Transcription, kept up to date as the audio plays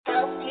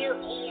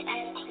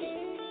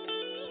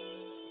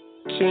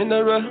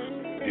general.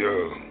 Yo.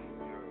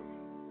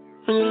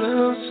 When you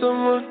love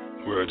someone,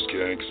 words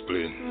can't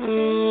explain.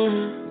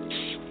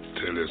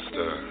 Tell us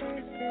that.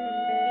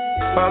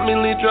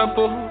 Family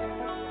trouble,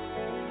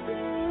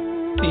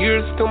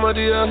 tears come out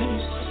the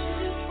eyes,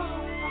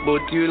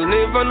 but you'll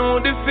never know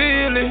the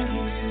feeling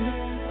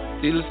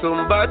till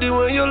somebody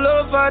when you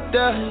love her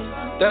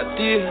die. That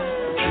day,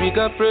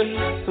 trigger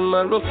press,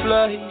 tomorrow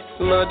fly,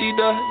 somebody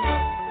die.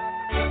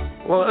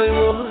 Why,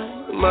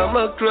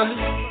 mama cry,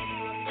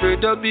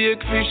 afraid of big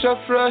fish a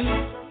fry.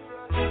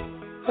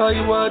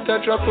 High water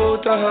drop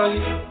out a high,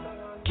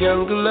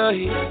 can't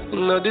glide,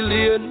 not the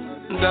lane.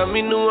 That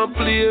me know a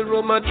play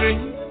rum a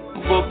drink,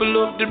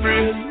 bubble up the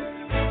brain.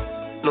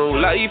 No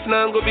life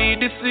now go be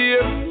the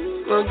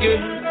same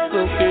again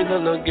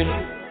and again.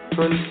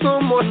 When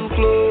someone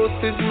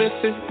close is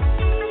missing,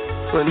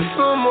 when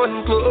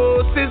someone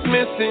close is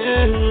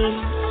missing,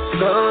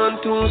 gone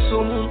too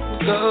soon,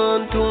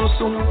 gone too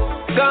soon,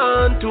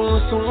 gone too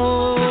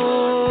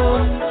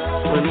soon.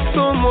 When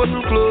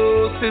someone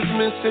close is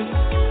missing,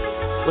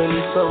 when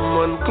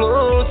someone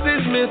close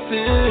is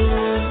missing,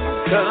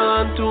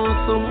 gone too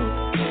soon,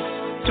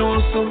 too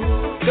soon,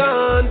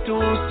 gone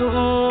too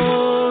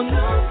soon.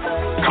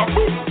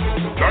 Kaboom!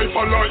 Life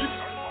a life,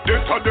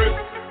 death a death,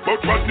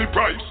 but what's the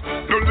price?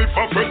 No live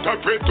for friend, I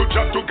pray to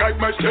Jah to guide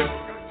my step.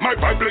 My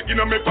Bible in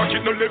my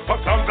pocket, no live for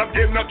songs that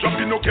game, not drop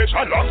in occasion.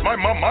 I lost my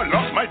mom, I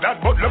lost my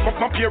dad, but love of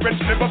my parents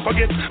never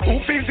forget.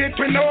 Who feels it?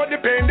 We know the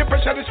pain, the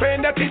pressure, the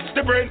strain that hits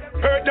the brain.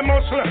 Hurt the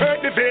muscle,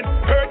 hurt the vein,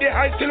 hurt the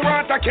high, still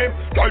water came.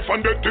 Life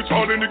and death, it's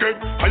all in the game.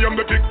 I am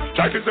the pick,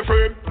 life is the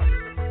frame.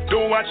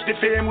 Don't watch the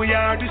fame, we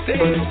are the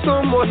same. When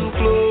someone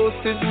close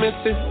is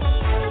missing,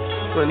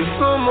 when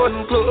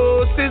someone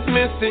close is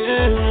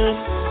missing,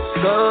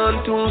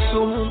 gone too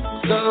soon,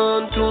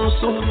 gone too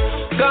soon,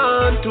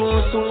 gone too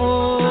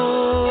soon.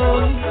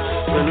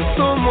 When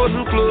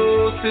someone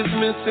close is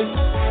missing,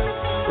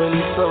 when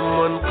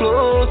someone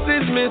close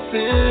is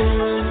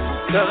missing,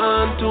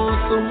 gone too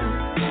soon,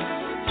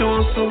 too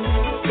soon,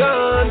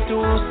 gone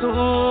too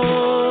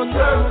soon.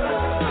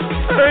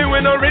 Hey,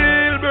 when a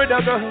real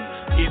brother gone,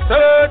 it's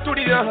hurt to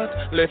the heart,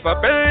 left a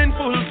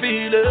painful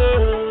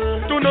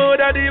feeling. To know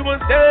that he was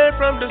there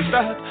from the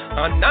start,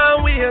 and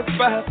now we have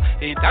passed,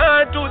 it's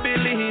hard to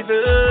believe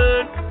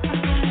it.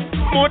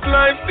 But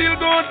life still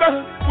goes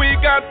on, we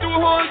got to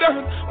hold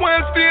on,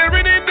 while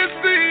staring in the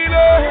ceiling.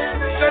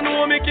 I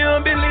know me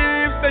can't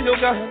believe that you're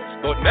gone,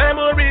 but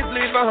memories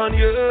live on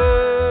you.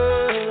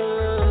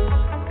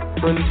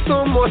 When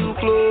someone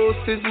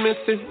close is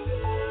missing,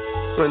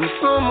 when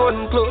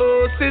someone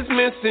close is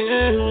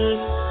missing,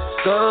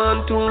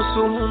 gone too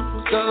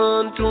soon,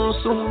 gone too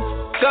soon,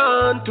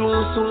 gone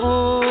too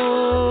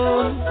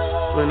soon.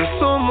 When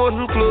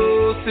someone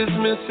close is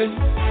missing,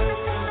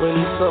 when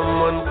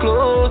someone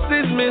close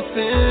is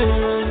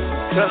missing,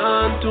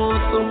 gone too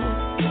soon,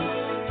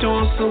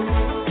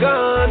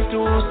 gone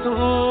too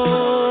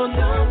soon.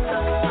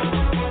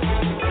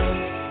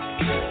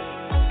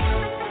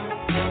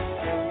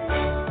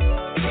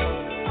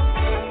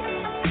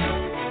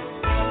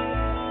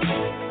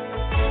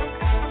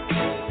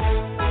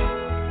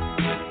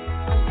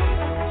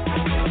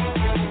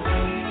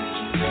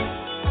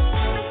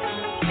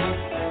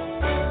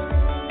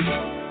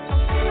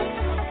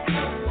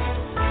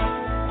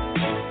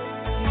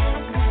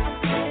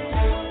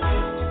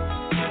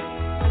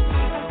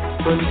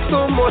 When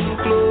someone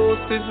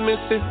close is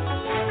missing,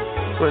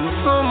 when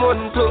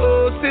someone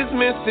close is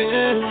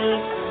missing,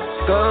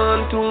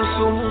 gone too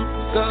soon,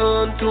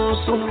 gone too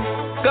soon,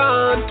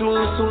 gone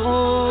too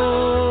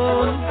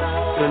soon.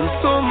 When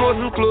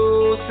someone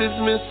close is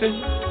missing,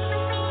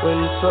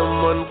 when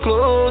someone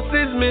close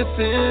is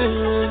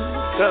missing,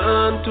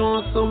 gone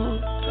too soon,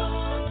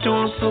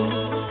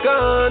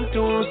 gone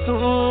too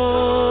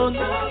soon.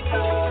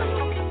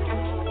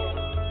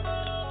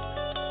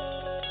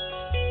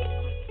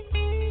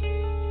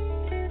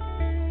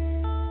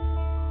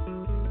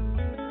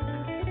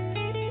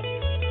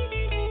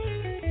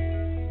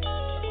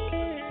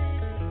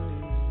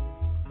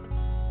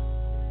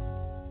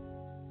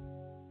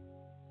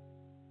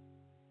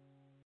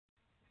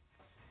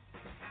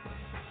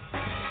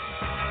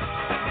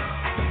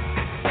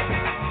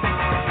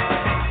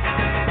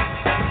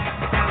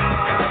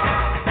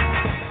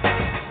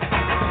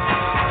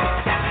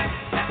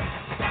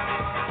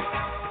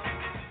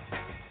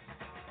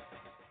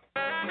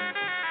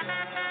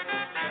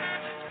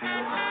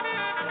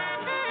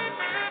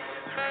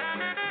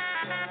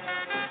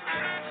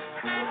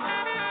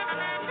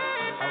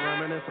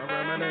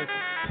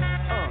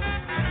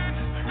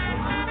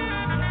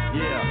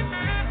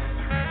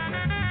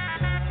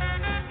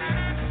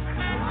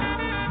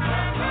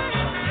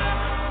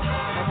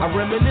 I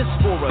reminisce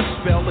for a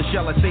spell, or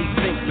shall I say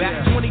think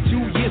back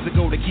 22 years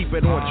ago to keep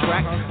it on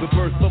track. The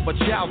birth of a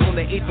child on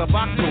the 8th of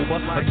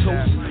October, a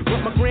toast,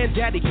 but my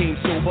granddaddy came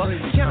sober.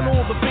 Count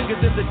all the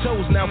fingers and the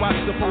toes, now I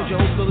suppose you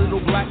hope the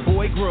little black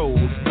boy grows.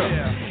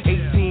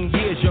 18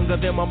 years younger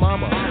younger than my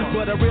mama.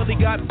 But I really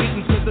got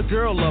beaten cause the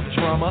girl loved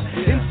drama.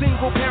 In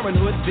single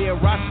parenthood, there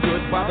I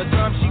stood. By the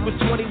time she was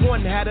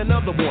 21, had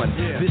another one.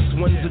 This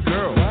one's a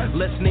girl.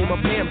 Let's name her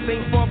Pam.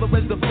 Same father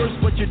as the first,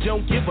 but you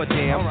don't give a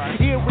damn.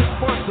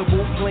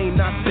 Irresponsible, plain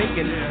not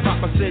thinking.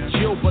 Papa said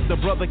chill, but the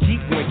brother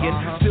keep winking.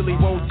 Still he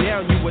won't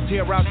down, you would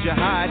tear out your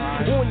hide.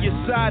 On your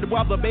side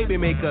while the baby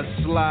make a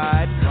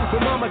slide.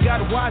 But mama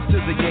got wise to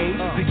the game.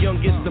 The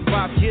youngest of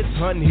 5 kids,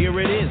 hun, here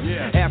it is.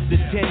 After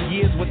 10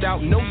 years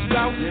without no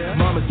spouse,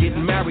 mama's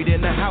getting married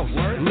in the house.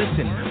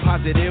 Listen,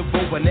 positive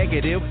over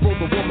negative, for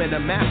the woman a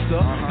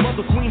master.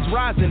 Mother Queen's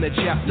rise in the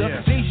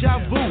chapter. Deja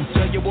vu,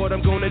 tell you what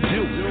I'm gonna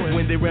do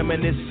when they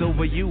reminisce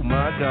over you,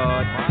 my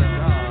God.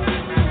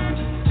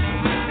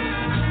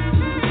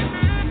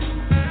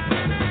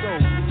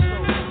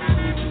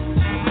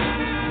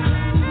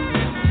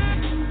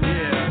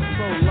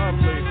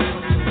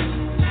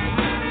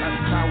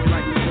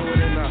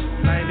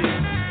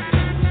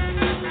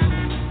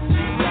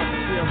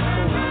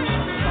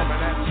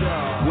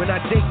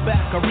 Take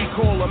back, I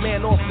recall a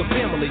man off the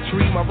family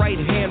tree. My right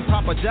hand,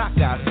 Papa Doc,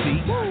 I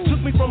see. Took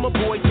me from a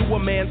boy to a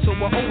man, so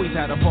I always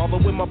had a father.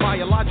 When my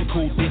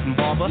biological didn't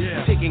bother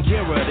taking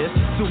care of this.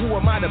 So who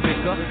am I to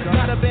bicker?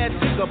 Not a bad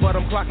ticker, but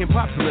I'm clocking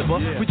Pop's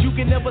liver. But you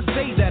can never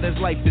say that his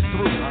life is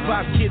through.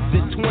 5 kids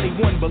at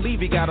 21,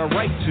 believe he got a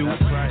right to.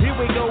 Here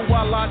we go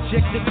while I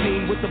check the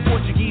team with the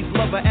Portuguese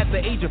lover at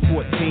the age of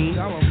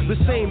 14. The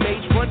same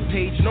age, front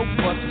page, no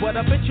fuss. But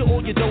I bet you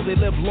all you know they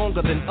live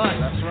longer than us.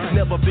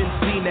 Never been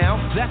seen now,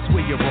 that's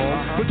where you're wrong.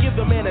 But give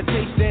the man a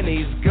taste and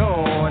he's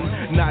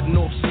gone. Nodding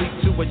off sleep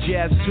to a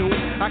jazz tune.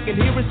 I can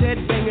hear his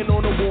head banging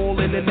on the wall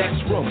in the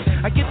next room.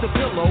 I get the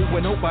pillow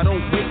and hope I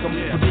don't wake him.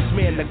 For this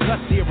man to cuss,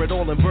 hear it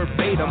all in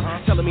verbatim.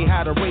 Telling me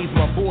how to raise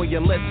my boy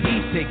unless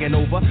he's taking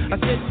over. I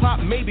said, Pop,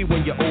 maybe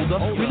when you're older.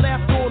 We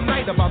laughed all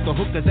night about the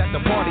hookers at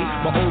the party.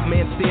 My old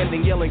man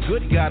standing yelling,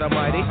 good God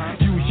Almighty.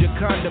 Use your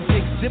condom,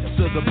 take sips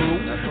of the brew.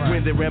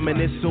 When they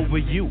reminisce over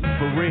you,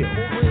 for real.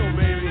 For real,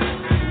 baby.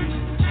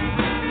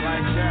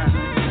 Like that.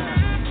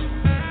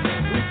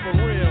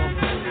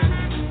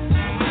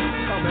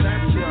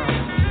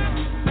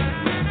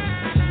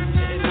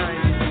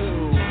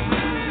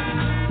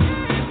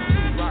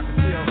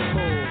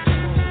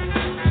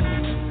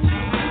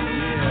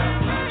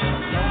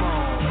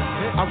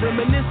 I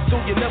reminisce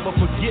so you never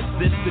forget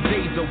this. The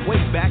days are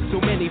way back, so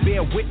many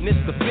bear witness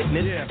the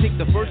fitness. Take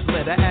the first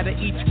letter out of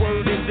each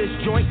word in this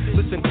joint.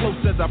 Listen close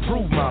as I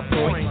prove my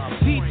point.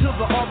 T to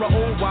the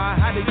R-O-Y,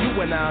 how did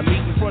you and I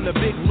meet in front of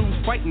Big Lou's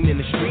fighting in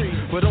the street?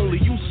 But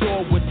only you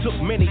saw what took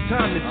many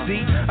time to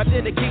see. I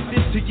dedicate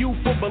this to you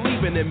for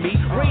believing in me.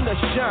 Rain or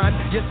shine,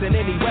 yes in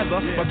any weather.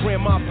 My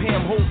grandma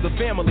Pam holds the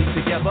family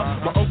together.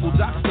 My Uncle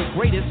Doc's the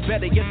greatest,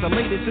 better get the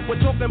latest. If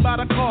we're talking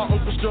about a car,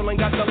 Uncle Sterling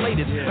got the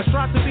latest. I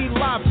strive to be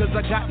live cause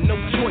I got no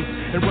choice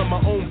and run my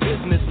own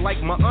business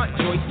like my Aunt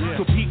Joyce.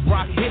 So Pete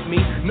Rock hit me,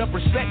 enough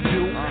respect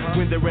due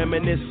when they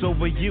reminisce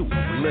over you.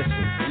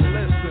 Listen,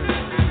 listen,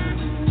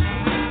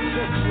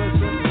 just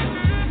listen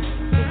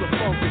to the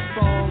funky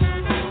song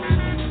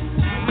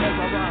as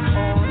I rock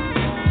on,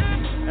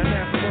 and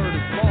that word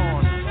is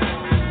born.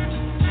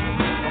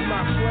 I'm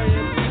not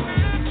playing,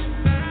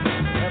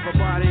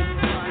 everybody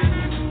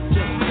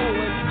just pull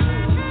it.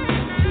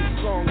 This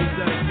song is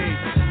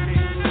dedicated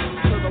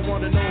to the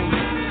one and only.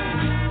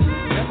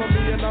 Never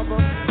be another,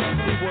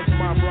 he was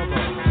my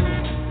brother.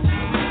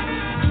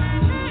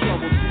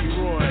 Trouble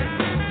T-Roy,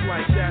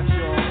 like that,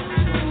 y'all.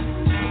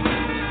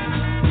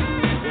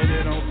 And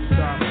it don't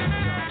stop.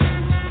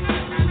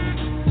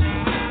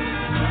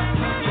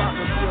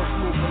 Rockin' still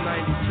smooth for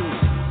 92.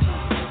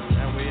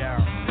 And we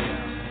out.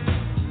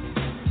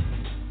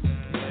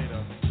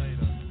 Later.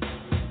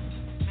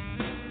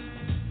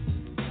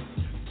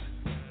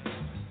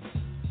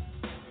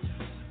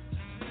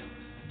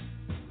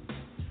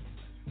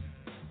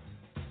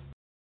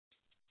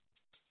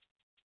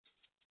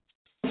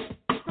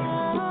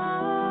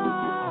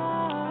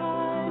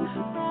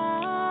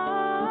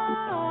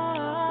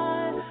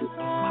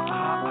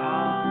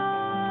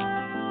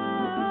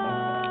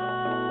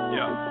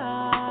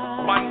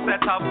 One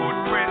set of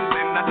footprints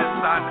in the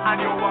sand,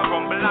 and you a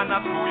rumble and a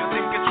screw. You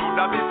think it should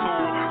have been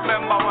two.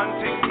 Remember one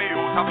thing, me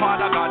out a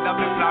father God have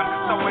the plan.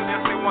 So when you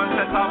see one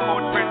set of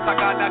footprints, I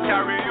gotta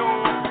carry you.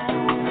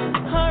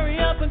 Hurry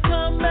up and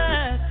come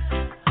back.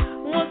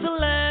 What's the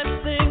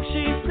last thing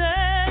she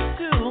said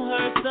to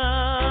her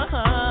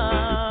son?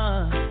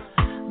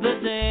 The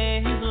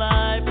day his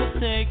life was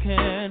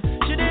taken.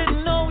 She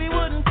didn't know he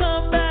wouldn't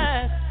come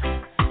back.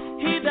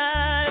 He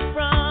died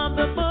from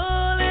the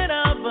bullet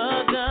of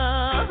a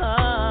gun.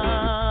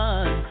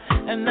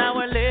 And now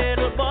her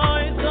little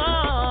boy's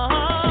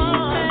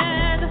gone.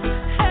 And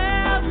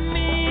help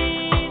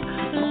me,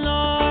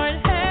 Lord,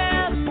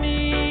 help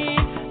me.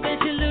 Then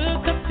she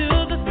looked up to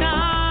the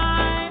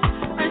sky,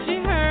 and she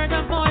heard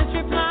a voice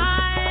reply.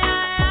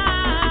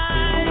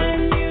 When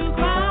you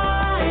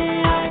cry,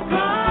 I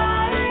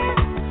cry.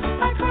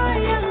 I cry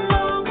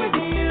along with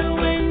you.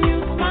 When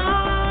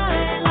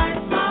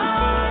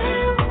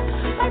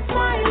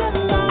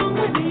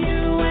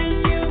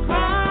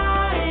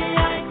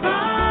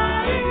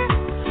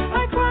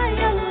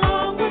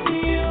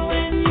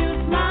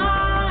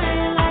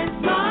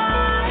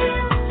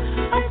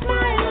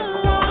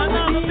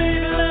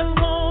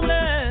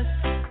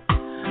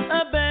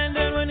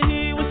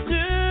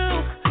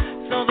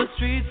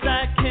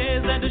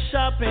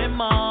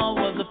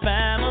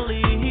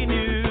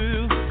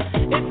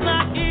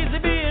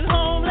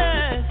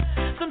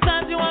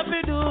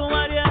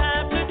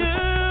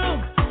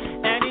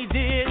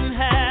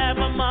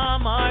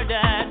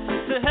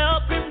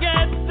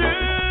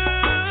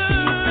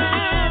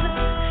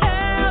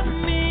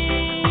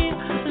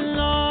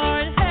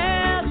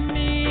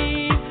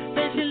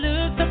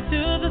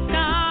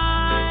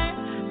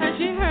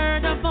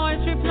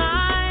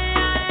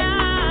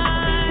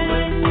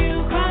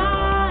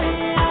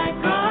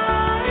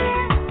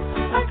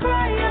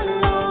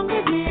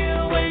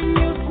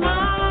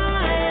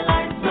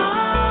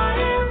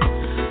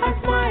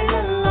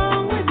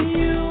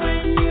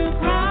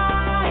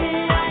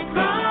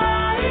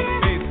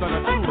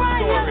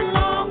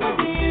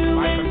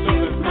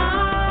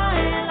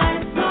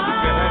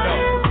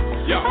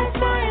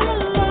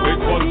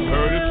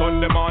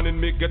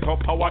get up,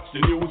 I watch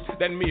the news.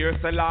 Then me hear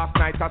say last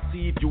night I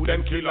see you,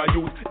 them kill a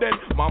youth. Then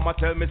mama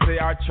tell me say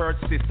our church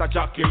sister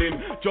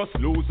Jacqueline just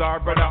lose our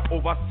brother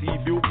over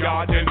Seaview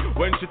Garden.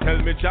 When she tell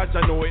me judge,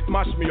 I know it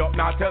mash me up,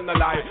 not tell no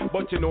lie.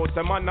 But you know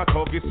some man not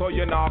huggy, so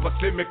you never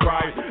see me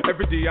cry.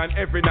 Every day and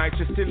every night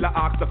she still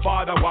ask the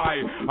father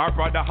why our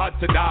brother had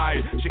to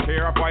die. She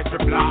hear her voice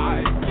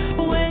reply.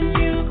 When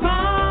you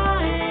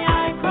cry,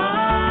 I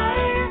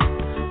cry.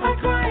 I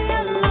cry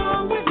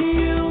along with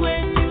you.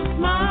 When you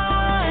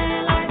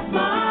smile, I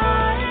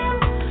smile.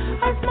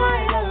 I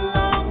smile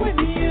along with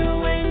you.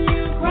 When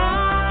you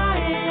cry,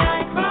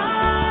 I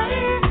cry.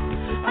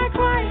 I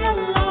cry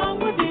along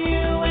with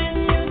you. When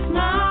you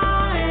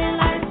smile,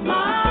 I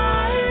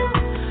smile.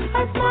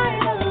 I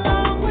smile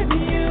along with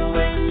you.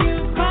 When you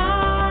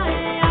cry,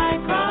 I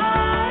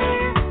cry.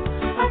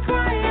 I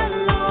cry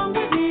along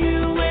with you.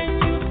 When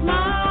you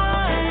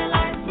smile,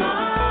 I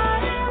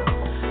smile.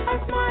 I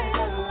smile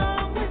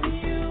along with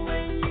you.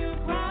 When you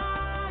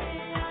cry,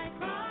 I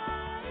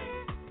cry.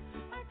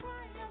 I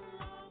cry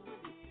along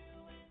with you.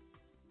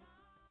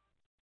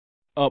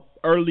 Up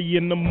early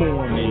in the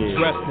morning,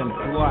 dressed in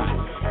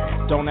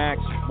black. Don't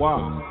ask why,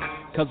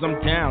 cause I'm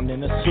down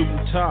in a suit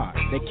and tie.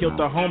 They killed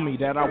the homie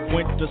that I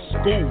went to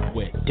school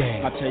with.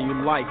 Damn. I tell you,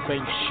 life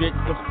ain't shit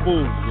to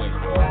fool with.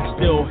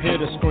 Still hear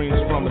the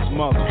screams from his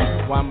mother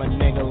while my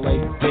nigga lay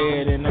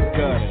dead in the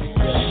gutter.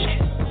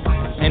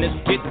 Yeah. And it's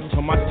getting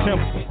to my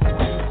temple.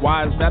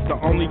 Why is that the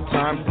only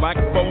time black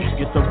folks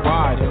get to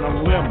ride in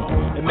a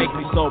limo? It makes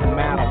me so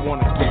mad I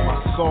wanna get my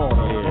sword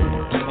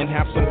and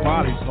have some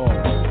bodies hauled.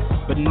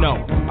 But no,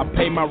 I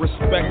pay my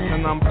respects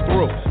and I'm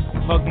through.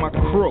 Hug my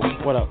crew,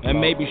 what up, and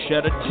maybe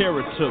shed a tear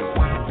or two.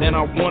 Then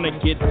I wanna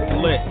get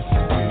lit,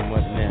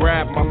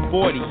 grab my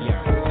 40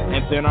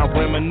 and then I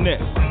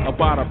reminisce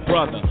about a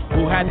brother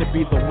who had to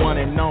be the one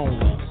and only.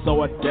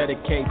 So I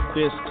dedicate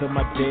this to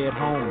my dead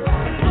homie.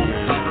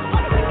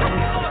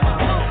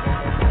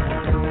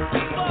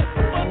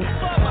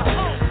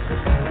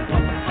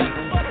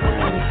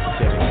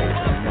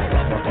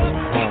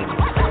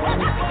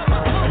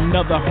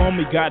 Another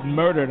homie got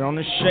murdered on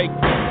a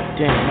shakedown.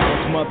 Damn, now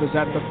his mother's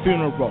at the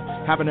funeral,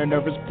 having a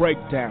nervous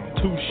breakdown.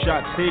 2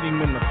 shots hit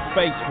him in the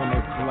face when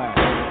they flashed.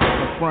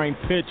 A framed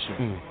picture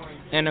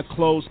and a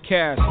closed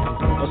casket.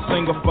 A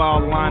single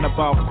file line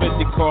about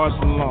 50 cars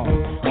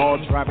long, all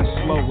driving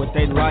slow with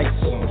their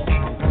lights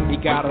on. He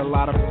got a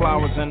lot of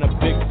flowers and a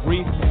big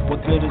wreath.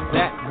 What good is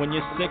that when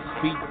you're 6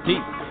 feet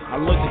deep? I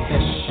look at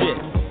that shit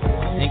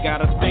and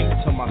gotta think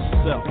to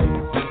myself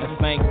and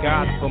thank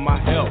God for my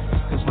health,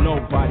 cause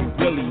nobody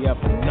really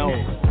ever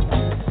knows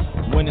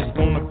when it's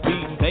gonna be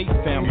they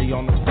family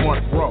on the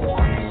front row.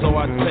 So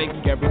I take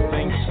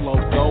everything slow,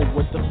 go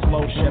with the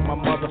flow, shut my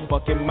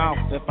motherfucking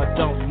mouth if I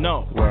don't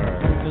know.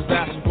 Cause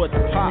that's what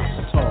Pops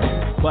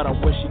told, but I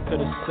wish he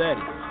could've said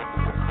it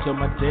to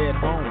my dead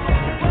home.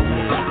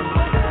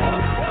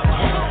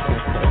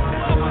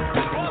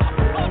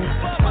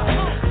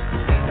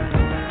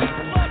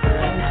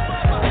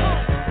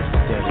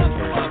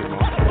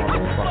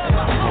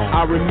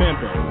 I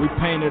remember we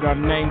painted our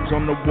names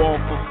on the wall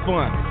for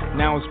fun.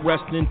 Now it's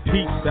rest in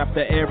peace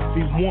after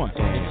everyone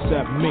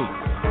except me.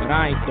 But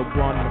I ain't the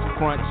one in the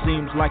front.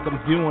 Seems like I'm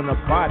viewing a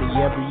body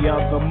every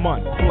other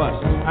month. Plus,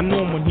 I knew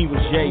him when he was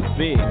yay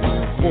big.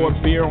 Pour a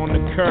beer on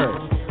the curb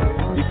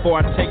before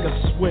I take a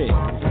swig.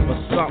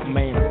 But something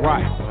ain't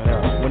right.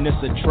 When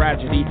it's a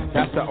tragedy,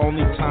 that's the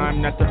only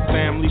time that the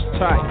family's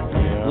tight.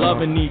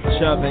 Loving each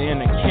other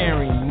in a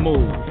caring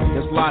mood.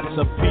 There's lots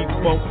of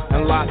people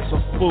and lots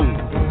of food.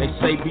 They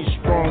say be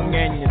strong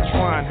and you're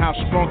trying. How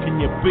strong can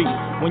you be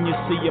when you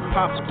see your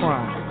pops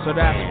crying? So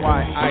that's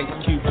why Ice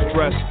Cube's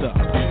dressed up,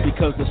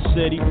 because the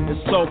city is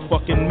so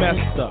fucking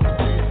messed up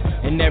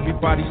and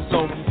everybody's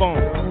so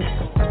phony.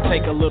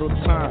 Take a little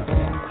time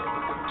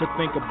to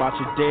think about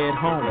your dead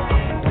home.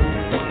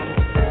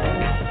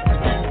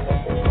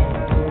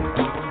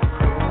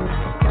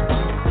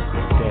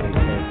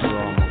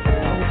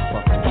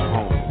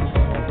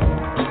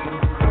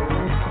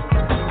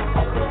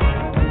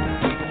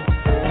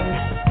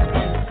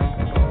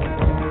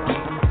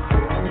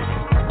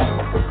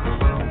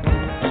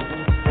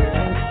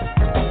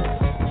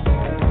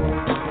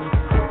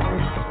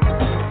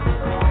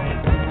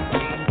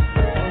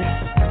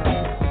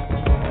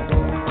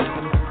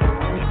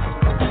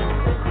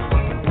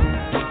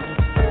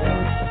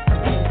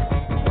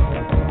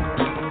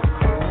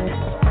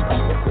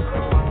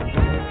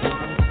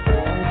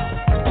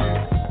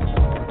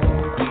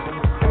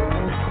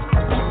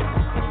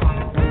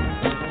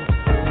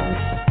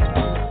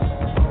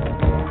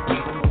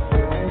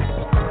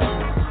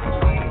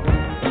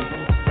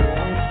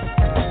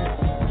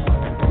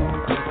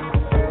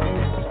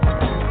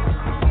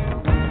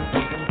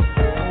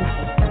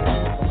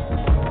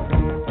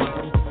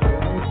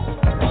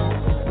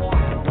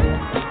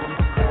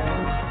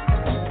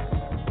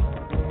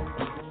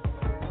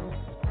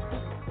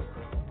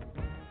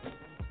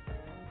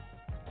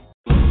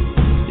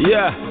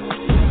 Yeah,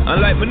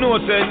 and like me know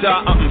say it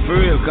happen for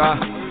real, car.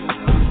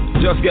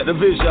 Just get the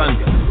vision.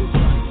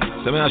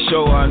 So me I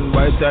show and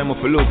by the time I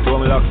look to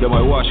me lock them, I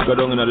wash go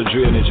down into the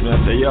drainage. Me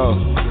I say, yo,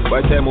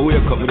 by the time I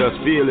wake up, me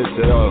just feel it,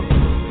 say, yo,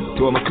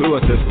 two of my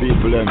closest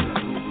people, them.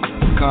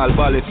 Call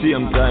Bally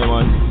same time,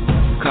 man.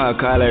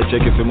 Call I check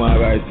if I'm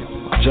alright.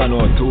 John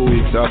out 2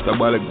 weeks after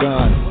Bally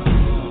gone.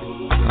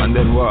 And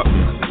then what?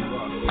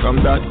 From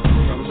that,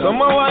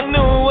 someone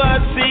knew I'd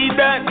see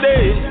that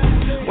day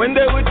when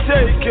they would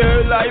take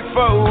your life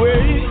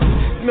away.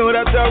 Know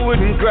that I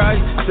wouldn't cry,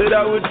 said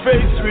I would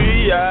face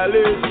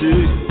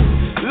reality.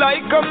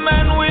 Like a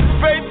man with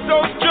faith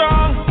so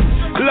strong,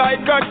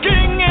 like a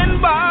king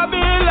in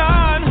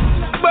Babylon.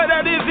 But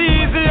that is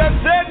easier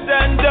said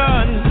than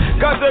done,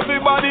 cause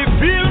everybody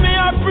feel me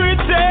I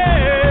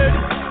pretend.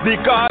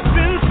 Because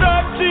in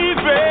such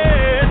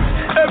events,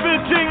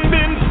 everything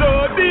been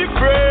so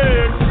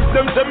different.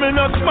 Them say me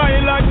not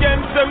smile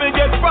again, say me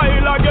get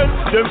file again.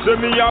 Them say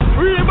me a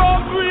free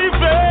but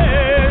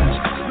revenge.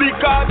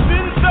 Because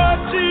in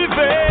such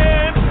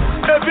events,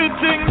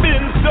 everything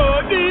been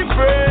so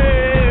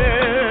different.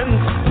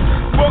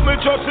 But me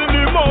trust in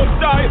the Most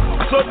High,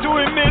 so to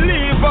him me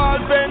leave all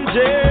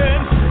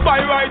vengeance. By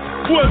right,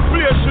 whole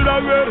place should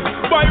have read.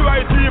 By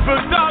right,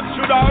 evil thoughts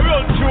should have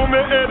run through me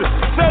head.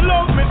 Say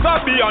love me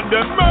sabi and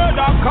them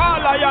murder call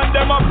I and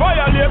them a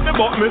violate me,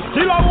 but me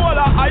still a whole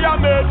I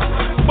am it.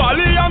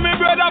 Bally and me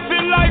brother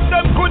feel like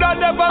them coulda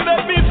never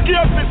make me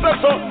scared me say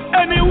so.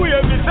 Anyway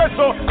me say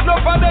so,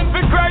 enough of them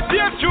fi cry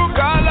tears through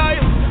call I.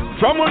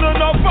 From when you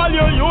no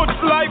value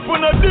youth's life, you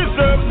no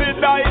deserve to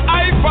die.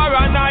 I for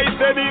an eye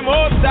say the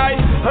Most High,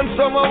 and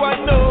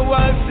someone know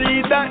I'll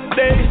see that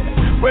day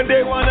when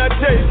they wanna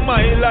take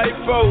my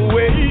life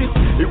away.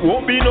 It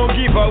won't be no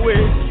giveaway,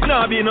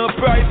 nah be no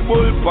price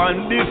bull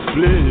on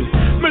display.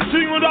 Me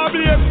sing with a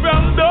blaze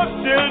from dusk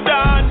till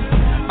dawn.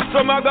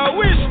 Some I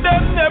go wish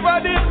them never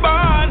did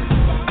born.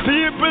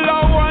 People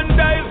are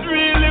wonder is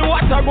really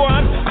what I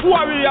want.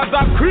 Warriors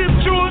are creep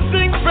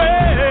choosing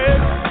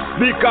faith.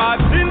 Because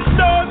since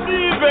those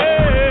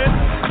events,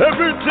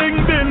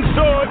 everything been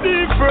so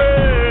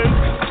different.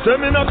 Say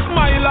me not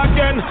smile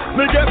again,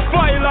 me get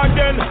file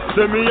again.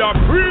 Say me a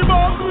free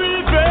but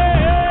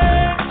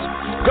revenge.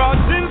 Cause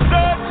since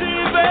such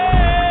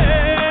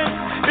events,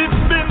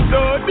 it's been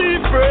so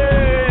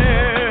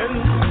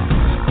different.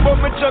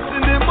 But me trust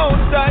in the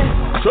Most High,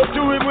 so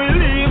to him we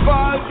leave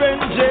all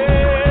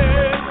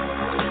vengeance.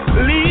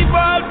 Leave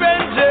all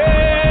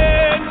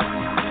vengeance.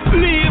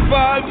 Leave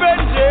all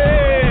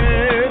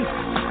vengeance.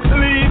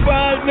 Leave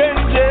all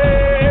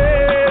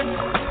vengeance.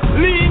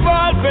 Leave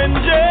all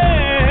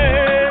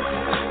vengeance.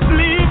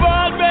 Leave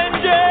all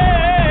vengeance.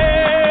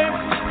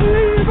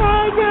 Leave all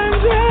vengeance.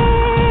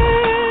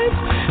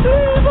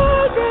 Leave all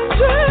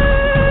vengeance.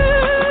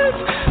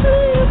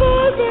 Leave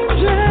all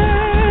vengeance.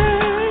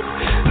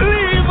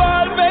 Leave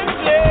all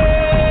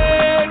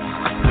vengeance.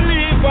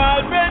 Leave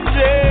all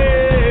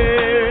vengeance.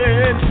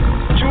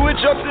 True it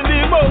trust in the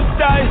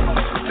Most High,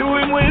 to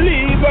him we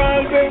leave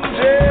all vengeance.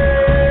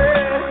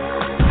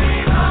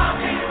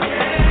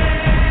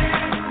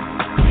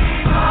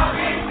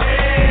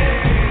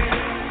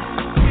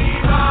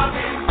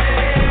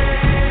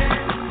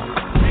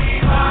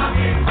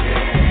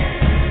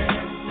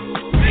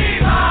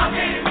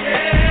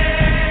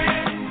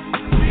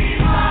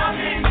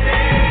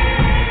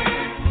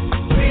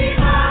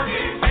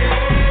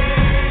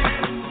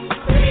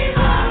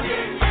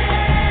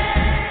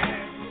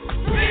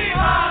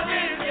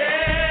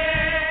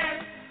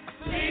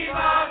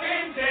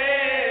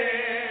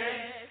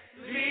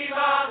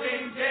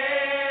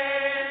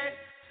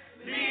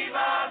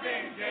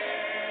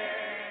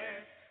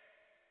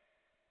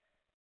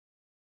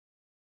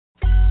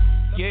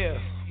 Yeah,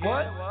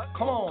 what?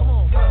 Come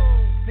on.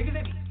 Niggas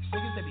they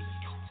be.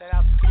 Shout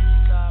out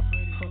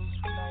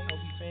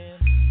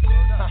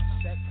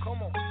to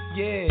come on.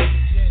 Yeah.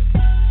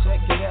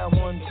 Check it out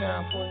one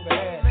time for the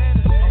ass.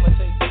 I'ma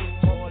take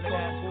two more of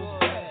that.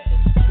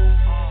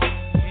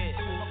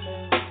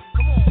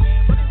 Come on,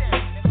 man. Run it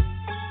down, nigga.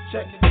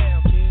 Check it down,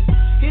 kid.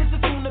 Here's a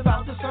tune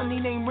about the sunny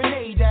named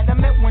Renee that I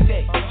met one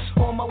day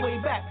on my way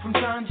back from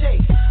John Jay.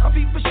 I'm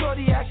beat for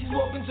shorty as she's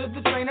walking to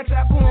the train. I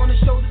tap her on the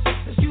shoulders.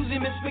 Excuse me,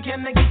 miss, but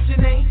can I get your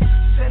name?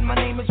 She said my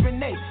name is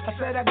Renee. I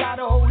said I got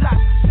a whole lot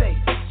to say.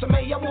 So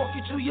may I walk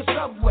you to your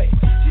subway?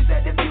 She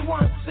said if you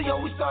want. So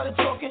yo, we started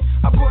talking.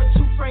 I brought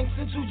 2 francs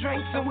and 2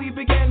 drinks and we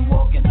began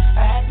walking.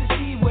 I had to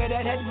see where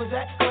that head was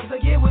at, cause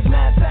the year was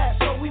mad fast.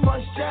 So we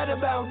must chat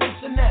about this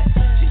and that.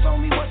 She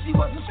told me what she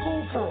was in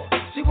school for.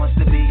 She wants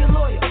to be a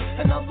lawyer.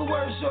 In other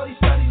words, shorty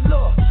studies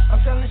law. I'm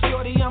telling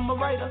shorty I'm a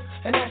writer,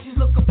 and as she's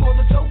looking for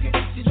the token,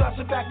 she drops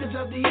a package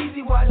of the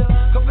easy water.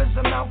 Covers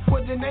her mouth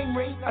with the name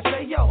ring. I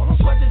say yo, don't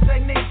sweat the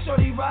technique,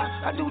 shorty ride.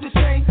 I do the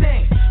same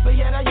thing, but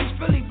yet I use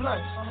Philly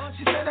blunts.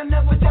 She said I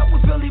never dealt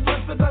with Philly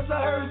blunts because I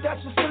heard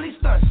that's for silly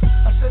stunts.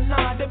 I said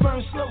nah, they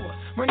burn slower.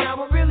 Right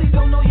now I really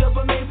don't know you,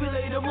 but maybe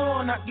later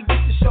on I can get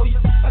to show you.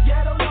 A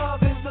ghetto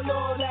love is the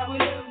law that we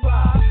live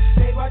by.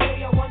 Day by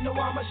day I wonder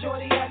why my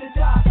shorty had to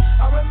die.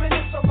 I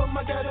reminisce over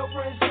my ghetto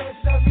princess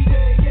every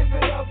day. Give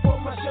it up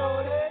for my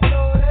shorty.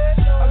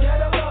 A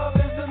ghetto love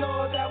is the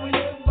law that we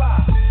live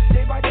by.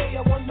 Day by day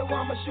I wonder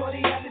why my shorty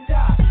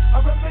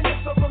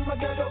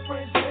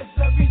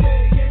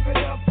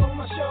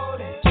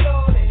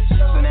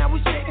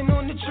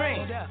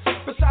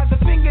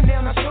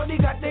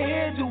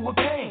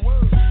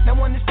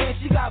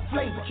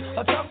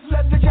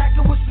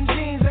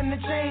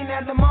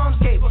that the moms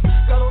gave her.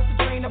 Got off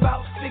the train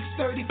about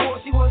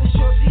 6:34. She wasn't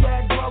sure she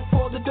had drug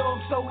for the dog,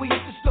 so we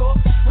hit the store.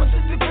 Went to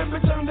the crib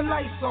and turned the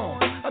lights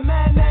on. A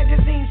Mad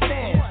magazine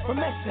stand,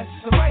 reminisce,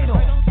 right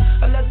on.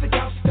 I left the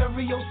couch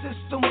stereo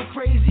system with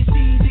crazy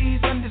CDs.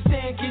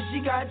 Understand, kid,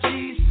 she got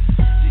cheese.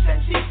 She said,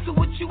 she's to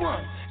what you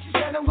want. She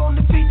said, I'm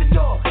gonna feed the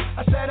dog.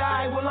 I said,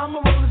 alright, well, I'ma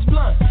roll this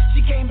blunt.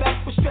 She came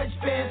back with stretch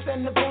pants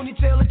and a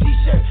ponytail, a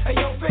t-shirt. Hey,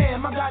 yo,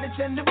 fam, I got a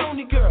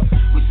tenderoni girl.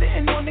 We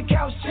sitting on the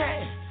couch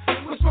chatting.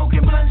 We're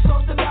smoking blunts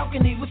off the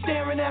balcony. We're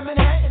staring at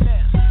Manhattan.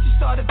 She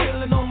started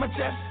feeling on my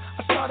chest.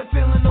 I started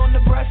feeling on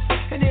the breast.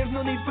 And there's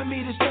no need for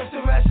me to stress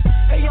the rest.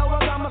 Hey, yo, I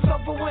got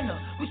myself a winner.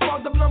 We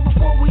sparked the blunt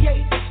before we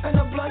ate. And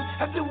the blunt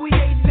after we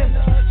ate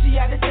dinner. She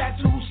had a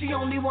tattoo. She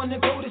only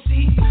wanted to go to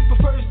see.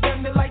 But first,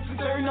 then the lights and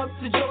turn up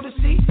to Joe to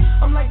see.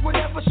 I'm like,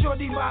 whatever,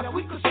 shorty rider.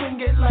 We could swing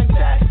it like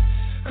that.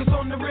 Cause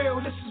on the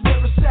real, this is where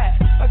it's at.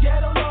 A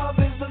ghetto love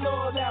is the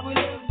law that we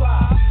live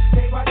by.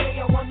 Day by day,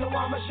 I wonder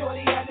why my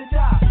shorty had to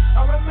die.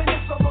 I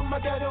reminisce over my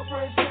ghetto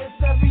princess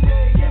every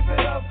day. Give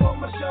it up for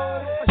my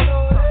shorty.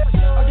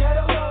 A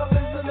ghetto love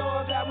is the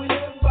law that we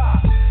live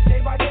by. Day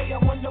by day, I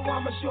wonder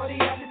why my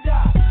shorty had to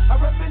die. I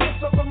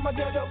reminisce over my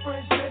ghetto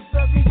princess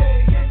every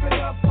day. Give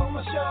it up for my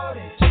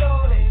shorty.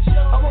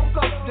 I woke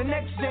up the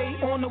next day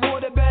on the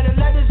waterbed.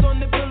 Letters on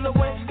the pillow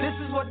and this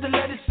is what the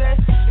letter said.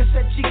 It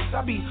said, cheeks,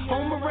 I be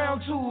home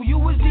around 2. You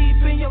was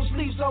deep in your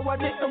sleep, so I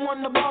didn't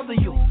want to bother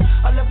you.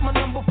 I left my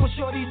number for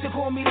shorty to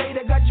call me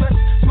later. Got dressed,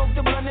 smoked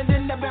the blunt, and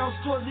then I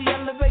bounced towards the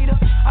elevator.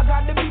 I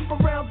got the beep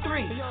around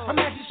 3. I'm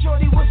asking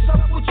shorty, what's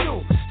up with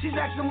you? She's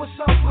asking what's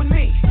up with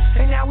me.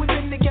 And now we've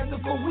been together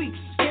for weeks.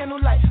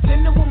 Candlelight,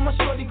 dinner with my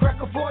shorty,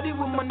 crack a 40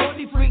 with my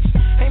naughty freaks.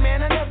 Hey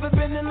man, I never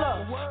been in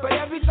love, but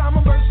every time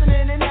I'm bursting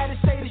in and out of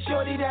state, it's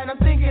shorty that I'm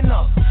thinking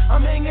of.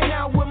 I'm hanging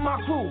out with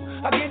my crew.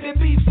 I get the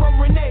beef from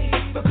Renee,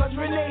 because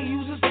Renee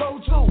uses flow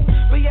too.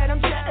 But yet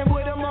I'm chatting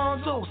with her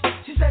mom too.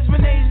 She says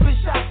Renee's been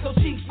shot, so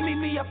cheeks meet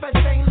me up at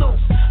St. Louis.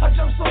 I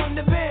jumps on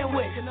the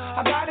bandwagon.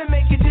 I gotta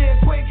make it there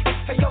quick.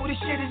 Hey yo, this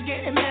shit is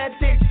getting mad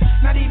thick.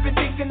 Not even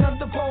thinking of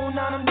the pole 9.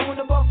 I'm doing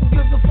the buck, who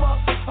gives a fuck?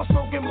 I'm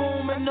smoking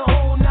boom and the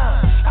whole 9.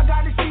 I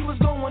gotta see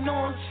what's going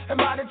on. And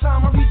by the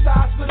time I reach the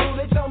hospital,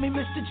 they tell me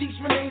Mr. Cheeks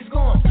Renee's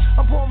gone.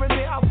 I'm pouring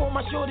beer out for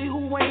my shorty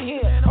who ain't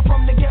here. I'm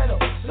from the ghetto,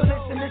 so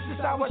listen, this is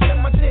how I shed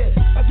my tears.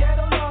 A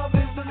ghetto love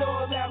is the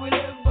law that we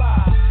live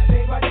by.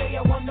 Day by day,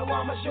 I wonder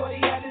why my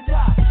shorty had to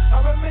die. I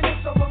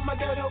reminisce over my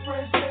ghetto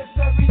princess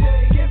every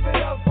day. Give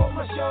it up for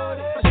my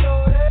shorty.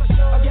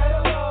 A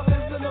ghetto love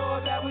is the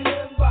law that we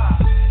live by.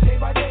 Day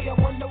by day, I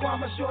wonder why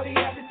my shorty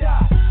had to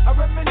die. I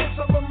reminisce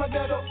over my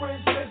ghetto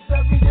princess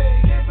every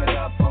day. Give it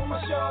up for my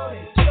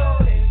shorty.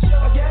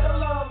 A ghetto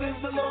love is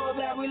the law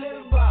that we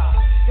live by.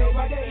 Day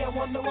by day, I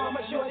wonder why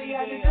my shorty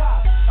had to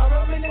die. I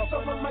reminisce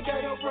over my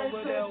ghetto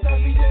princess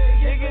every day.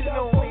 Give it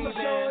up for my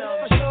shorty.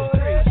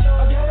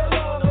 A ghetto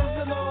love is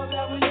the law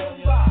that we live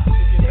by.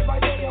 Day by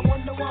day, I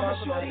wonder why my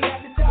shorty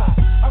had to die.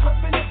 I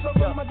reminisce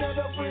over my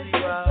ghetto princess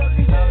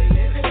every day.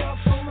 Give it up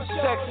for my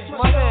shorty.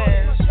 My man.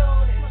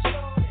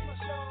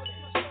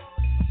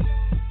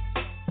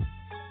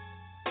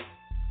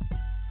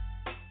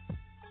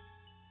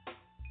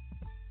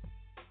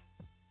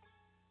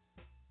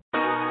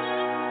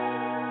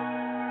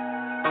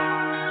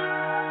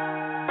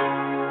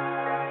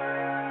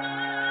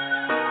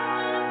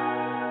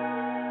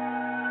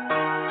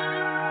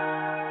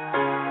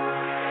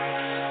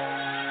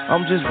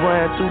 I'm just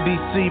riding through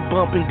DC,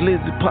 bumping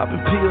glizzy, popping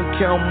pills,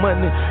 count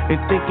money, and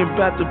thinking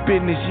about the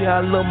business.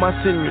 Yeah, I love my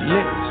city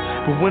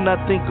relentless. But when I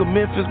think of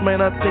Memphis,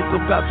 man, I think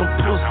about some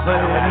pussy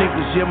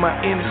niggas. Yeah, my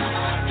enemies.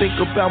 Think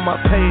about my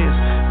past,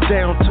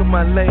 down to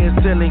my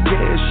last, selling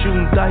gas,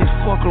 shooting dice,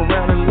 fuck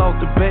around and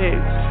lost the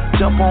bag.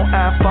 Jump on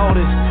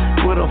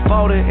I-40s with a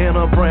 40 and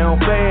a brown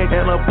bag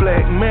and a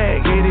black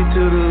mag, headed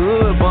to the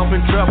hood,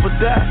 bumping trap or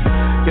die.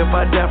 If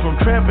I die from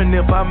trapping,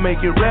 if I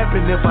make it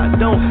rapping, if I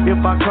don't, if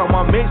I call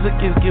my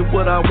Mexicans, get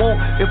what I want.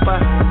 If I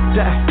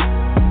die,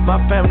 my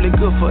family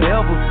good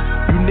forever.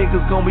 You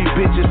niggas gon' be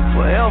bitches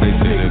forever. They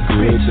say the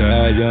good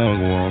die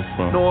young where I'm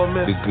from. Know what I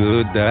mean? The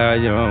good die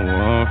young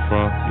where I'm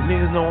from. You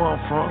niggas know where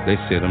I'm from.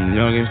 They say them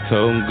youngins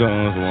toting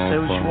guns where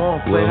I'm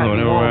from. Play how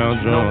you want.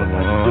 Around drums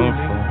where I'm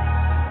from.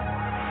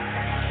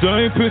 They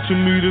ain't picture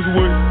me this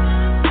way.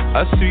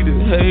 I see the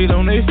hate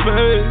on they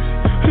face.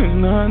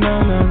 Nah.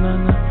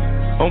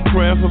 I'm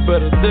praying for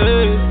better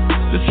days,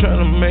 just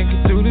trying to make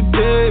it through the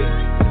day.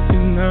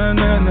 Nah.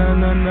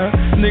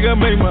 Nigga, I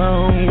made my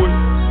own way.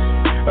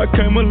 I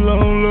came a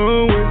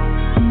long way.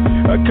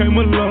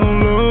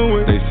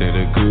 They say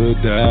the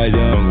good die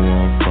young where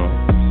I'm from.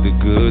 The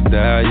good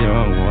die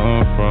young where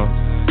I'm from.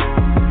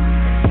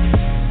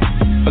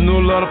 I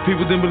know a lot of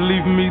people didn't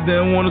believe in me, they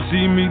don't wanna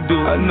see me do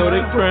it. I know they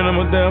praying on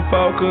my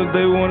downfall cause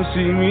they wanna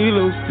see me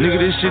lose. Nigga,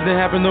 this shit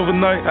didn't happen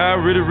overnight, I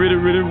really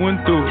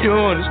went through it. You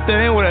don't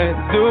understand what I had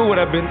to do,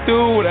 what I've been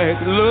through, what I had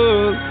to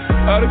lose.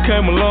 I done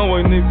came a long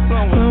way, nigga.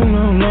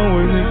 Long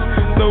way,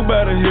 nigga.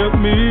 nobody help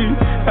me.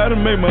 I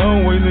done made my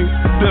own way, nigga.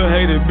 Still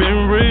hate it,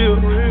 been real.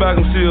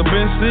 Bottom seal,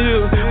 been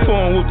sealed.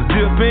 Phone with the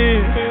dip in.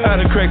 I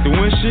done cracked the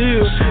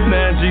windshield.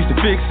 9G's to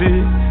fix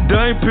it. They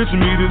ain't picture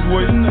me this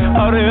way.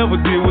 All they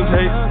ever did was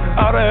hate.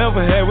 All they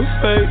ever had was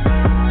fake.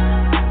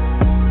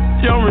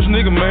 Young rich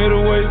nigga made a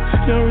way.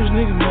 Young rich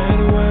nigga made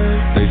a way.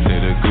 They say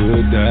the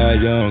good die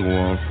young,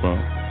 where I'm from.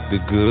 The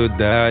good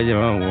die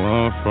young, where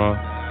I'm from.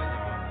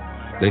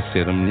 They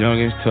say them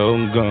youngins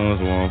toting guns,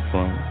 where I'm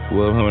from.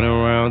 100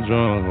 round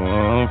drums, where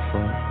I'm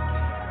from.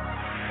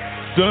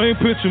 They ain't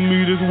picture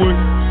me this way.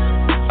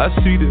 I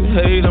see the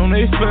hate on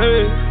they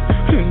face.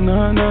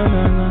 Nah, nah,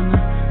 nah, nah,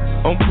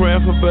 nah. I'm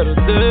praying for better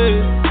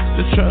days.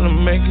 Just trying to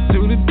make it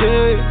through the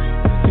day.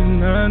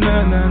 Nah,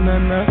 nah, nah, nah,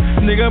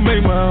 nah. Nigga, I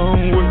made my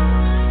own way.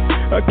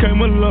 I came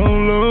a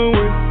long, long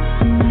way.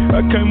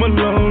 I came a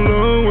long,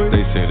 long way.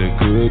 They say the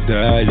good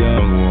die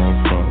young, where I'm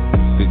from.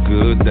 The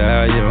good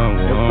die young,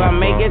 where I'm from. If I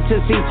make it to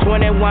see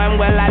 21,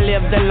 well, I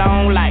lived a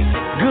long life.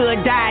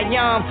 Good die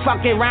young,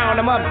 fuck it round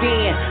them up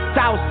then.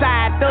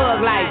 Southside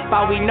thug life,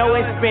 all we know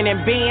is spinning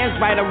bins.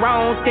 Right or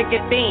wrong, stick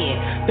it thin.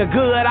 The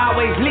good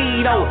always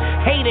lead, oh.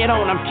 Hated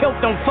on them, killed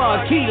them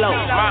for a kilo.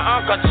 My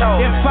uncle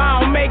told. If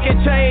I don't make it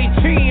to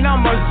 18,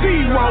 I'm a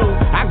zero.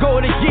 I go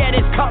to jail,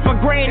 this cup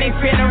of grain, they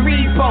finna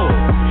repo.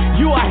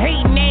 You a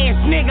hating ass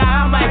nigga,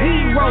 I'm a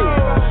hero.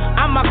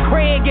 I'm a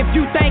Craig if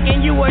you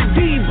thinking you a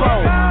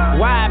Devo.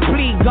 Why I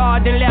plead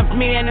God and left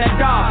me in the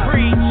dark.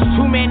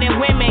 Too many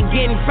women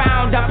getting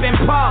found up in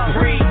park.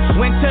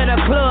 Went to the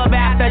club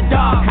after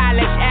dark.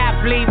 College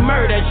athlete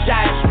murder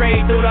shot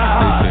straight through the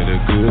heart. They say the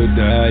good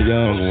die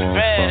young, where I'm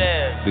from.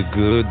 The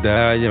good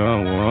die young,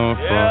 where I'm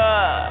from.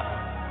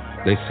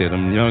 They say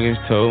them youngins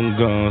toting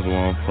guns, where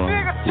I'm from.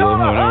 100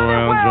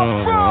 round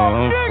drums, where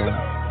I'm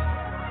from.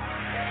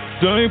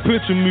 They ain't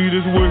picture me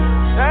this way.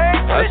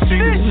 I see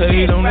the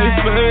hate on they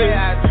face.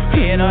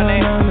 Nah, nah,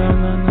 nah,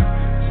 nah,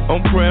 nah.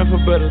 I'm praying for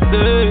better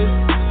days.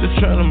 Just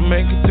trying to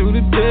make it through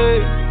the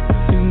day.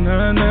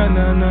 Nah, nah,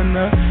 nah, nah,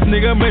 nah.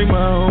 Nigga, I made my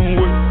own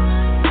way.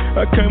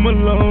 I came a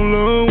long,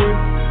 long way.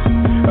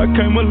 I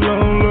came a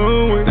long,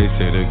 long way. They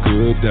say the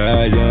good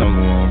die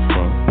young, where I'm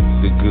from.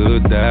 The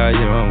good die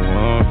young, where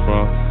I'm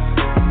from.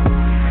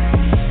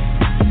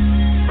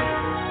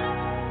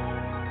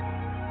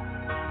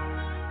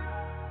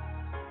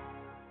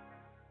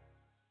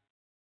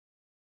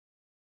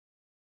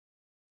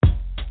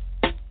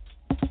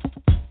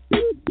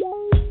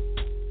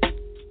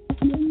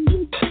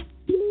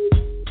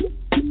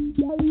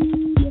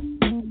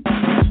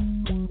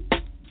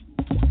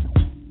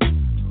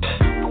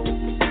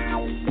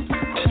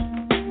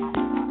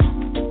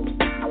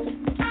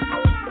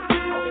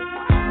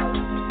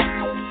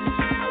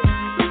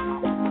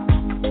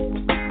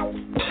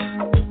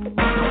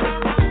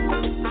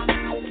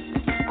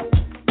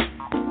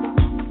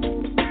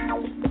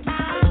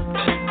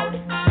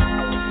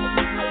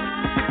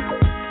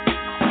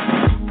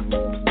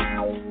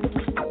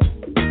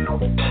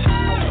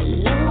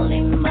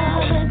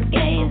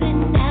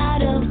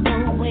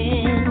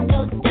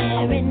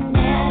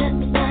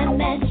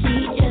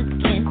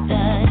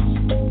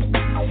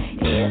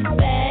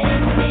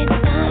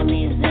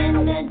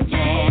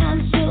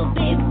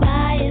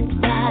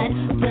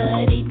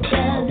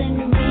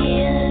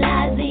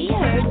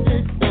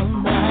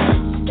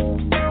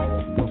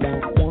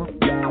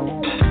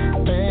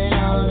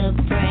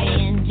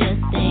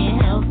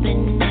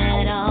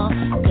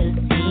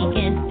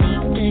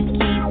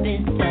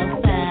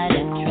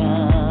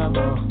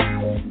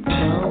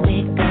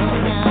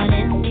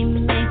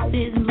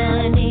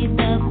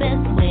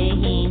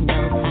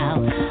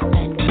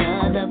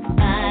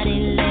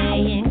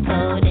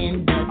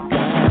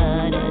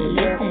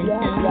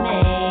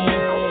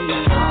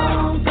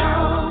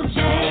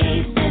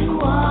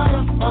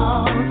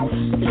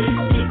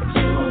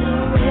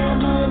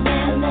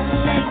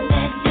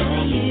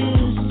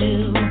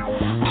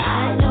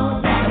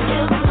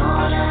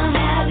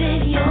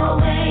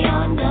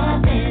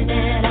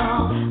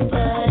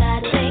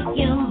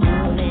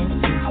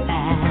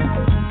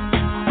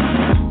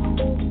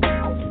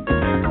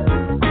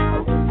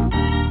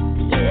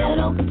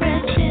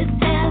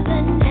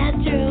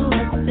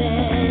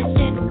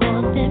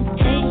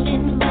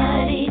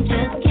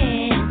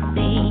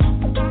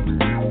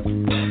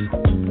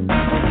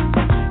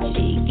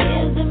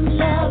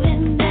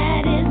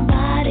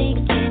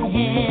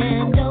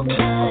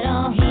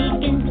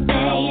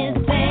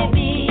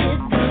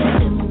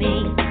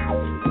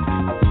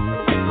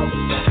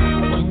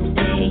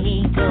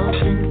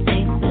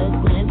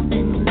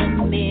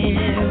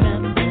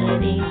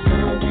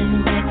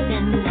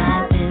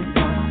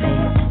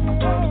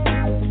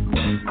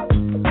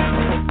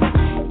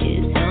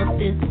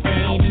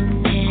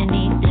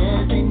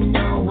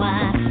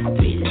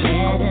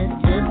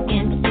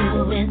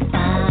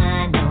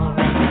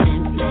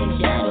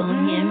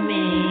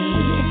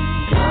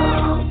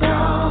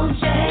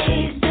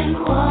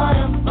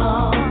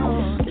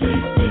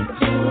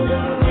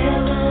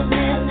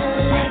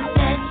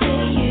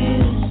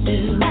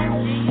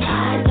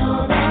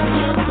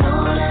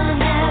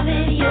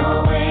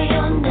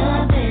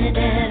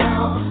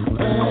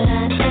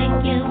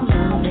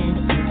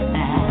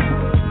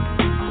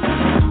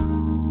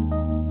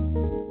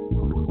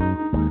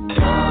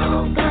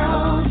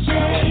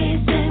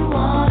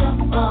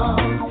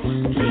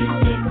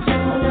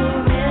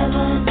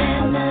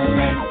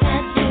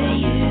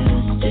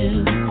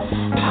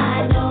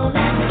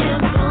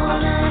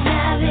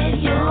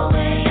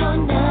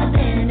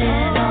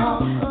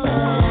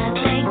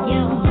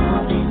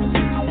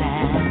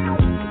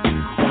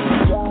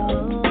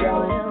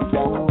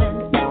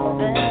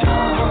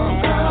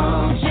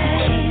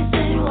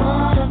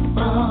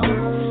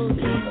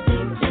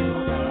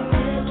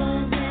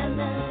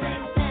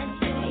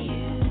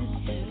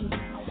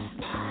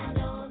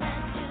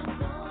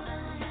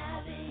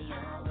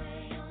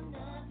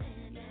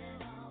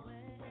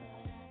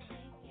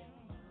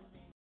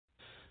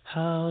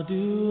 How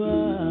do I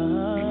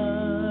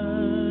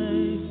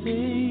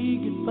say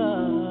goodbye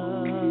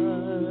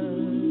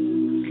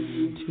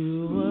to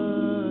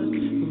what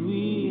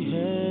we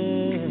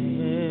had?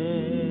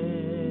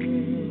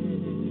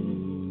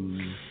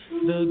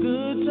 The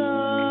good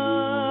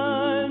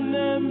time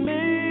that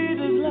made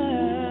us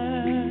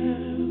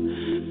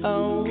laugh,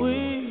 I'll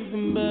wave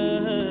them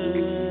back.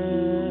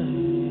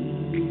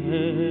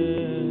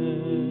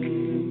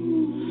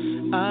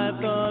 I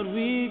thought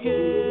we get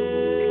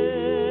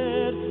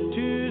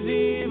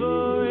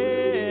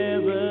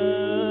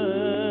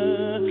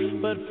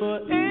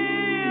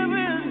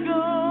forever's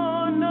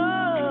gone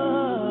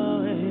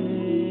away.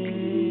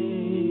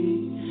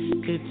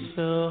 It's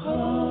so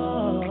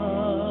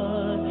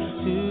hard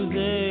to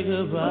say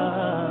goodbye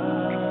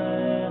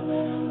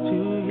to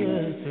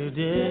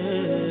yesterday.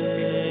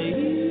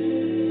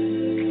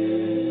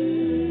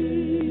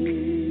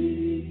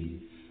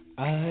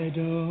 I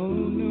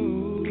don't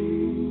know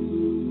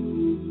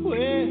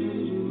where the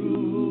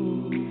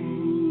road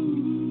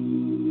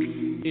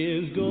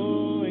is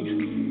going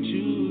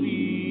to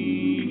lead.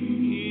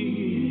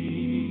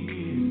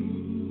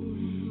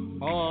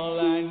 All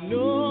I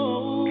know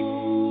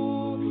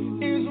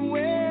is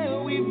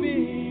where we've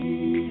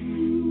been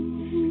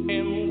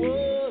and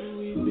what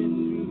we've been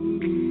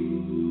through.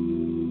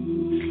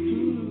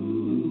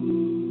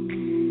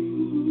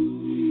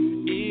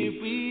 If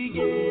we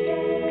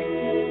get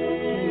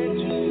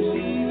to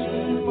see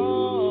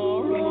tomorrow,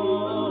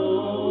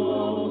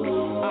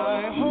 I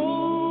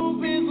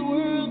hope it's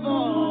worth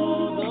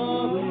all the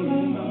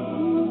pain.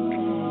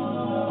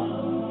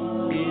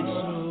 It's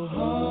so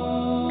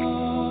hard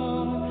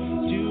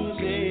to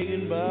say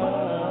goodbye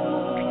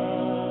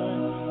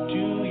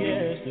to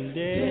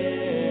yesterday.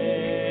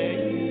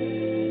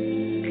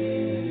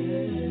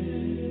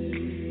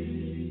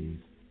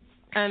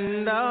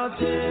 And I'll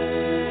take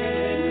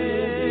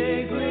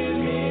with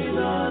me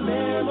the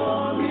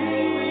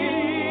memory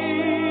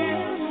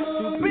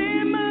to be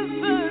my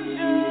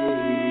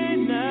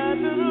sunshine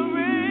after the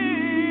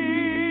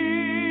rain.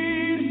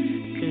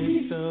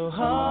 It's so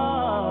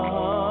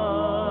hard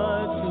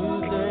to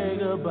say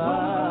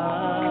goodbye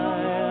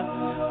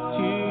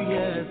to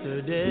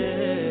yesterday.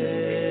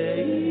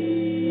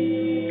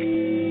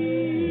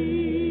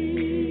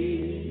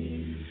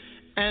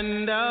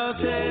 And I'll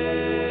take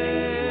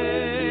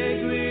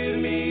with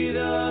me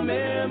the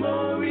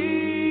memory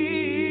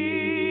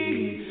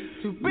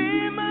to be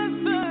my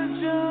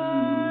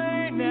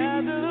sunshine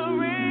after the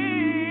rain.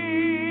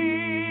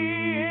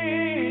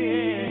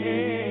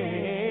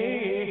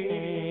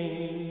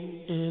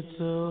 It's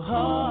so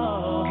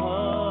hard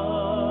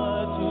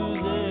to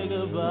say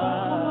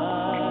goodbye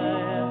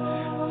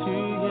to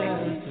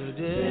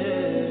yesterday.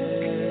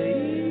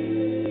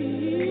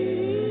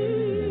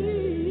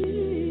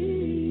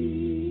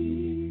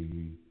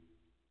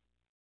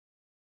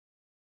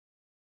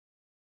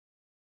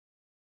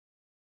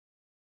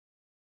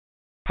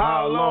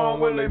 How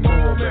long will they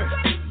move me?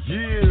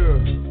 Yeah,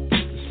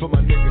 it's for my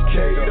nigga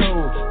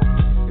Kato.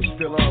 It's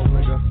still on,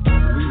 nigga.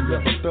 Leave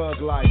up a thug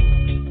life.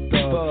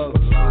 Thug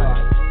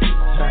life.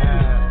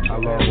 How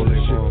long will they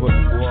move me?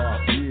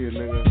 Yeah,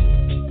 nigga.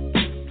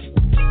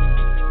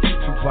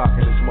 Tupac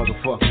and this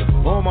motherfucker.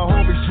 All my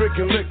homies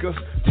drinking liquor,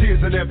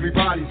 tears in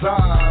everybody's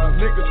eyes.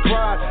 Niggas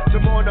cried to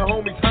mourn the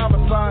homies'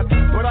 homicide,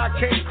 but I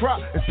can't cry.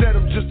 Instead,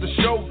 I'm just a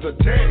shoulder.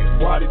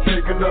 Damn, why they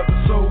take another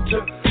soldier?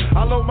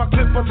 I load my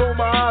clip, I throw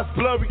my eyes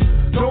blurry.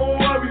 Don't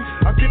worry,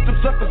 I'll get them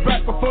suckers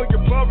back before you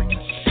bury.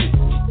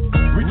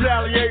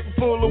 Retaliating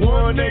full of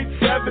 187.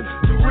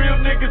 The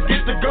real niggas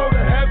get to go to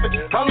heaven.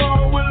 How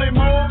long will they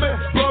mourn me?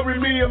 Bury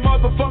me a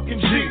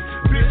motherfucking G.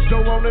 Bitch,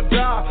 don't wanna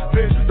die,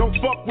 bitch, don't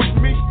fuck with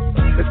me.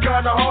 It's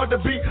kinda hard to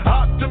be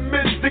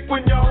optimistic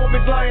when your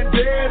homies lying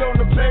dead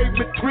on the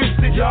pavement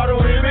twisted. Y'all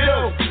don't hear me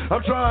though.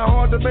 I'm trying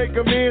hard to make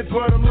amends,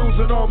 but I'm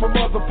losing all my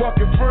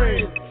motherfucking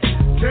friends.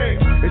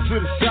 Damn, they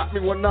should've shot me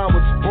when I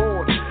was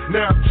born.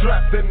 Now I'm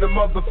trapped in the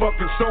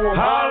motherfucking storm.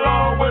 How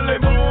long will they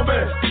mourn me?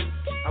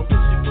 I wish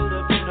it would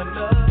have been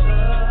another.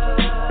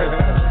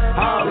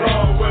 How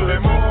long will they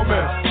mourn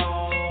me?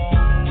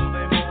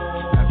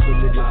 After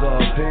niggas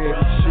all dead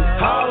and shit.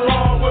 How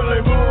long will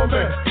they mourn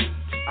me?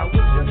 I wish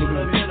it would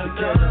have been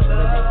another.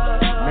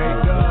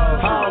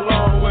 How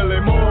long will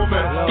they mourn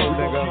me? How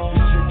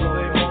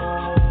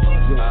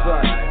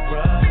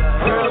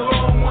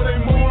long will they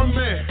mourn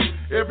me?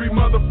 Every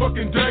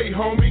motherfucking day,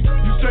 homie.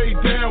 You stayed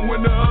down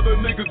when the other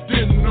niggas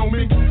didn't know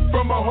me.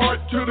 From my heart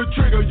to the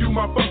trigger, you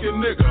my fucking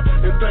nigga.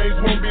 And things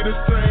won't be the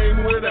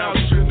same without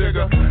you,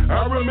 nigga.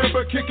 I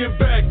remember kicking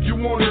back, you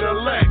wanted a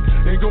lack.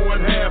 And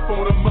going half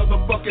on a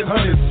motherfucking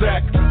 100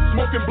 sack.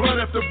 Smoking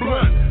blunt after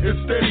blunt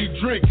and steady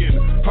drinking.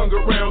 Hung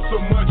around so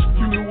much,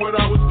 you knew what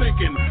I was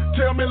thinking.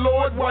 Tell me,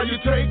 Lord, why you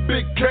take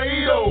Big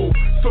K.O.?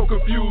 So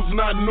confused,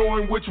 not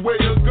knowing which way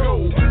to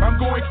go. I'm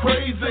going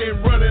crazy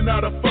and running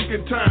out of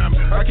fucking time.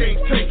 I can't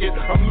take it,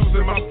 I'm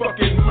losing my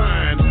fucking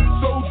mind.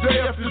 So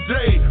day after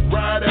day,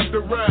 ride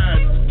after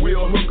ride,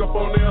 we'll hook up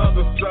on the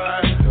other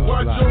side.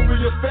 Watch over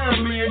your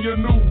family and your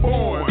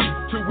newborn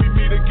till we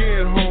meet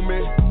again,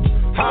 homie.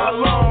 How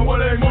long will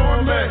they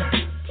mourn me?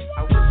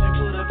 I wish it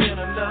would have been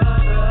another.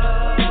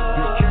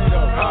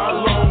 How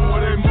long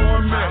will they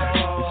mourn me?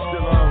 It's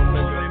still on,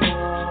 nigga.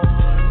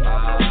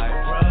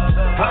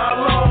 How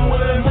long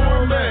will they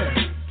mourn me?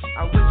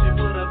 I wish it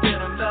would have been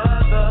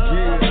another.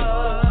 Yeah.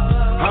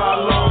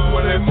 How long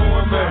will they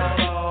mourn me?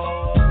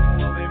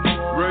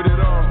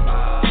 Rated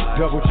on.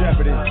 Double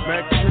Jeopardy,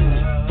 Mac 2.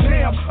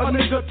 Damn, a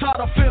nigga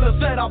tired of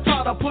feeling sad. I'm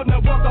tired of putting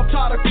that work. I'm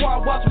tired of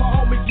crying. Watch my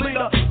homies lead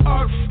the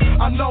earth.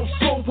 I know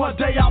soon one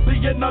day I'll be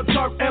in the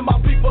dirt and my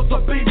peoples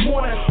will be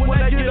mourning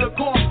when they get a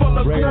call from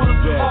the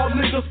corner. All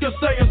niggas can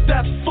say is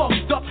that's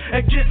fucked up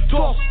and get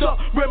tossed up,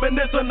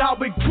 reminiscing how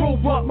we grew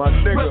up.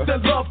 Rest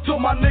in love to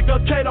my nigga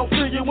K.o.k.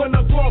 See you in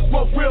the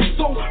crossroads real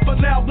soon.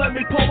 But now let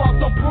me pull out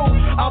some proof.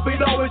 I'll be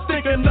always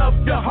thinking of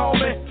you,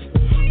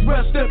 homie.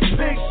 Rest in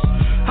peace.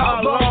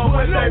 How long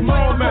will they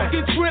mourn me?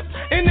 Fucking trip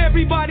and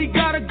everybody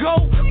gotta go.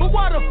 But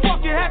why the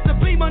fuck it had to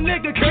be my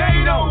nigga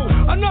K.o.?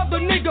 Another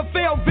nigga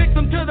fell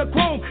victim to the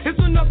chrome. It's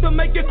enough to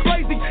make you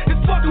crazy.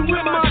 It's fucking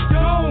with my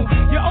dome.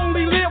 You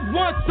only live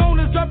once. Soon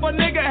as up a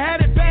nigga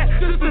had it bad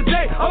since the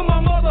day of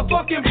my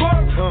motherfucking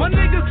birth. My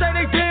niggas say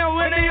they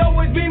down and they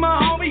always be my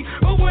homie.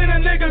 But when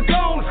a nigga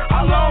gone,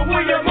 how long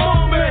will you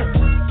mourn me?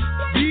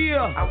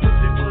 Yeah. I wish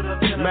it would have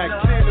been Mac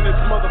 10 in this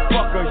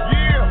motherfucker,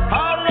 yeah.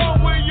 How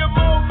long will you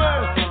mourn me?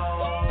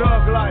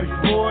 Thug life,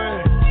 boy.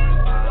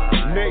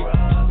 Nate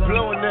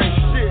blowing that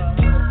shit.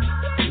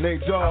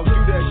 Nate Dogg, do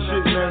that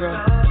shit, nigga.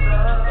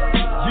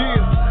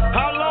 Yeah.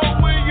 How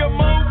long will you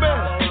mourn me?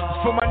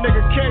 For my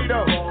nigga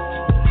Kato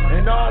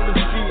and all the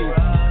kids.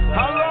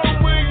 How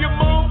long will you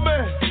mourn me?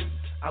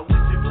 I wish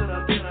it would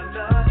have been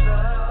another.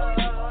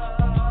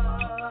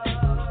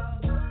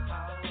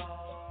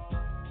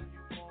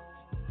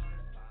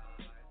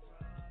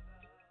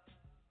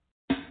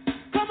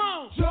 Come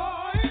on.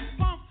 Joy.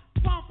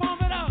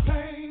 Pump it up.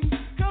 Pain.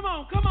 Come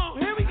on,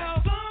 here we go.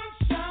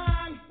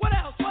 Sunshine. What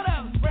else?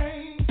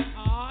 Rain.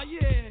 Oh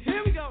yeah,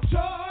 here we go. Joy.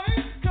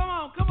 Come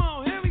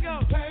on, here we go.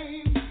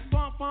 Pain.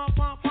 Pump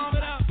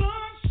it up.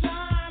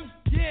 Sunshine.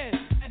 Yeah.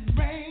 And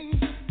rain.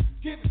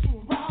 Give it to a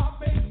raw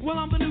baby. Well,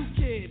 I'm the new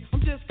kid.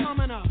 I'm just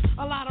coming up.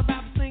 A lot of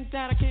rappers think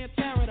that I can't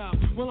tear it up.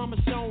 Well, I'ma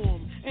show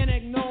them and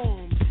ignore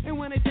them. And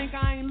when they think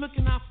I ain't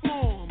looking, I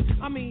floor them.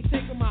 I mean,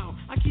 take them out.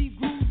 I keep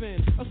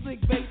grooving. A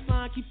slick bass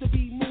line keeps the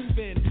beat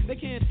moving. They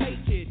can't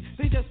take it.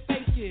 They just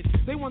fake it.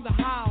 They wonder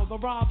how the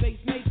raw bass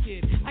make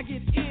it. I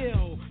get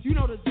ill. You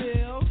know the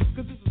deal.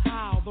 Cause this is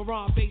how the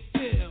raw bass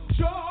feels.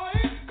 Joy.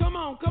 Come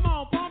on,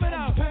 pump it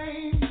up.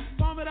 Pain.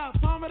 Pump it up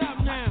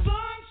now.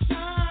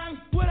 Sunshine.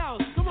 What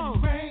else? Come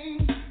on.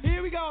 Rain.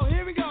 Here we go.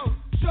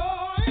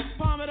 Joy.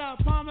 Pump it up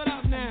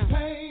now.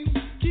 Pain.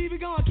 Keep it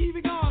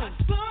going.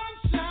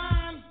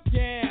 Sunshine.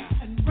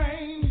 Yeah. And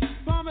rain.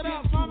 Pump it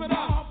up.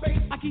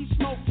 I keep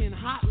smoking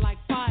hot like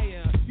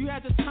fire. You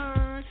had to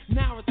turn,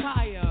 now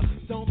retire.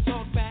 Don't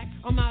talk back,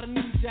 I'm not a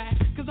new jack.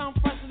 Cause I'm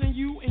fresher than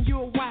you and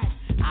you're whack.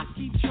 I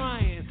keep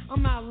trying,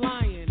 I'm not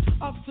lying.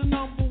 Up to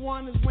number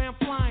one is where I'm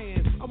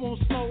flying. I won't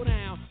slow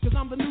down, cause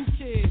I'm the new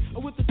kid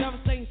with the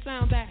devastating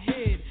sound that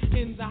hid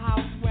in the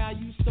house where I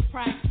used to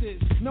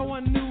practice. No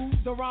one knew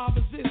the raw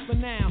exists, but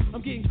now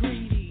I'm getting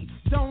greedy.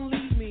 Don't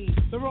lead me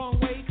the wrong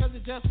way, cause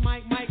it just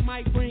might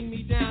bring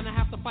me down. I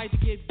have to fight to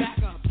get back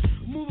up.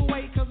 Move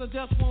away, cause I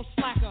just won't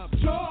slack up.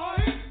 Joy.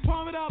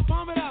 Pump it up.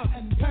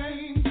 And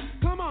pain.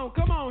 Come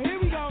on, here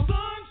we go.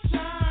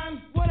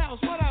 Sunshine. What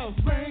else?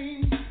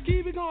 Rain.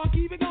 Keep it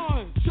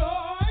going.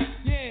 Joy.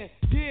 Yeah.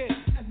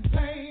 And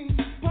pain.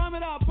 Pump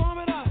it up.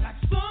 Like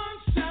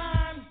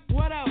sunshine.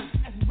 What else?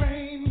 And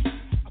rain.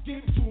 I'll give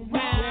it to a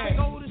Now,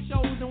 rock. go to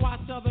shows and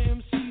watch other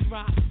MCs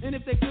rock. And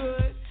if they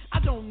good, I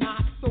don't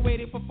knock the way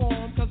they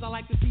perform, cause I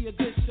like to see a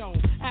good show.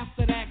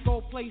 After that,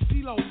 go play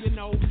CeeLo,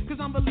 cause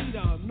I'm the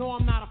leader. No,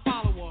 I'm not a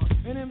follower.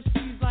 And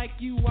MCs like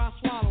you, I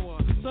swallow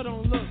her. So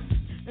don't look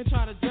and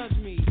try to judge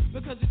me,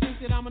 because you think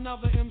that I'm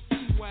another MC.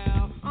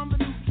 Well, I'm the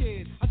new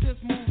kid, I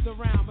just moved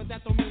around, but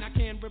that don't mean I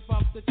can't rip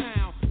up the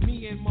town.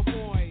 Me and my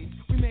boys,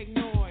 we make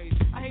noise.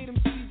 I hate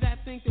MCs that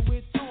think that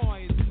we're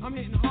toys. I'm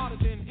hitting harder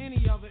than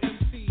any other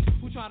MC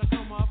who try to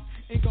come up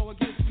and go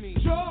against me.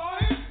 Joy.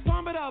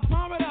 Pump it up.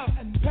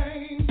 And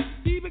pain.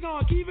 Keep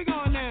it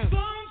going now.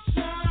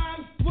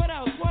 Sunshine. What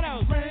else?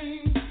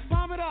 Rain.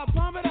 Pump it up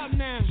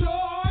now.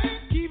 Joy.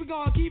 Keep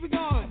it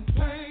going. And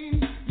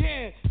pain.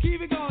 Yeah,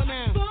 keep it going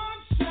now.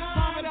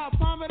 Sunshine.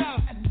 Pump it up.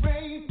 And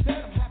rain.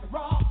 Let them have it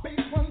raw bass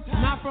one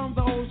time. Not from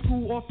the old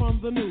school or from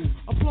the new.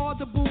 Applaud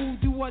the boo,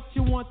 do what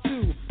you want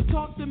to.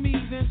 Talk to me,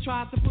 then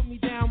try to put me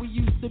down. We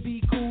used to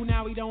be cool,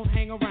 now we don't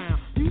hang around.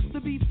 Used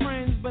to be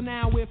friends, but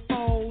now we're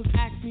foes.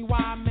 Ask me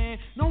why, man,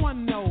 no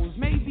one knows.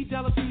 Maybe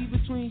jealousy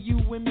between you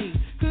and me.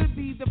 Could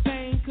be the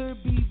fame,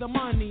 could be the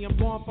money. I'm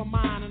going for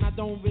mine and I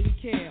don't really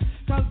care.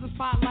 Cause the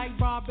spotlight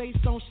raw bass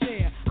don't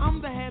share.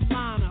 I'm the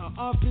headliner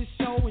of this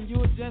show and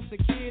you're just a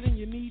kid and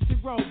you need to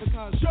grow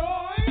because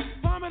Joy.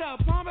 Pump it up.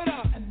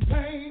 And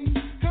pain.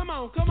 Come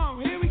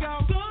on, here we go.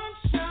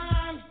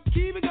 Sunshine.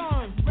 Keep it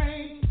going.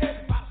 Rain.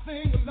 Everybody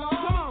sing along.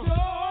 Come on.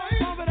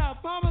 Joy.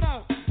 Pump it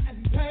up.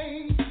 And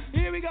pain.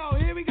 Here we go.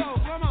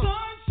 Come on.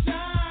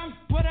 Sunshine.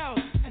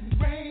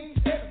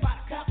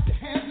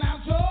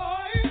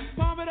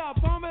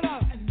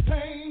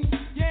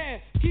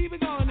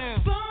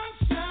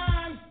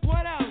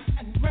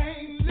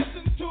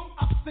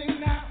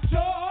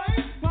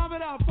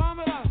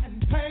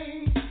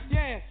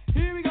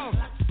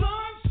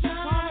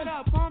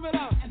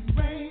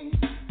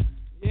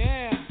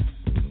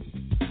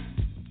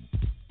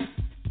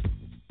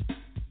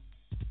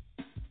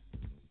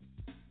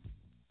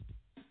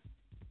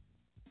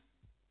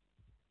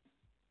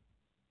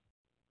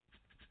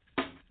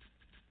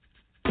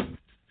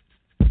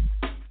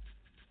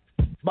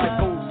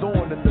 Life goes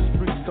on in the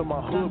streets of my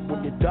hood.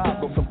 When you die,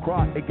 though some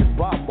cry, it gets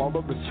by while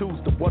others choose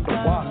to wonder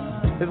why.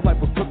 His life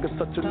was took at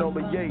such an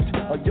early age.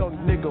 A young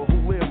nigga who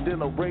lived in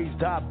a rage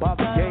died by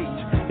the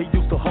gauge. He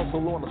used to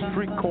hustle on the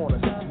street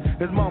corners.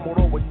 His mom would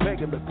always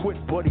beg him to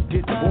quit, but he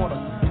didn't want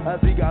her.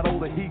 As he got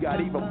older, he got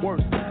even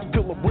worse.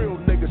 Till a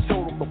real nigga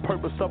showed him the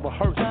purpose of a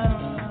hearse.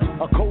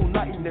 A cold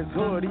night in his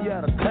hood, he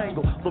had a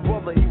tangle. The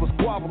brother he was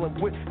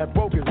squabbling with had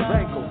broke his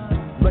ankle.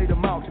 Laid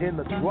him out in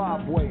the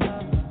driveway.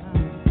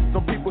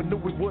 Some people knew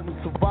we wouldn't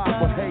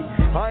survive, but hey,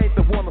 I ain't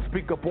the one to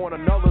speak up on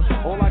another.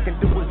 All I can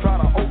do is try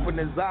to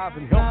open his eyes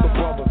and help the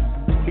brother.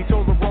 He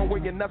chose the wrong way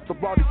and that's the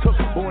route he took.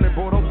 Born and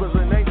brought up as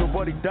an angel,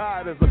 but he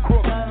died as a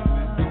crook.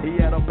 He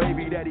had a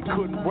baby that he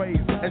couldn't raise,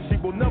 and she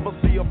will never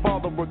see her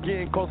father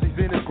again cause he's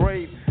in his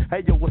grave.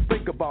 Hey yo, let's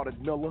think about it,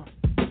 Miller.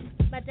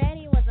 My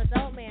daddy was a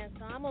dope man,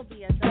 so I'm gonna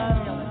be a dope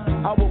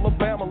dealer. How will the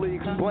family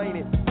explain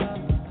it?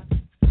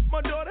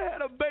 My daughter had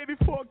a baby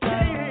for a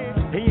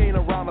K-head. He ain't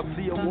around to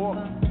see her walk.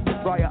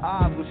 Dry her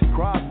eyes when she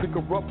cries, pick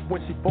her up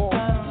when she falls.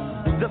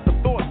 Just the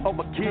thought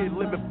of a kid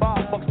living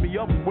 $5 fucks me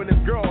up when his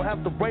girl has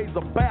to raise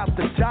a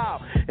bastard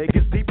child. It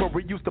gets deeper,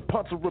 he used to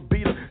punch her or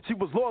beat her. She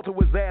was loyal to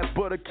his ass,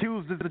 but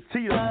accused as a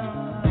cheater.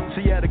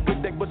 She had a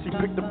good day, but she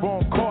picked the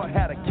wrong card,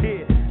 had a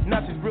kid. Now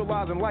she's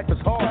realizing life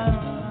is hard.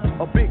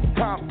 A big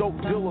time dope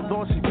dealer's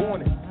all she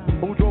wanted.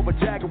 Who drove a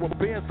Jaguar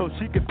Benz so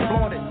she could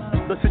flaunt it.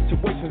 The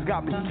situation's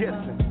got me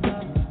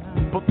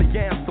guessing, but the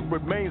answer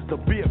remains to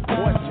be a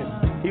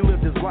question. He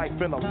lived his life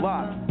in a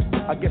lie.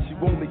 I guess you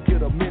only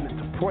get a minute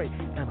to pray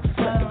and a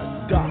second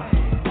to die.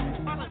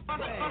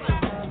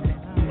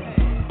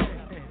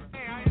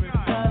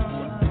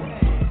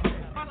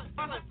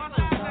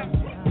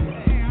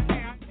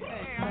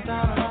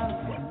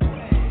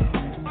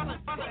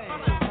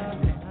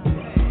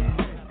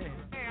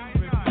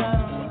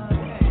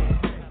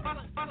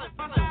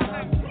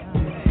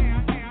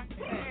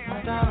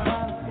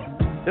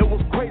 It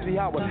was crazy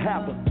how it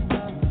happened.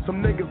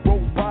 Some niggas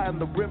rolled by in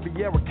the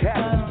Riviera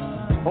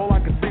cabin. All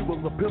I could see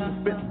was a pistol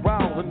spitting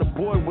rounds, and the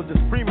boy was just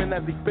screaming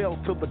as he fell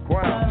to the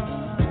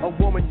ground. A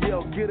woman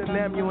yelled, "Get an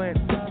ambulance!"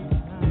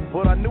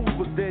 But I knew he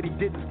was dead, he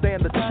didn't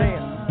stand a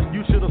chance.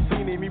 You should have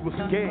seen him, he was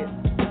scared.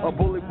 A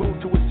bullet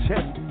wound to his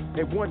chest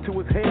and one to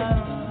his head.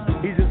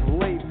 He just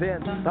laid there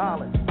in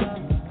silence,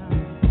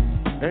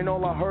 and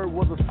all I heard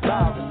was a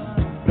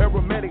siren.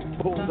 Paramedics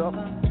pulled up,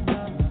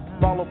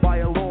 followed by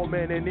a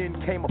lawman, and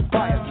then came a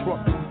fire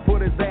truck.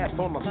 Put his ass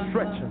on a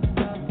stretcher.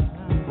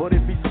 But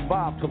if he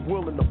survives, I'm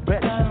willing to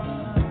bet you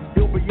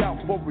he'll be out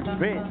for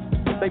revenge.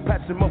 They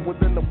patched him up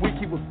within a week,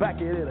 he was back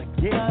at it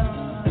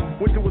again.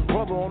 Went to his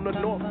brother on the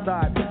north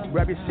side.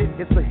 Grab your shit,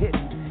 it's a hit.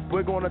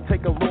 We're gonna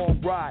take a long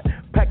ride.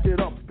 Packed it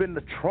up in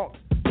the trunk.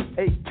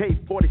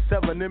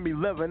 AK-47,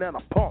 M11, and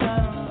a pump.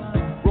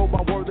 Rode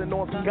by Worthing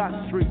on Scott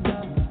Street.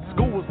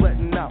 School was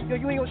letting out. Yo,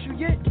 you ain't gonna shoot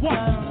yet? What?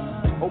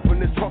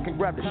 Opened his trunk and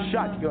grabbed a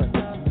shotgun.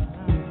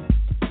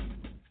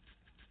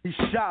 He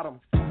shot him,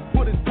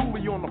 put his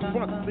bully on the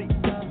front seat.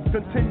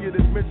 Continued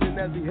his mission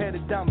as he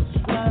headed down the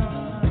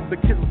street. The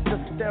kids were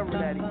just staring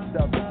at each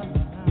other.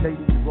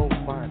 Ladies rolled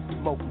by and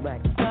smoked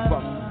Mac.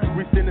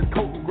 Reached in his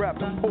coat and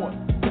grabbed a port.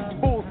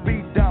 Full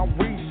speed down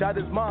Reed, shot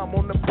his mom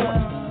on the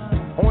porch.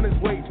 On his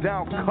way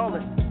down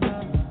Cullen,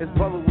 his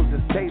brother was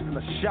just tasing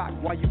a shot.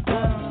 Why you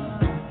doing?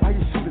 Why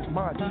you shoot his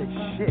mom? Say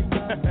shit.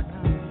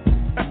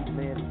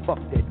 Man, fuck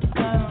that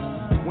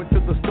bitch. Went to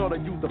the store to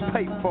use the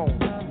payphone.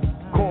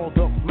 Called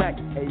up Mac,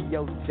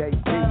 ayo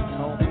JD,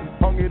 home.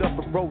 Hung it up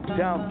and rode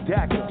down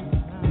Dacker.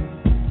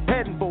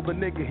 Heading for the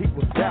nigga he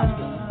was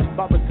after.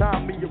 By the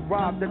time he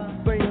arrived at the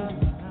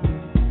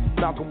scene,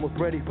 Malcolm was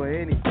ready for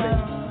anything.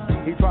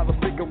 He tried to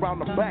sneak around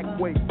the back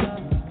way.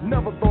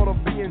 Never thought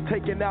of being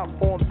taken out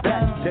on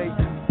that day.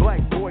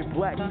 Black boy,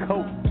 black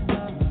coat.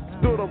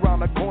 Stood around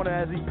the corner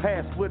as he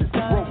passed with his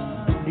throat.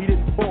 He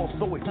didn't fall,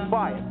 so he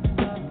fired.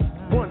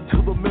 One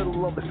to the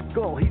middle of his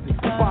skull, he's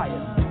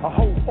expired. A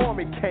whole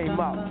army came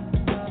out.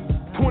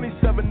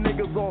 27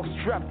 niggas all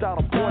strapped out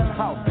of one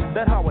house.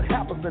 That's how it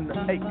happens in the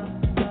acre.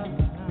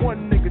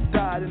 One nigga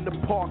died in the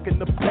park in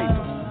the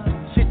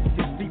paper. Shit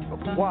gets deeper.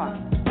 Why?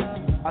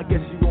 I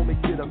guess you only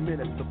get a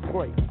minute to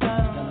pray and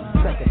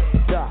a second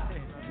to die.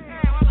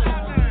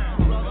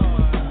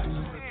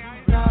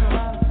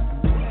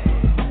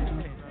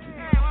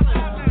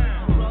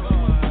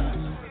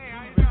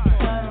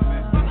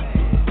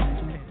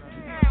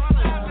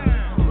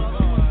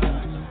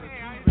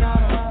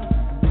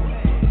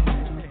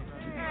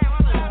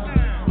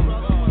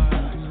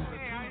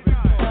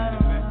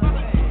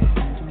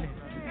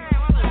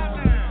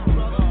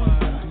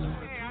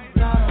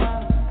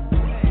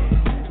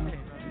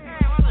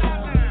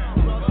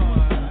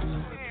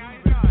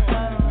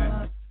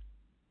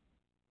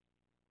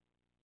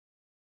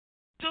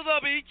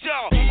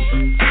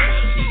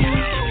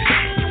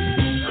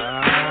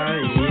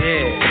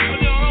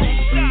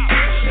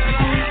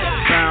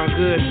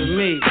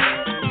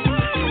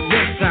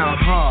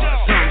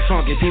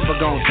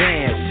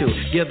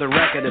 Give the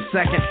record a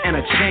second and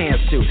a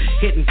chance to.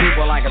 Hitting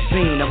people like a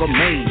scene of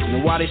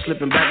amazement. While they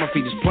slipping back, my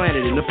feet is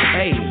planted in the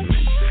pavement.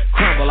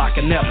 crumble like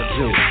I never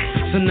do.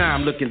 So now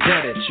I'm looking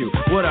dead at you.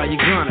 What are you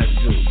gonna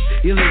do?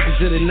 You listen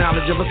to the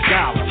knowledge of a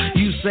scholar.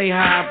 You say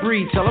how I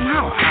breathe, tell them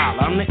how I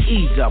holler. I'm the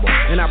E-double,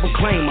 and I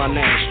proclaim my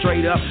name.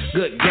 Straight up,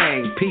 good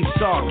game, peep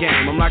saw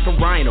game. I'm like a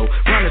rhino,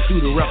 running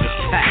through the roughest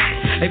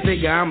pack. They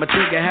figure I'm a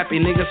trigger-happy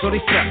nigga, so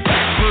they step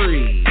back.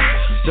 Free.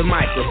 The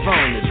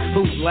microphone is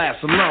who's last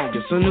the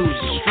longest and who's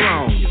the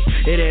strongest.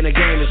 It ain't a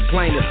game, it's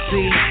plain to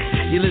see.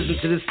 You listen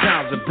to the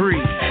sounds of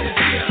breeze.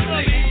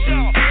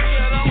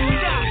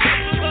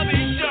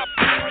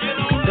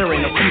 There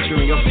ain't no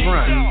future in your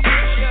front.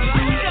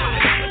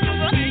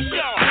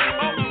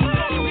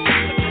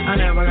 I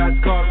never got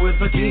caught with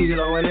a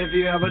kilo, and if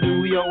you ever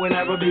do, yo, will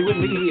never be with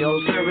me, yo.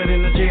 Serve it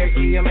in the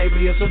Cherokee, or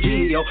maybe it's a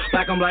Geo.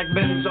 Black on black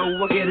benz, so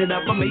we'll get it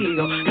up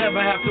amigo.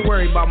 Never have to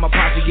worry about my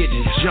posse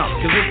getting jumped,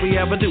 cause if we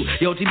ever do,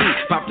 yo, TB,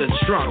 pop the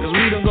trunk. Cause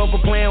we don't go for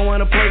playing,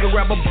 wanna play, go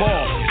grab a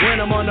ball. When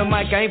I'm on the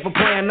mic, I ain't for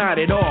playing,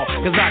 not at all.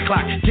 Cause I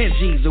clock 10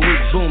 G's a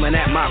week, booming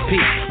at my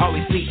peak.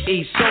 Always see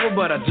E sober,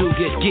 but I do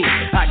get geek.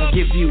 I can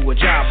give you a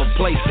job, a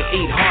place to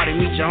eat. Hardy,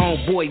 meet your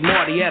homeboy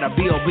Marty at a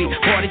B.O.B.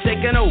 party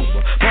taking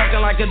over.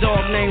 Barking like a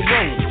dog named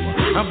Rover.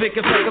 I'm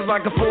picking suckers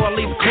like a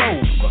 4-leaf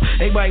clover.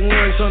 They biting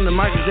words on the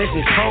mic, they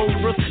some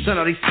cobras. So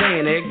now they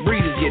saying egg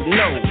breeders getting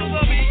over.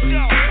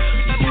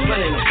 But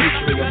ain't no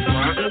future in your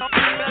front.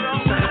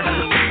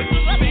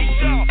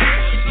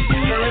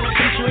 There ain't no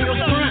future in your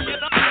front.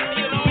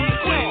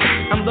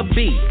 I'm the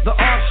B, the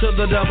R to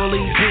the double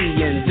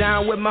E-D, and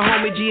down with my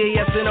homie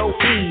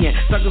G-A-S-N-O-E, and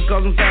suckers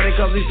cause I'm static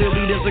cause they still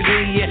be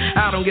disagreeing.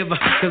 I don't give a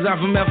cause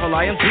I'm from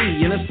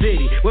F-L-I-M-T in a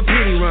city where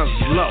pity runs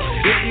slow.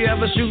 If you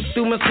ever shoot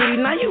through my city,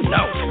 now you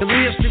know, cause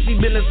we are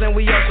strictly business and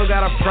we also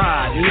got a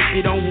pride. And if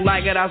you don't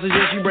like it, I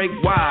suggest you break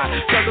wide.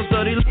 Suckers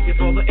study looking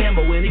for the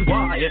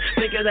M-O-N-E-Y,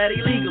 thinking that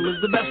illegal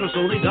is the best one,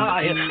 so they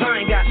die. I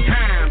ain't got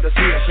time to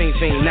see a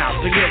fiend out,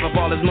 to give up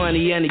all his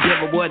money and to give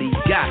up what he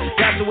got.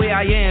 That's the way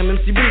I am,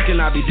 MC B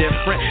cannot be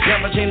different.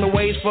 Never change the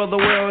ways for the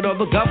world or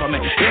the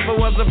government. If I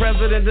was the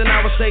president, then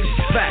I would say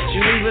facts.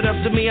 You leave it up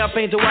to me, I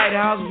paint the White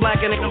House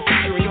black and ain't no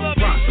future in your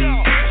front.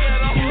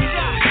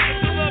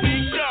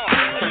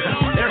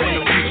 There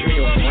ain't no future in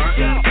your front.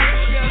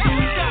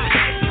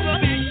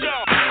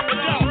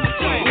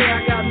 Yeah,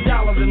 I got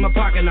dollars in my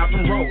pocket, not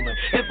from rolling.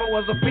 If I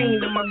was a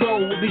fiend, then my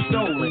gold would be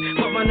stolen.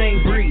 Put my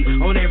name breed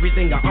on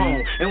everything I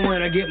own. And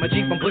when I get my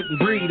Jeep, I'm putting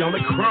breed on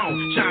the chrome.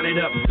 Shine it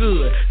up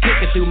good,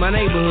 kicking through my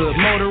neighborhood.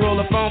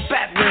 Motorola phone,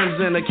 fat rims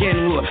in a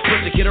Kenwood.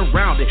 Put the kid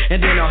around it,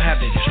 and then I'll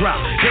have it drop.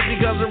 Just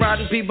because the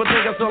riding people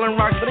think I'm selling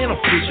rocks, but they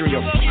don't feature in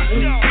your front.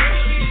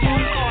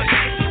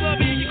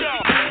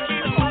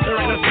 There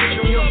ain't no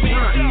feature in your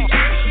front.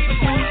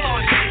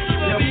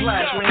 Your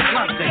flash, we ain't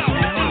drop that,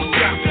 man.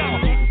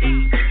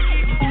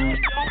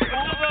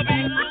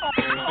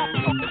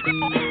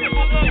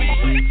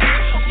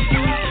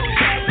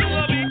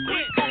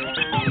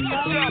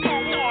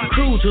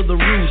 To the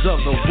rules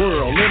of the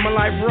world. Live my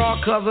life raw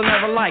cause I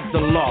never liked the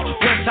law.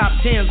 West top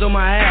 10s on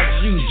my ass,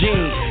 shoes,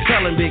 jeans.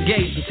 Selling big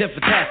A's and tip for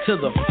tat to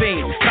the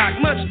fiends.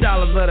 Stock much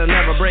dollars but I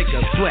never break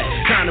a sweat.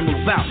 Time to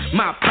move out,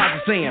 my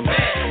pocket saying,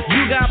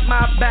 you got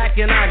my back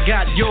and I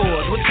got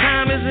yours. What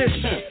time is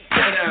it?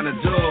 Tear down the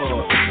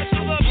door.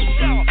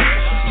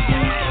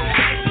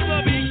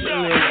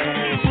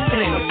 It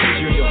ain't no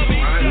future in your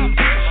front.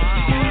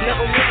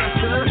 Never was,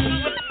 sir.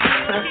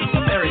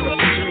 There ain't no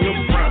future in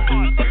your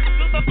front.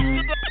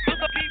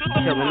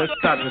 Yeah, well, let's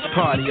start this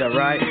party up,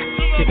 right?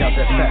 Kick out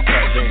that fat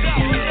band.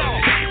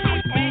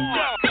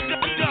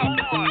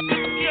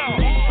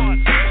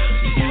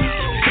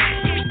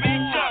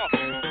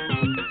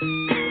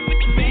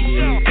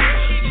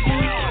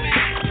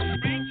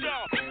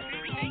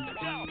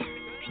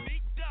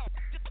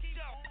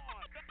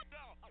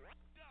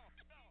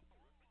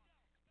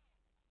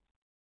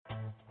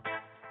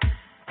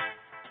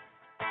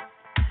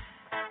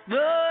 No,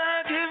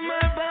 I give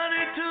my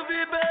body to be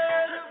bad.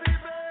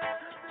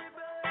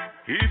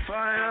 If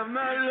I have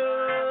not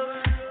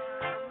love,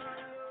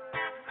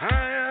 I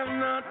have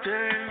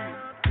nothing.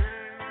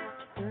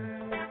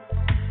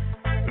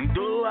 And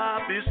though I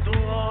bestow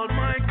all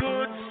my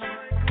goods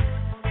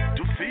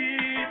to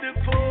feed the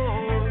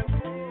poor,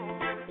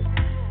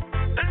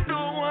 and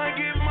though I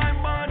give my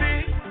body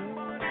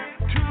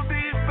to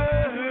be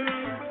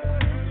burned,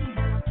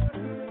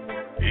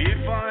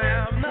 if I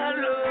have not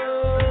love,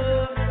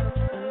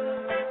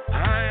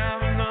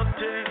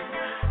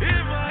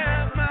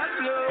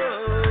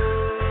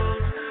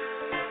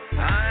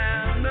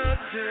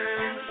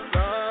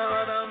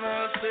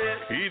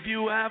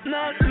 have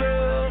not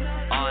love.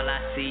 All I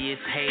see is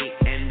hate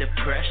and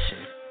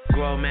depression.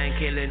 Grown man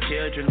killing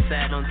children,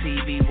 sad on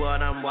TV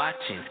what I'm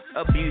watching.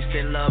 Abuse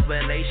and love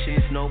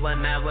relations, no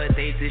one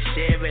nowadays is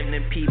sharing.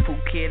 And people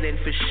killing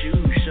for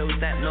shoes shows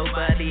that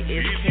nobody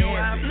is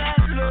caring.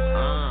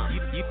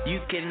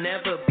 You can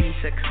never be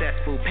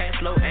successful.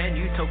 Pass low and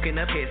you token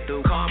a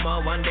pistol.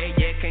 Karma one day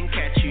yeah can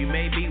catch you.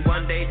 Maybe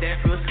one day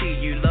death will see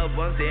you. Loved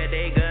ones there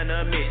they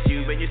gonna miss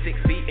you. When you're 6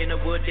 feet in a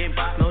wooden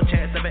box, no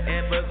chance of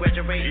ever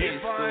graduating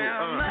school. I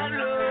have not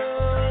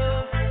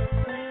love,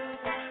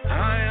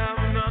 I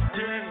have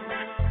nothing.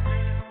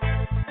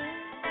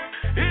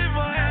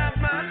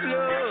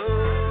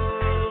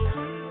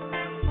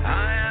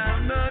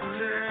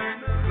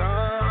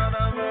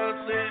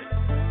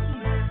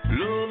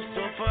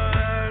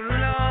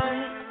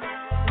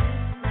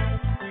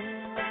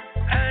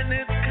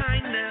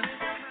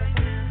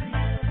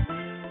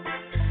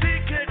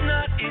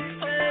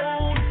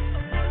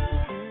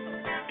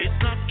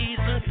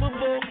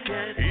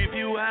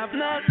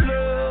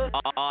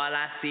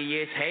 see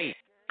is hate.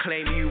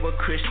 Claim you a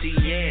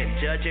Christian,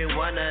 judging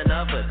one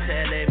another,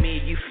 telling me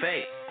you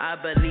fake. I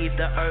believe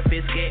the earth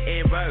is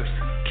getting worse,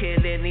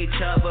 killing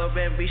each other,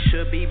 and we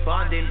should be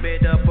bonding.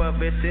 Bitter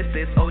brothers,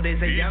 sisters, old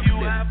as a youngster.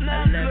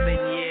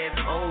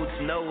 11-year-olds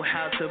know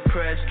how to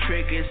press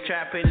triggers,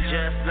 trapping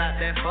just like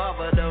their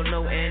father. Don't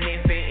know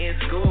anything in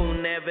school,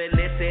 never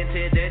listen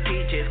to the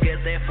teachers,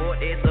 cause their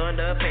fault is on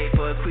the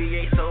paper.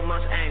 Create so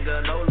much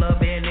anger, no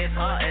love in his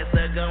heart as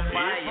the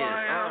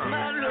gunfire.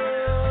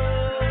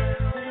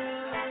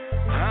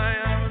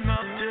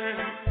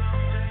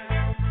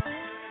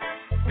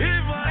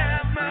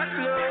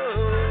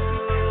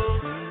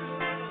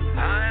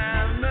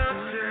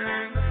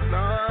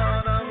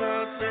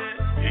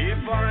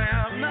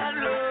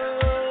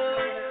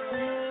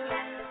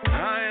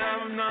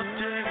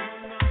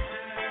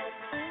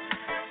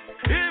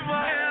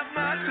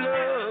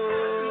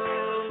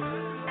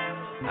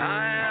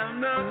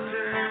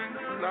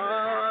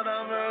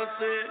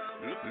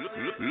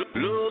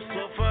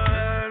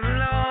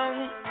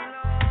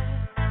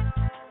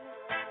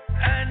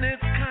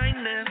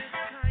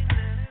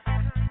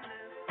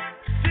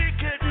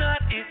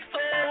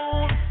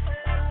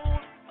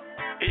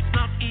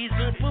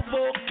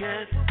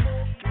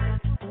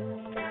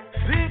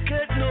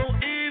 Thinketh no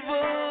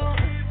evil,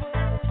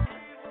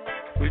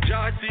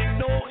 rejoicing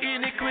no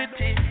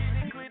iniquity.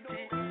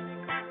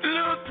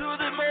 Look to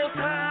the Most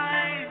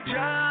High,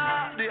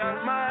 Jah the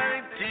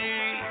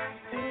Almighty.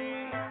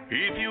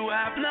 If you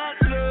have not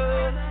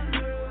love,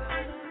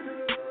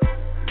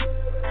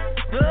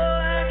 though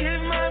I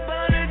give my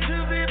body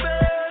to be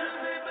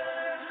burned,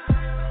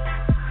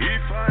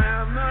 if I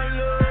have not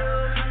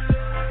love,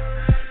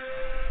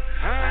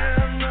 I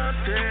am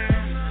nothing.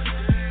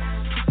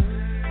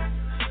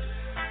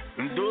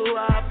 Though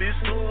I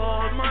bestow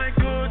all my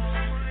goods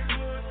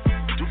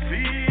to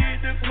feed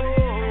the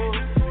poor,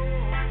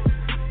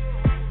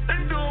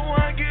 and though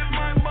I give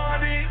my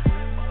body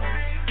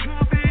to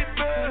be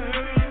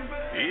burned,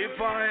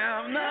 if I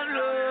have not love.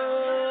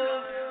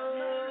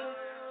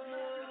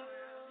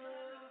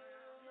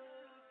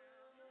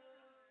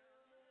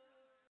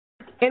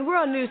 In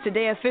world news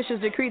today, officials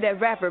decree that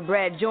rapper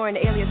Brad Jordan,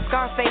 alias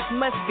Scarface,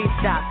 must be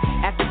stopped.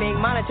 After being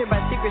monitored by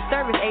Secret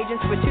Service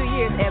agents for 2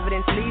 years,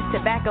 evidence leads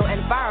tobacco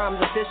and firearms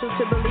officials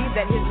to believe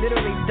that his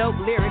literally dope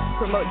lyrics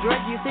promote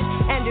drug usage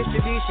and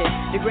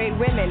distribution, degrade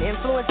women,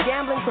 influence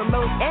gambling,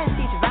 promote and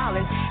teach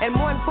violence, and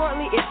more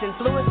importantly, it's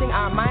influencing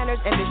our minors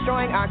and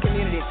destroying our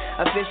communities.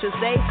 Officials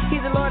say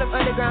he's the lord of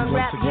underground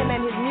rap. Him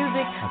and his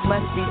music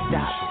must be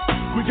stopped.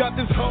 We got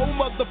this whole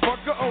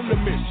motherfucker on the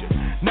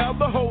mission. Now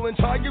the whole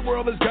entire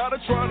world has got to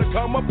try to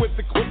come up with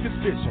the quick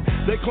decision.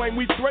 They claim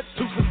we threat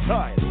to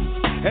society,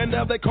 and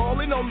now they're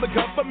calling on the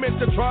government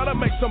to try to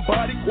make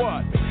somebody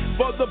quiet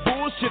for the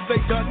bullshit they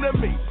done to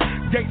me.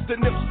 Gangsta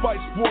Nip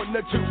Spice warned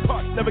that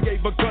Tupac never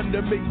gave a gun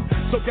to me,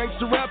 so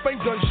gangsta rap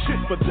ain't done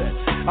shit for that.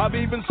 I've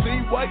even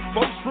seen white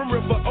folks from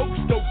River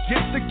Oaks don't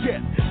get to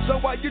get. So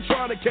why you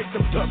trying to kick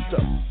them tough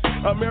up?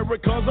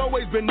 America's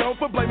always been known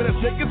for blaming us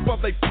niggas, but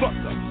they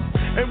fucked us,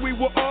 and we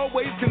were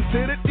always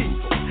considered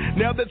evil.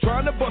 Now they're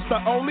trying to bust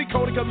our only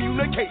code of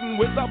communicating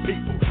with our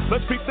people.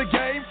 Let's peep the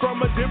game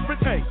from a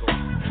different angle.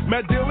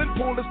 Matt Dillon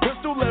pulled his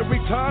pistol every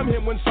time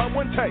him when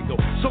someone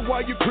tangled. So why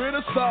you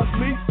criticize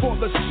me for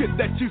the shit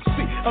that you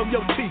see on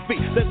your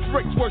TV? That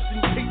breaks worse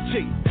than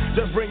PG.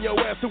 Just bring your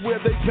ass to where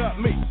they got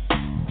me,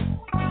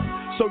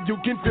 so you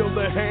can feel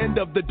the hand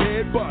of the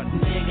dead body.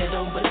 Nigga,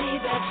 don't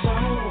believe that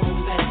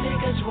song. That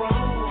nigga's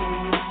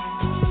wrong.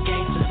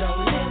 Gangsters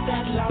don't live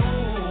that long.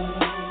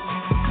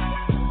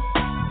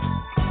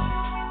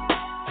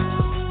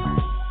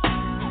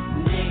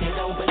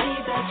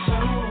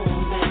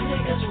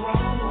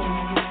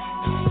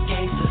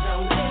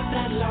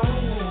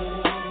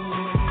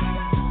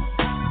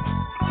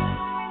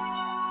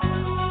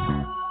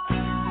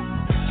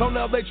 So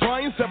now they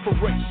trying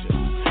separation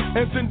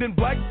and sending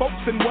black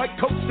folks in white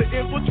coats to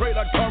infiltrate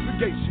our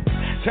congregation,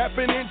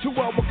 tapping into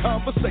our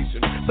conversation,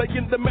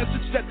 saying the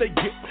message that they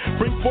get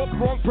bring forth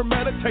wrong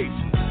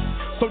premeditation.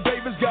 So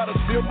David's got a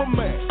silver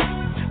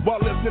man, while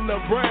listening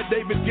to Brad,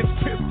 David gets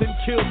pissed and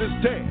kills his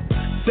dad.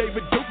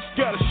 David Duke's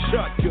got a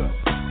shotgun.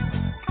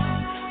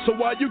 So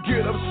why you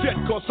get upset?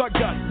 Cause I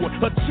got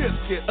one. A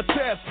tisket, a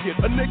tasket.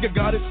 A nigga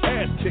got his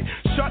ass kicked,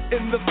 shot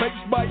in the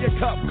face by a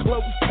cop,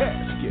 closed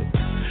casket.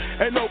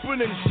 An open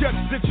and shut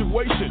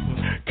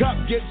situation.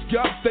 Cop gets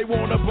got, they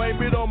wanna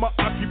blame it on my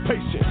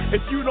occupation.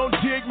 If you don't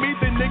dig me,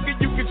 then nigga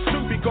you can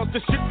sue me, cause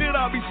the shit that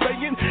I be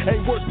saying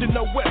ain't worse than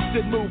a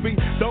Western movie.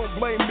 Don't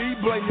blame me,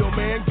 blame your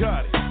man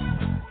Gotti,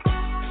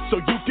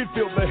 so you can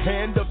feel the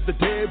hand of the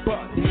dead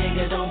body.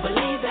 Nigga, don't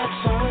believe that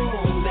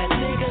song. That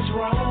nigga's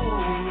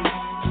wrong.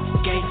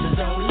 Gangsters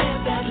don't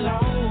live that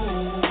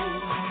long.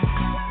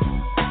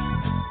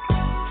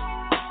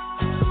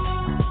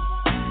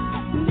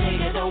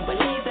 Nigga, don't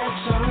believe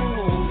that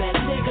song. That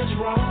nigga's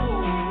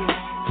wrong.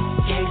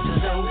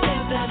 Gangsters don't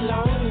live that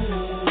long.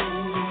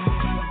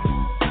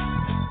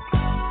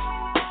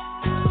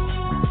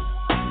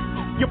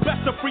 You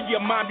best to free your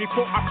mind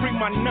before I free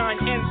my nine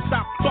and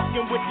stop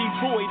fucking with these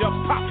void up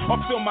pop or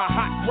feel my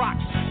hot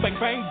rocks. Bang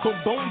bang, boom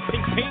boom,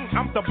 ping ping.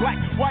 I'm the black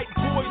white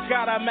boys,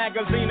 got a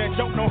magazine and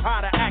don't know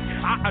how to act.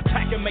 I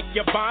attack and make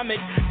you vomit.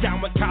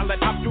 Down with Khalid,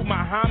 Abdul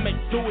Muhammad.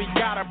 Dewey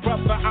got a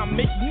brother, I'm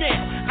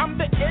McNair. I'm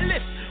the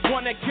illest.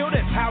 Wanna kill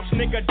this house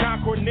nigga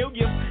Don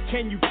Cornelius?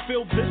 Can you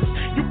feel this?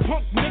 You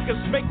punk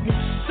niggas make me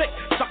sick.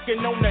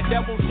 Sucking on the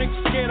devil's dick,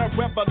 scared of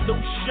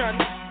revolution.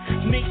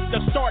 Need to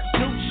start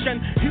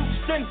douching.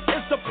 Houston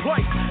is the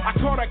place. I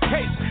caught a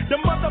case. The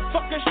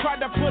motherfuckers tried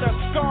to put a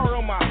scar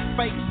on my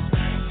face,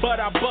 but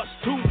I bust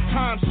 2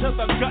 times to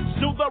the guts.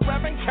 Do the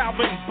Reverend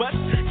Calvin bust.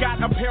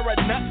 Got a pair of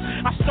nuts.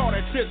 I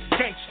started this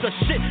gangster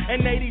shit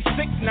in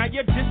 86. Now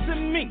you're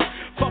dissing me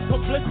for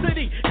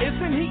publicity.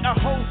 Isn't he a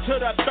hoe to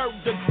the 3rd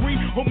degree?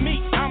 Who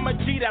me? I'm a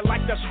G that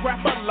like to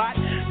scrap a lot.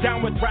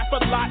 Down with rap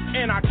a lot,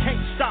 and I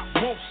can't stop,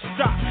 won't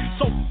stop.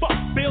 So fuck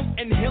Bill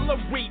and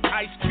Hillary.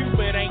 Ice Cube,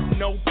 it ain't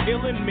no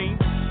killing me.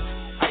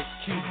 Ice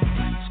Cube,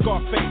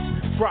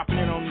 Scarface, dropping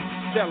it on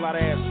these sellout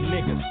ass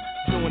niggas.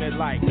 Doing it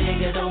like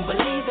nigga don't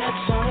believe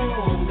that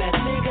song, that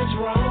nigga's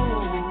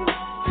wrong.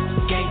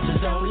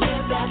 Gangsters don't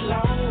live that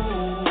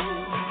long.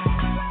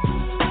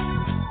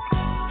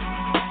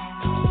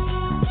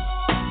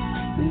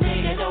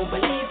 Nigga don't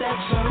believe that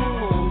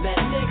song, that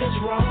nigga's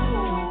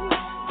wrong.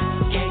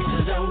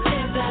 Gangsters don't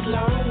live that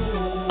long.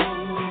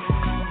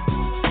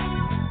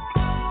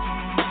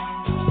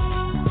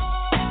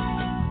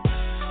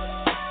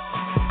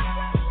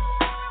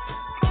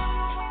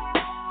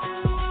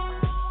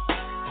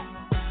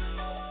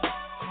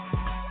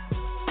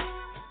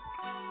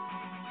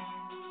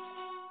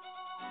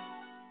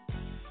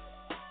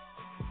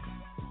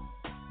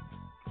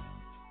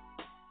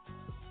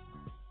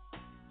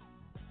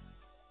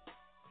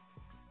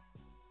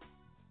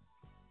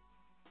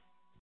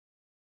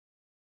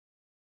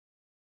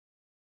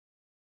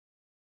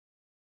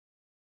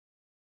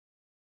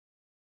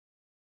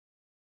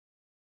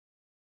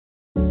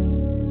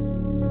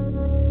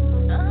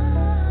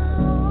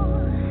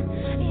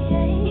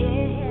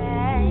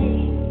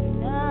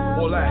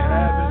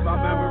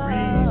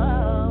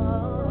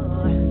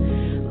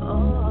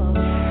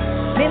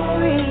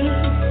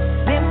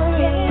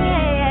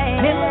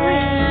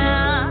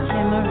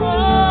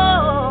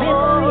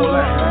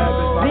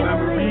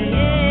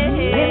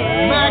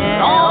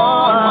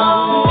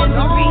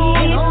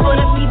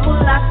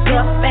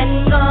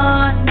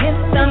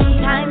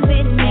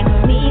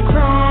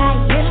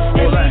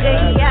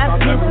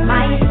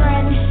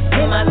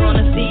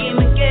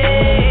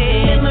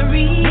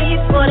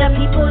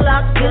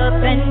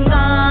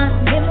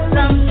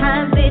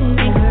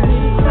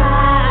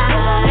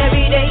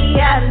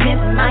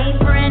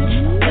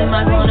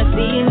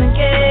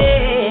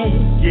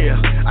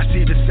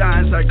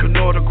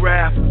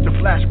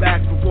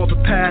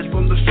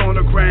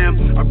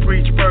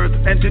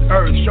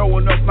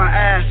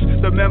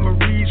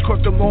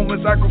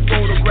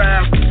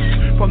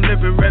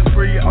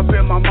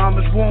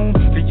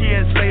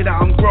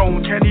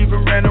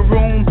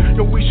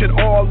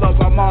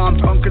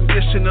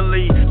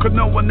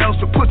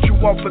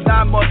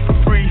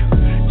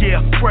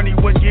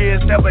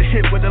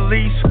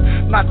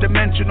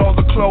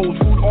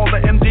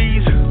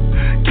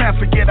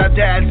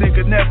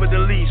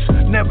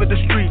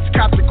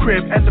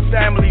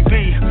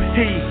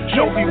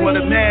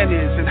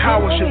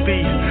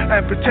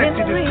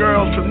 Protected his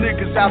girls from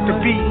niggas out to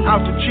beat,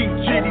 out to cheat.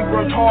 Shit he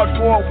worked hard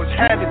for was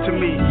handed to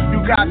me.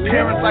 You got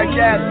parents like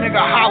that, nigga,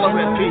 holler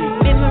at me.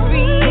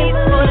 Memories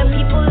for the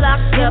people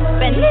locked up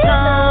and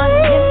gone.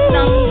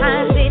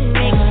 Sometimes it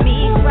makes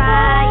me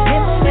cry.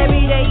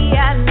 Every day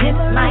I miss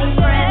my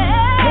friends.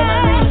 I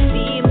wanna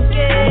see him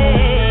again.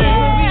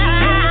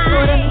 Memories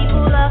for the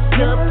people locked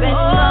up and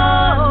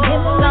gone.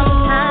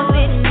 Sometimes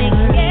it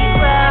makes me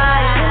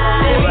cry.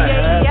 Every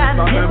day I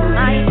miss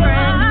my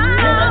friends.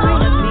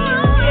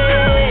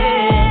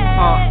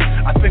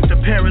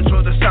 Parents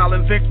were the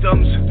silent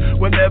victims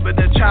whenever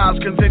the child's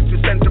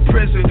convicted, sent to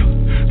prison.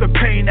 The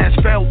pain that's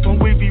felt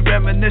when we be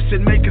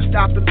reminiscing, make us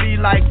stop and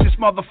be like, this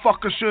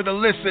motherfucker should've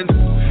listened.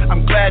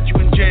 I'm glad you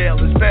in jail,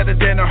 it's better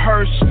than a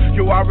hearse.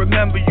 Yo, I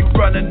remember you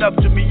running up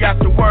to me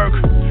after work.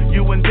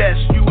 You and Des,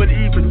 you would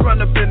even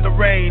run up in the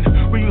rain.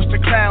 We used to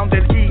clown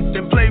and eat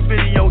and play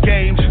video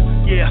games.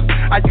 Yeah,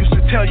 I used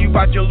to tell you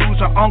about your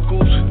loser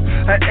uncles.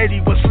 And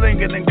Eddie was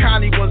slinging and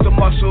Connie was a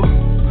muscle.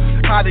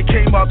 How they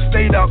came up,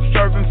 stayed up,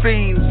 serving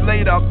fiends,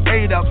 laid up,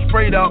 ate up,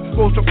 sprayed up,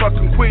 rose to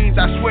fucking queens,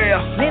 I swear.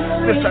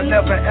 This I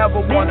never ever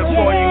wanted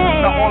for you.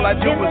 Now all I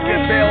do is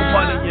get bail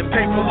money and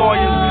pay for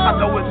lawyers. I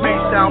know it may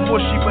sound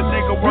mushy, but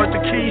nigga, word to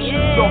quiche.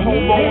 So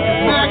homo,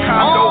 just book a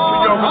condo for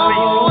your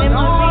release.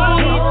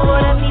 Memories for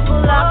the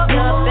people locked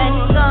up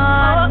and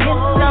gone.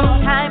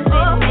 Sometimes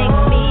it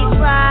makes me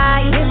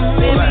cry.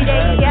 Every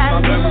day I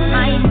miss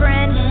my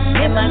friend.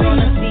 Am I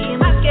gonna see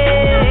him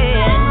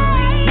again?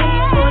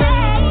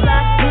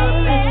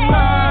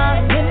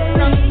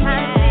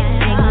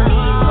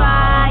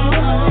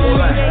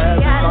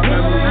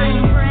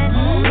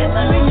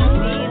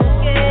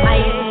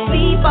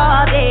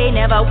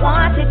 Never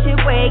wanted to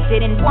wake awake.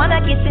 Didn't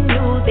wanna get the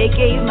news, they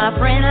gave my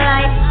friend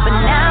life.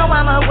 But now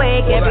I'm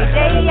awake, every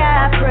day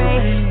I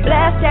pray.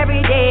 Blessed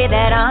every day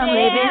that I'm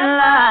living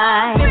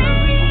life.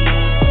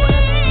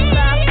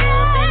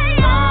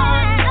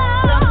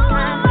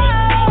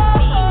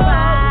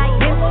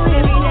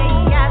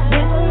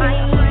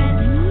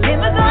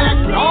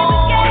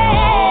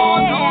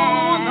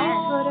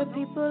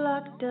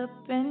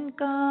 Up and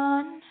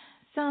gone.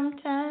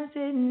 Sometimes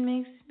it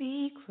makes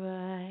me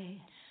cry.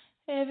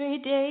 Every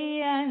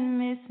day I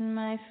miss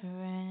my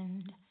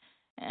friend.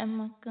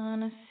 Am I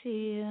gonna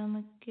see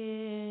him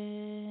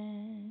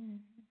again?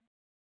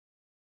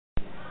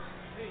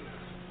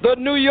 The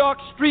New York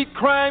Street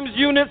Crimes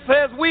Unit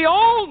says we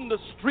own the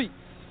streets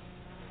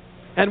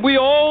and we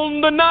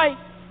own the night.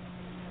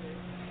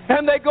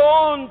 And they go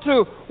on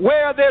to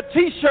wear their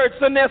T-shirts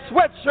and their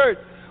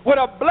sweatshirts with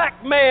a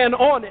black man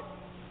on it,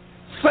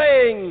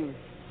 saying,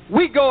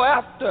 we go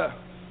after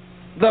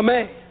the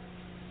man.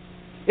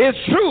 It's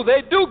true,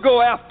 they do go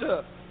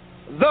after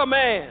the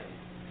man.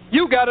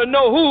 You got to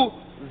know who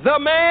the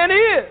man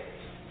is.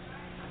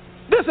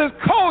 This is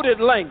coded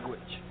language.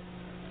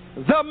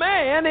 The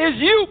man is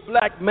you,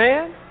 black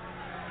man.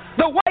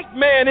 The white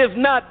man is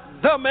not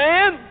the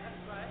man.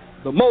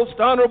 The most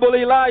honorable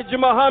Elijah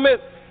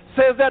Muhammad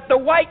says that the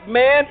white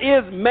man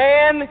is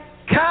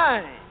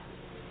mankind.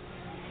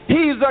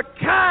 He's a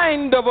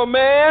kind of a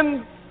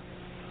man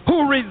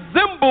who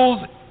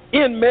resembles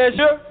in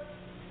measure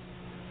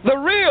the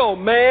real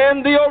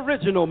man, the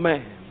original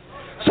man.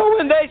 So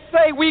when they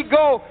say we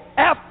go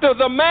after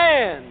the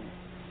man,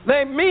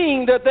 they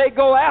mean that they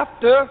go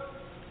after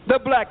the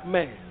black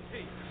man.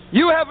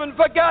 You haven't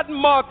forgotten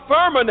Mark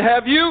Furman,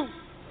 have you?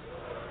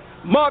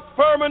 Mark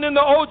Furman in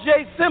the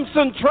O.J.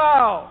 Simpson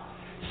trial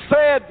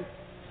said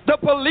the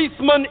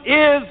policeman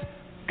is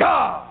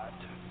God.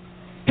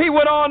 He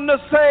went on to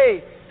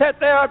say that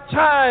there are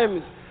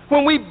times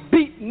when we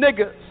beat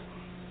niggas,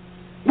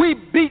 we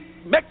beat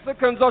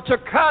Mexicans or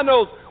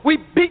Chicanos, we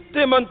beat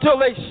them until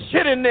they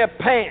shit in their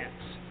pants.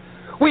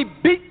 We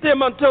beat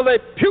them until they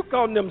puke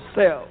on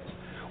themselves.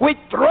 We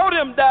throw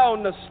them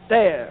down the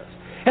stairs.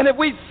 And if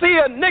we see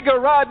a nigger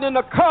riding in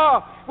a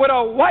car with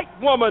a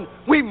white woman,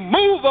 we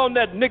move on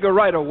that nigger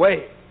right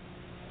away.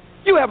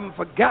 You haven't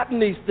forgotten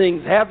these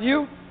things, have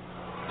you?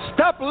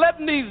 Stop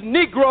letting these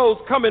Negroes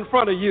come in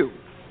front of you.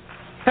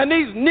 And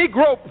these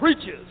Negro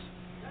preachers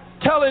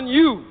telling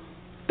you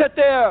that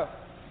they're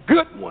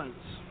good ones.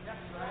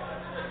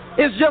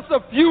 It's just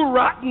a few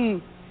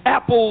rotten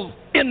apples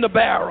in the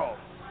barrel.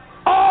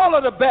 All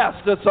of the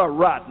bastards are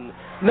rotten.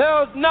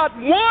 There's not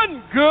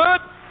one good,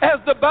 as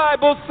the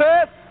Bible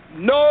says.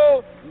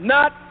 No,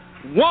 not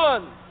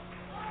one.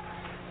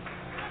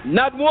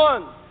 Not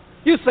one.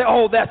 You say,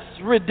 oh, that's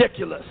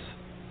ridiculous.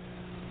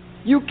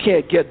 You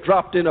can't get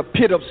dropped in a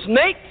pit of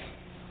snakes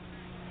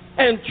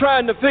and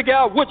trying to figure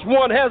out which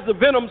one has the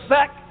venom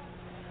sac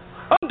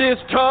under his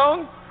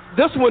tongue.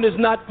 This one is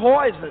not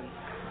poison.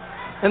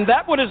 And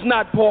that one is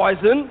not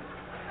poison.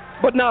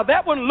 But now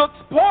that one looks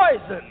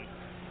poison.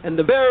 And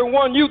the very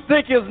one you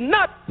think is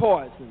not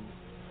poison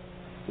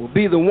will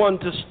be the one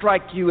to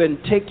strike you and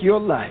take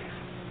your life.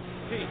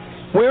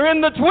 We're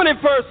in the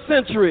 21st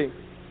century.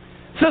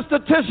 Sister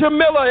Tisha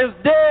Miller is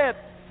dead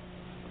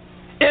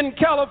in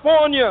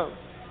California,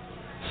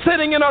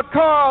 sitting in a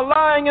car,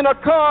 lying in a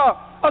car,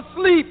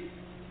 asleep,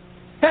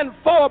 and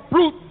 4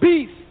 brute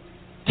beasts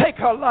take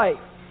her life.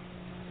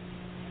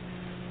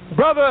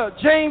 Brother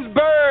James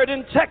Byrd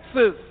in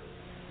Texas,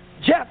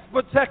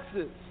 Jasper,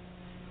 Texas,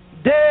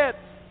 dead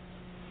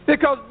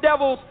because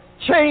devils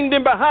chained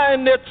him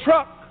behind their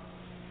truck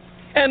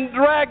and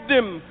dragged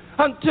him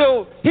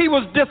until he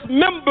was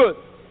dismembered,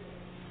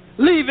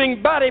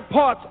 leaving body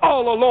parts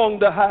all along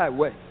the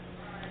highway.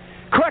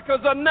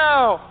 Crackers are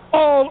now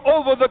all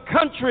over the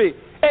country.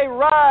 A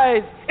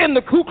rise in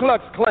the Ku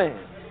Klux Klan,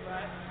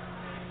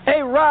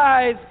 a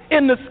rise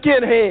in the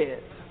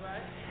skinheads,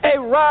 a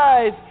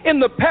rise in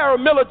the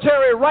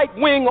paramilitary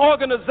right-wing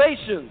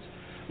organizations.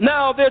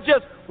 Now they're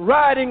just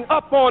riding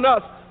up on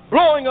us,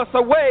 blowing us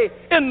away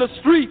in the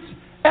streets,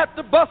 at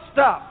the bus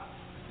stop.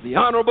 The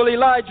Honorable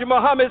Elijah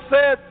Muhammad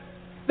said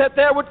that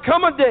there would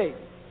come a day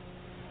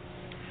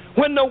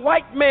when the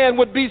white man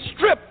would be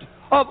stripped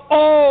of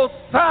all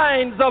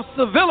signs of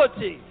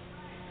civility,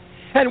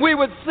 and we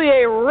would see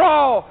a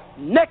raw,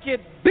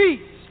 naked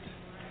beast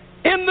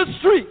in the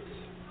streets.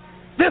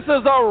 This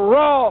is a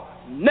raw,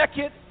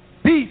 naked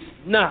beast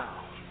now.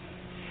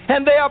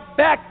 And they are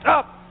backed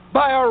up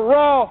by a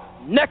raw,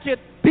 naked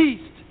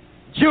beast.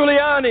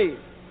 Giuliani,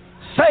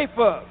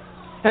 Safer,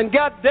 and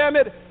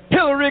goddammit,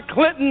 Hillary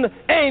Clinton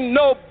ain't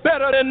no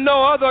better than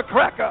no other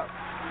cracker.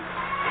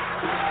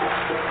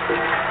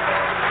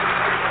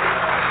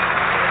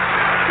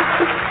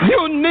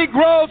 You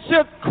Negroes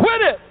should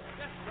quit it.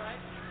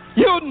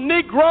 You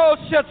Negroes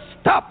should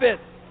stop it.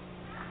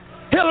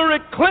 Hillary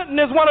Clinton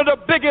is one of the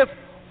biggest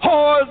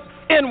whores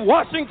in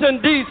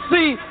Washington,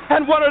 D.C.,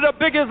 and one of the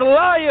biggest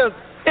liars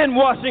in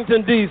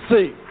Washington,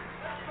 D.C.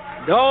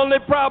 The only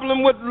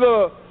problem with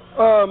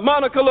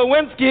Monica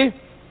Lewinsky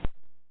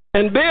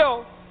and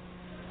Bill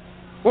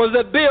was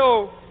that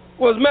Bill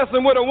was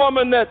messing with a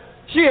woman that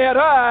she had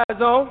her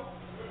eyes on.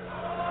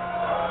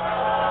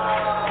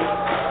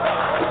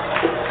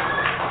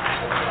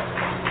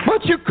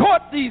 But you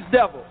caught these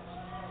devils.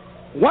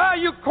 Why are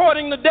you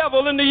courting the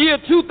devil in the year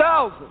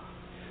 2000?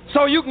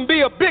 So you can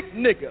be a big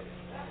nigga.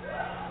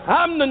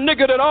 I'm the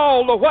nigga that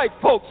all the white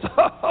folks,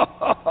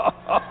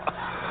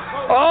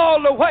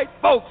 all the white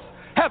folks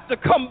have to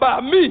come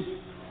by me,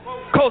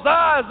 because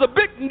I's a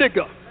big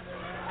nigga.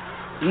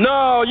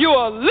 No, you're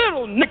a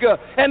little nigga,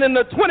 and in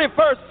the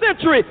 21st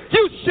century,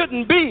 you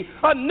shouldn't be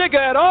a nigga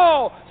at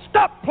all.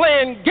 Stop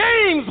playing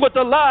games with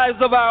the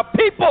lives of our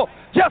people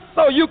just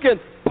so you can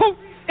poot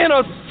in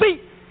a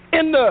seat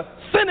in the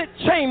Senate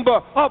chamber,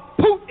 or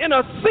poot in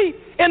a seat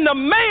in the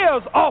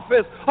mayor's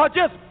office, or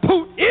just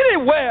poot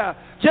anywhere,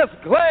 just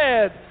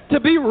glad to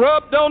be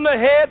rubbed on the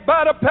head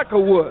by the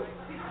peckerwood.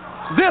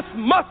 This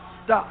must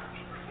stop.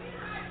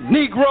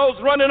 Negroes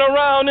running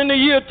around in the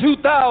year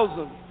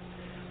 2000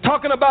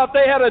 talking about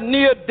they had a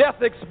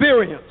near-death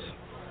experience.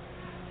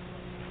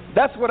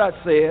 That's what I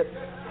said.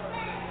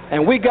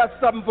 And we got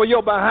something for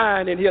your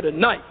behind in here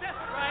tonight.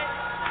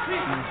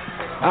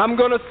 I'm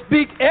going to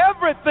speak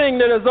everything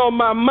that is on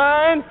my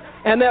mind,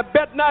 and there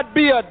better not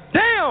be a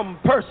damn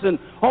person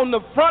on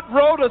the front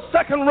row, the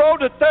second row,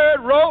 the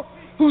third row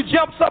who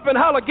jumps up and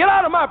holler, "Get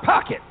out of my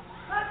pocket.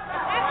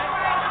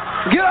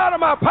 Get out of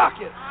my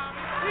pocket."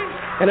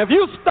 And if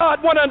you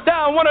start running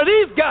down one of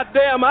these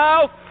goddamn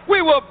aisles,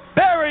 we will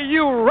bury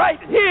you right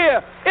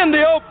here in the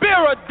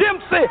Obira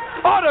Dempsey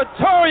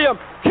Auditorium.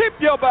 Keep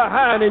your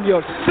behind in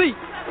your seat.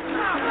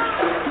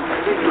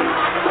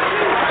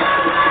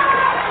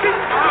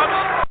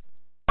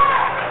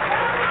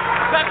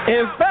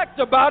 In fact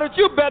about it,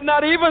 you better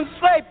not even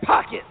say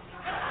pocket.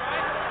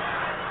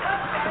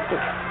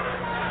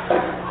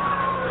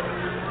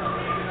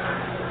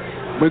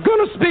 We're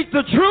going to speak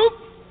the truth,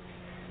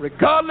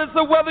 regardless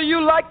of whether you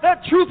like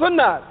that truth or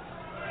not.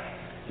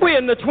 We're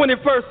in the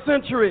 21st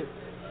century.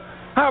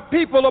 Our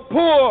people are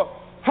poor,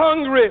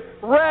 hungry,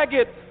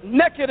 ragged,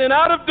 naked, and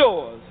out of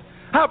doors.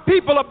 Our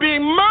people are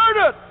being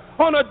murdered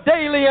on a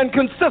daily and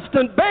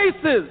consistent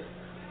basis.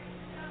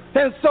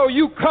 And so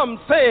you come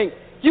saying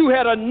you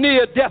had a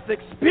near-death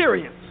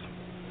experience.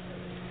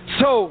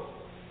 So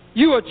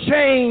you a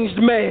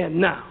changed man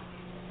now.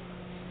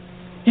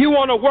 You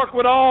want to work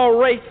with all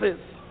races,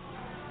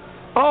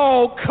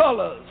 all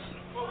colors.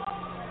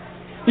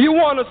 You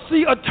want to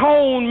see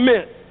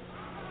atonement.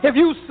 If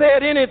you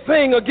said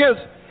anything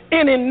against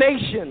any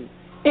nation,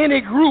 any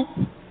group,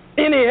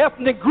 any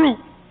ethnic group,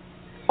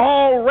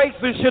 all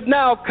races should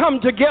now come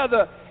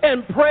together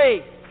and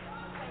pray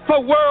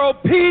for world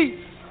peace.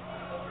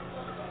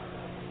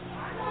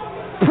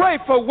 Pray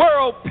for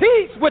world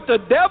peace with the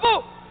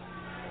devil.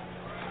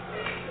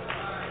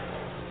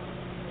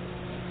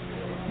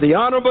 The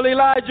Honorable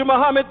Elijah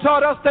Muhammad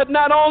taught us that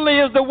not only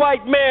is the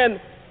white man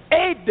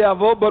a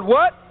devil, but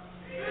what?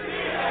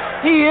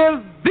 He is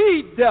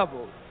the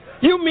devil.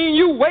 You mean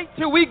you wait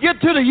till we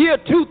get to the year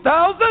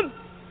 2000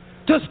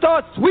 to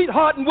start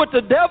sweethearting with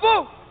the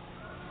devil?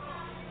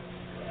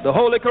 The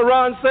Holy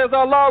Quran says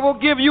Allah will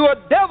give you a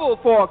devil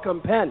for a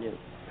companion,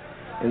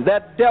 and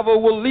that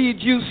devil will lead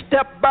you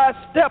step by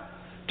step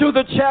to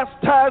the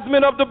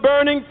chastisement of the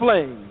burning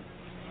flame.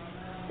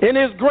 In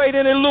his great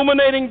and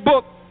illuminating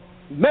book,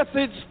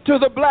 Message to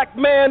the Black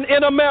Man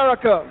in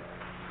America,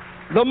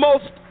 the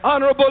Most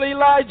Honorable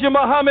Elijah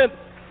Muhammad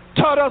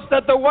taught us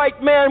that the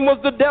white man was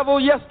the devil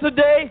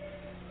yesterday,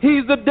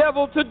 he's the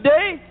devil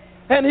today,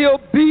 and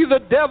he'll be the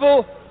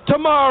devil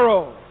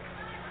tomorrow.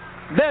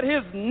 That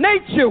his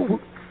nature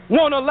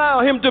won't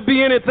allow him to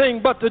be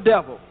anything but the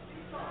devil.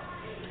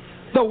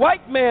 The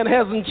white man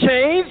hasn't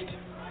changed,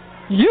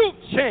 you've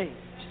changed.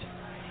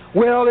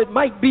 Well, it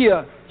might be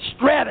a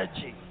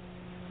strategy.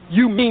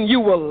 You mean you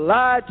will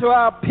lie to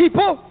our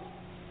people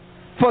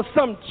for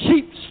some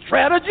cheap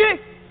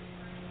strategy?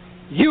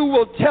 You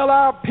will tell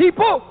our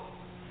people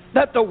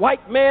that the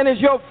white man is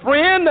your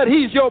friend, that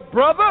he's your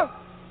brother,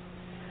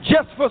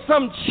 just for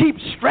some cheap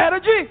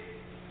strategy?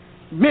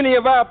 Many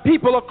of our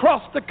people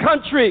across the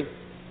country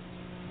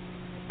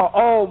are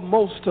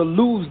almost to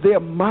lose their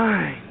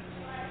minds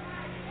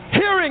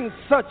hearing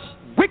such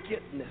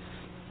wickedness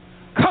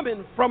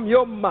coming from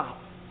your mouth.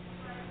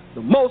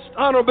 The Most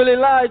Honorable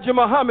Elijah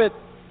Muhammad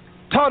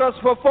taught us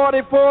for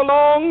 44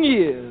 long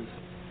years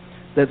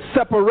that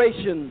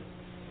separation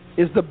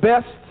is the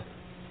best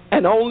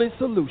and only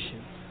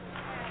solution.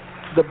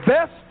 The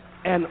best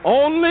and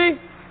only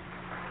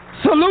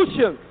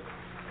solution.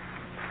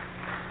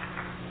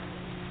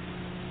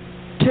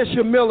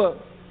 Tisha Miller,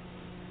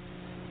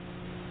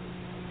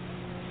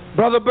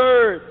 Brother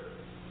Bird,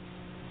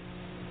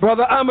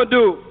 Brother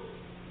Amadou,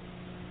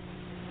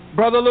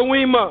 Brother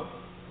Louima,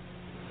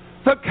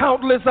 the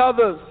countless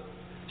others,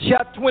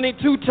 shot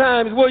 22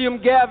 times. William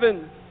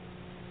Gavin,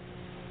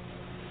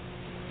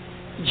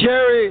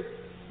 Jerry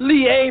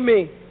Lee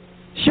Amy,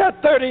 shot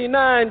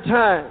 39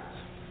 times.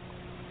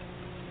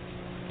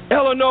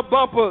 Eleanor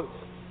Bumpers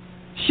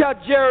shot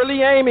Jerry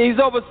Lee Amy. He's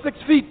over 6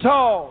 feet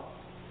tall.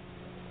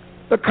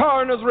 The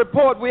coroner's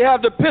report, we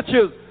have the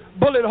pictures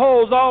bullet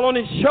holes all on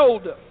his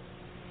shoulder.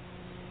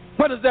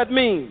 What does that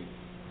mean?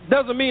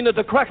 Doesn't mean that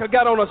the cracker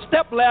got on a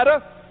step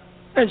ladder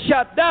and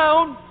shot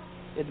down.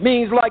 It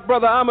means like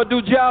Brother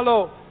Amadou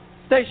Diallo,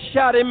 they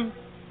shot him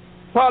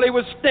while he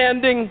was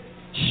standing,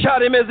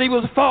 shot him as he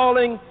was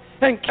falling,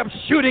 and kept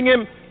shooting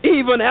him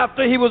even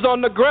after he was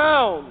on the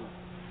ground,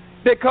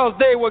 because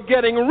they were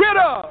getting rid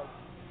of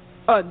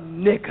a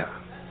nigger.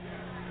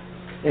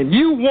 And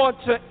you want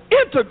to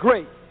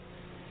integrate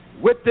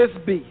with this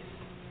beast.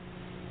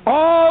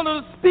 All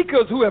of the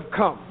speakers who have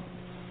come,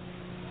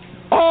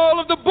 all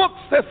of the books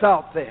that's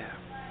out there,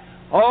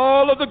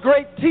 all of the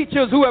great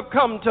teachers who have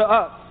come to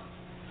us,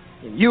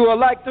 and you are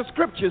like the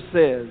scripture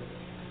says,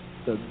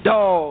 the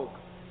dog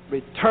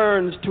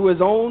returns to his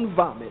own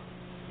vomit.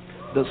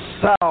 The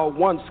sow,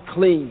 once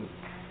clean,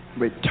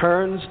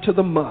 returns to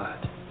the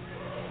mud.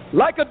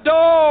 Like a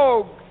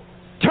dog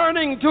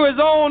returning to his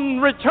own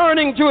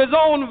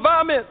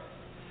vomit,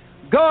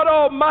 God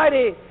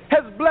Almighty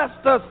has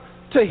blessed us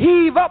to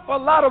heave up a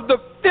lot of the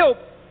filth,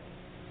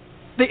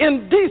 the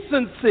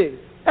indecency,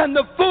 and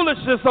the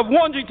foolishness of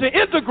wanting to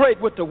integrate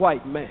with the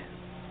white man.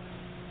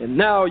 And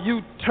now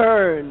you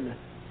turn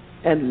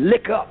and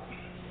lick up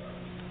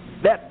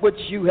that which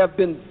you have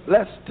been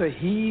blessed to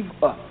heave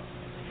up.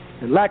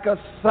 And like a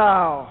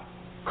sow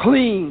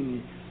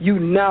clean, you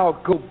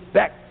now go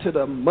back to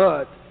the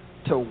mud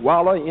to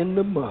wallow in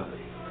the mud.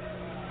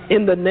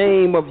 In the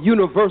name of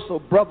universal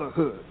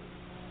brotherhood.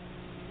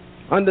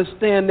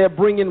 Understand they're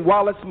bringing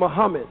Wallace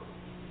Muhammad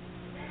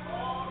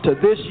to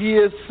this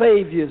year's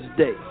Savior's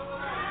Day.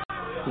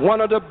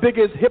 One of the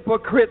biggest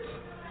hypocrites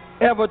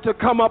ever to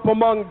come up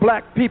among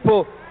black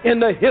people in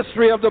the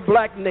history of the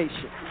black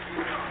nation.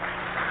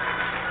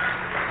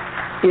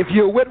 If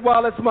you're with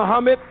Wallace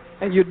Muhammad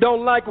and you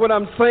don't like what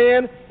I'm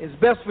saying, it's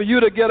best for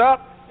you to get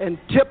up and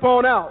tip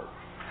on out.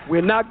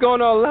 We're not going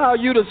to allow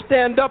you to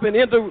stand up and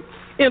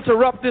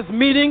interrupt this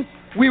meeting.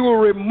 We will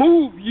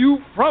remove you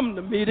from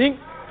the meeting.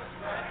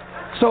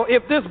 So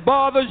if this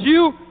bothers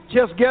you,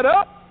 just get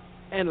up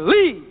and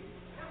leave,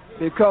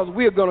 because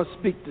we're going to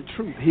speak the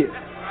truth here.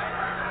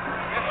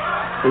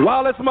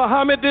 Wallace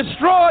Muhammad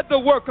destroyed the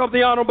work of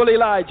the Honorable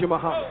Elijah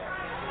Muhammad.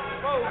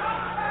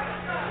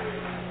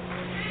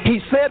 He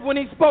said when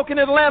he spoke in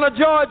Atlanta,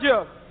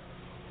 Georgia,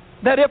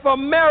 that if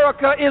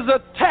America is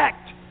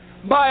attacked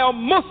by a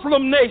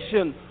Muslim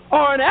nation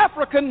or an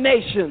African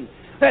nation,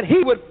 that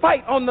he would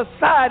fight on the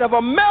side of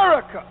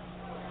America.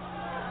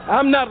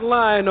 I'm not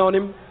lying on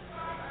him.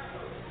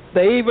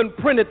 They even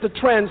printed the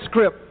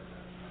transcript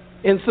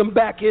in some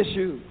back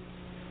issue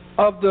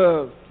of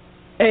the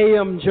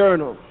AM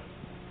Journal.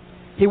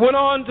 He went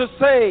on to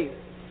say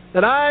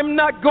that I'm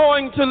not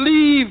going to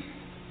leave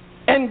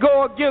and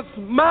go against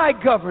my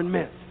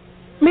government,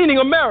 meaning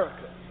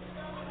America,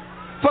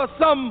 for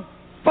some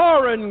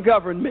foreign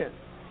government,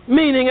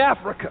 meaning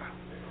Africa.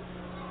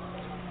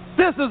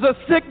 This is a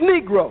sick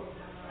Negro.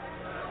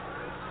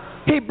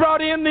 He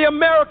brought in the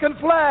American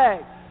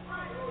flag.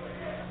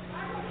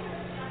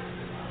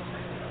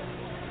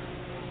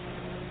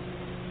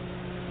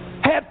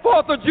 Had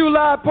 4th of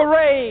July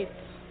parades,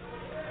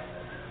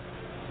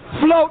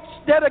 floats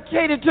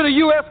dedicated to the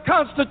U.S.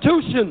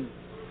 Constitution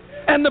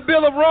and the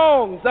Bill of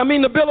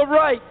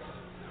Rights.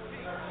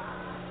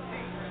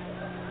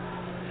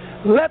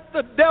 Let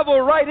the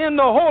devil right in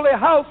the holy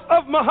house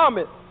of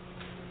Muhammad.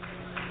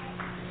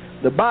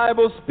 The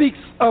Bible speaks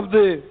of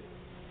the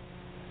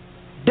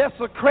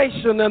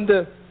desecration and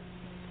the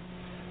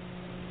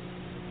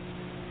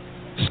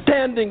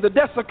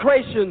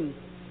desecration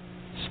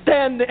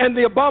and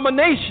the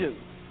abomination.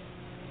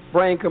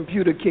 Brain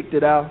computer kicked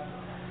it out.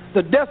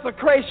 The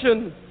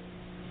desecration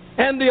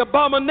and the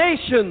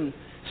abomination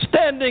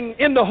standing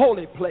in the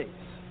holy place.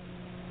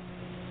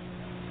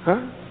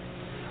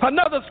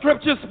 Another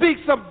scripture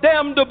speaks of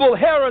damnable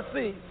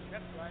heresies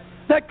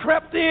that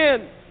crept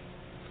in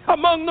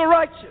among the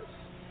righteous.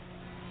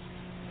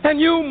 And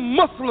you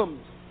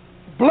Muslims,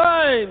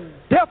 blind,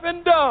 deaf,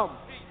 and dumb,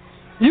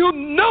 you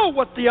know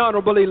what the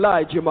Honorable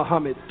Elijah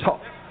Muhammad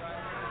taught.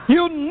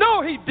 You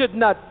know he did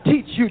not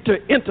teach you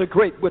to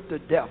integrate with the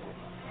devil.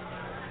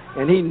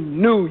 And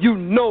you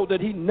know that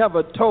he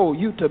never told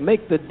you to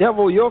make the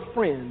devil your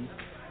friend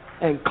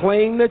and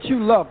claim that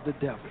you love the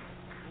devil.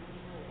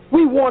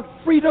 We want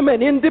freedom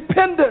and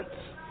independence.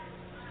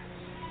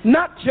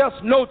 Not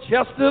just no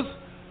justice,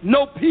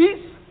 no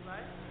peace.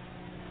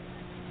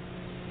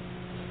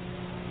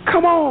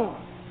 Come on.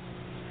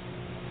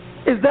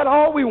 Is that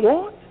all we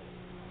want?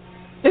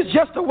 Is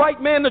just a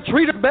white man to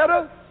treat us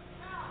better?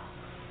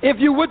 If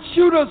you would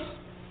shoot us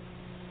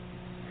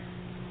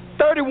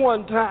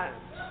 31 times,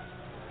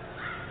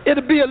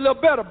 it'd be a little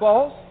better,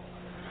 boss.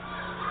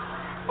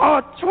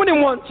 Or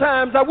 21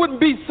 times, I wouldn't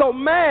be so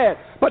mad.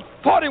 But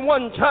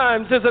 41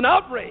 times is an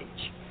outrage.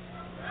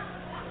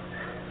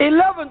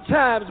 11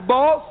 times,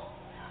 boss.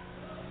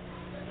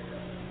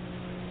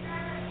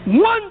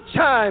 1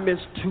 time is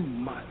too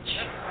much.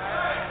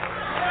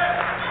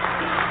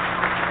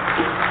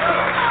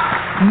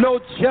 No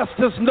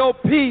justice, no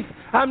peace.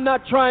 I'm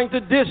not trying to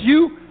diss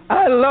you.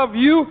 I love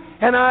you,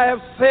 and I have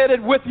said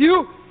it with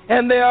you,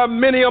 And there are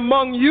many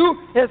among you,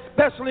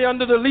 especially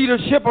under the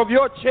leadership of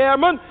your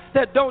chairman,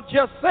 that don't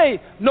just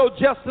say no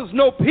justice,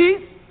 no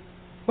peace,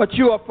 but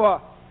you are for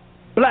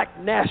black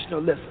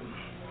nationalism.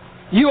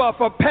 You are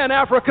for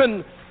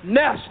Pan-African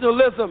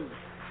nationalism,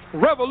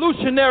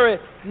 revolutionary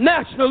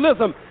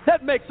nationalism.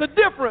 That makes a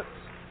difference.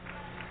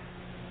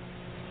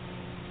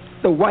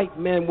 The white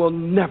man will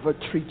never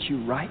treat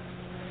you right.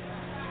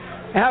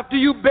 After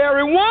you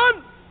bury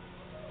one,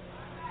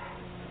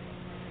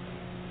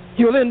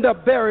 you'll end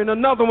up burying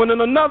another one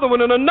and another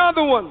one and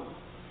another one.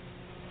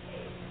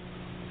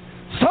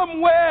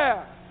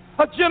 Somewhere,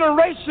 a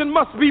generation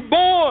must be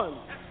born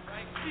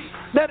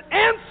that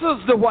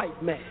answers the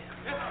white man.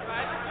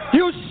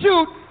 You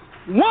shoot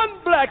one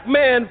black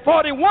man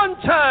 41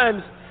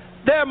 times,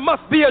 there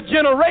must be a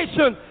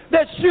generation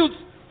that shoots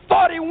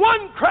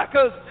 41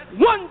 crackers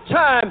one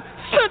time,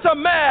 center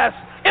mass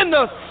in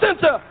the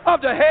center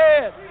of the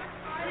head.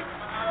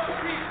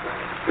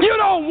 You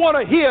don't want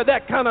to hear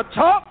that kind of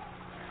talk.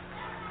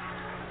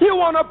 You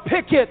want to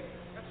picket.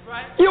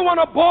 You want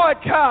to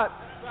boycott.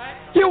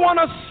 You want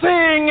to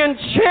sing and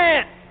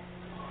chant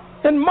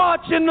and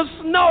march in the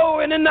snow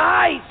and in the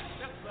ice.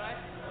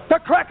 The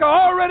cracker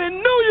already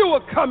knew you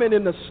were coming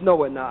in the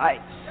snow and the ice.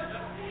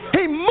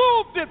 He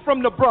moved it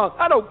from the Bronx.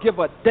 I don't give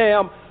a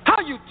damn how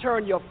you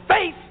turn your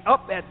face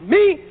up at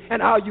me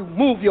and how you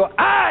move your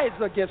eyes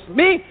against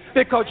me,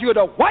 because you're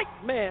the white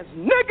man's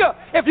nigger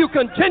if you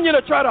continue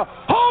to try to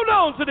hold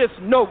on to this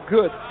no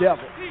good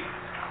devil.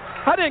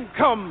 I didn't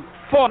come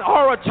for an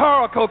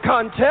oratorical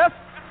contest.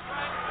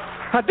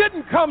 I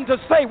didn't come to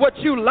say what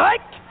you like.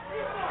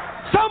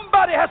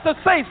 Somebody has to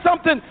say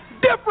something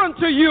different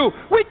to you.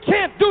 We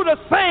can't do the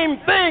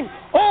same thing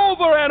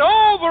over and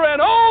over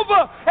and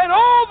over and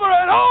over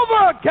and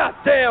over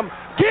goddamn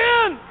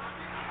again.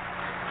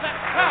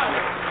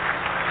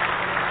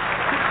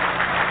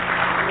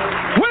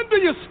 When do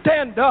you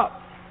stand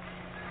up?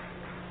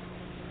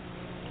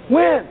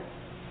 When?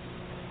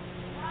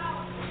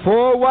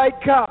 4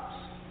 white cops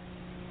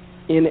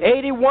in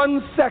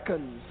 81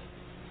 seconds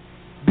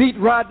beat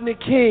Rodney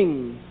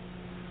King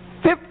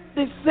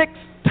 56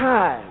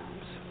 times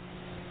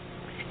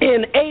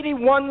in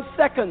 81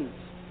 seconds.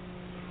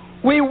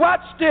 We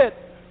watched it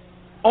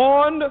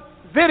on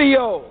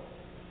video,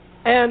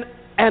 and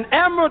an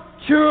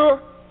amateur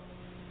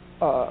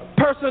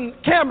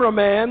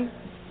cameraman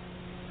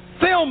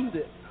filmed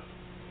it.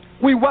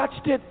 We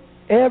watched it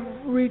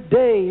every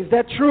day. Is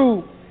that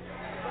true?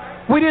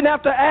 We didn't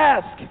have to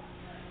ask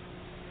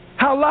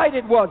how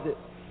lighted was it.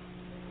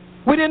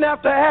 We didn't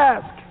have to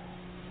ask,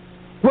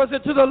 was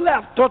it to the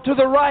left or to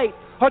the right,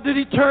 or did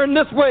he turn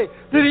this way?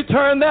 Did he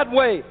turn that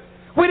way?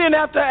 We didn't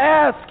have to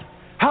ask,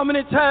 how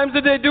many times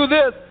did they do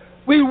this?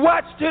 We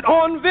watched it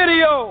on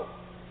video.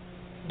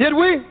 Did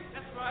we?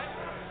 That's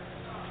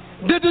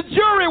right. Did the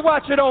jury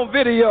watch it on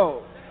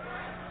video?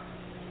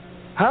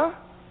 Huh?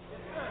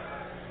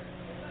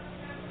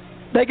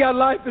 They got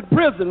life in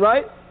prison,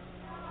 right?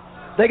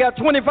 They got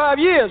 25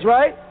 years,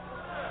 right?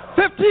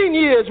 15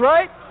 years,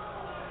 right?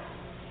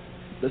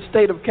 The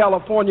state of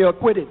California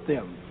acquitted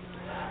them.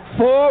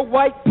 4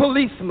 white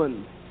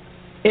policemen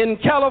in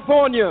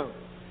California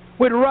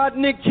with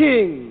Rodney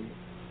King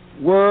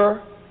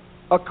were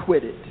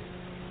acquitted.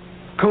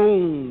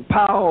 Coon,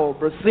 Powell,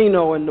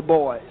 Brasino, and the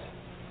boys.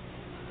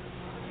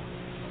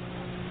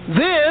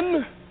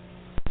 Then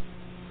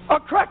a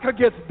cracker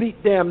gets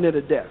beat damn near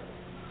to death.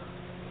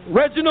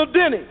 Reginald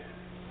Denny.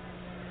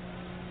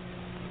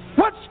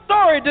 What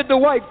story did the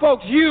white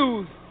folks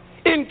use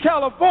in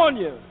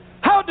California?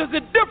 How does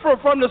it differ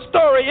from the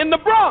story in the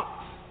Bronx?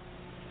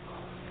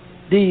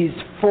 These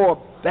 4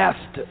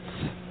 bastards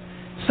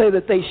say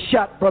that they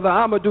shot Brother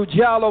Amadou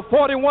Diallo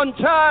 41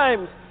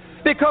 times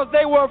because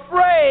they were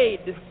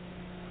afraid.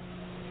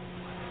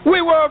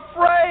 We were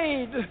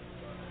afraid.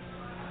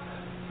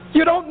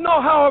 You don't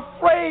know how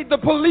afraid the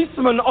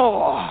policemen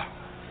are.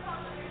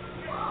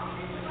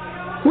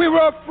 We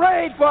were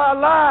afraid for our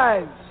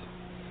lives.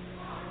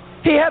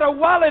 He had a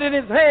wallet in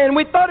his hand.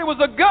 We thought it was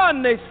a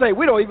gun, they say.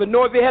 We don't even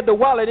know if he had the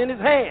wallet in his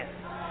hand.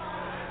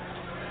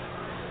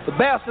 The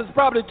bastards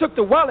probably took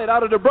the wallet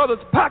out of the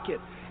brother's pocket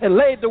and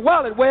laid the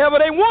wallet wherever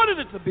they wanted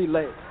it to be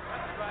laid.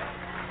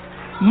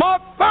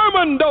 Mark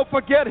Furman, don't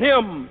forget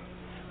him.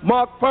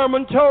 Mark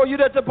Furman told you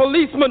that the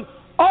policemen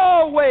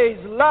always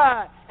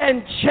lie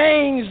and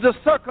change the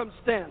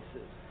circumstances.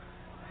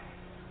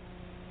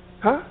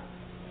 Huh?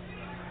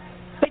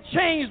 They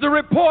change the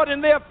report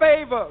in their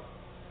favor.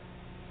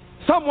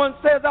 Someone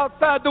says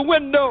outside the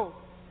window,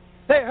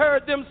 they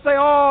heard them say,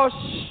 oh,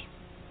 shh.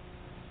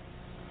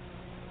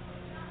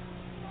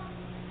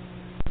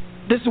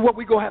 This is what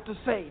we're going to have to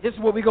say. This is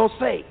what we're going to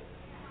say.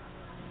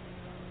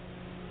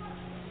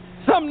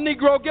 Some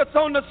Negro gets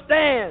on the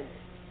stand.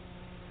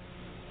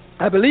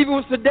 I believe it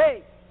was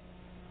today.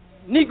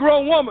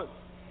 Negro woman.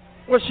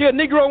 Was she a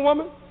Negro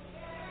woman?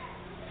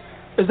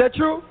 Is that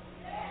true?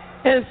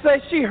 And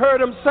say she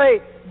heard him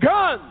say,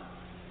 gun.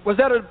 Was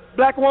that a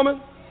black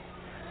woman?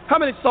 How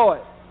many saw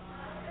it?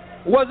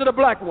 Was it a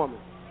black woman?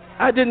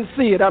 I didn't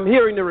see it. I'm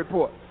hearing the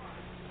report.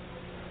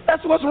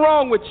 That's what's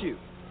wrong with you.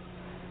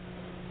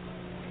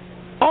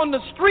 On the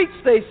streets,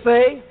 they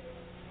say,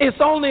 it's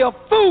only a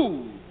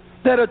fool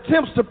that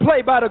attempts to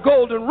play by the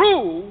golden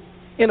rule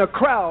in a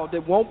crowd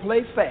that won't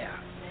play fair.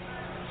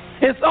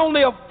 It's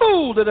only a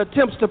fool that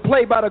attempts to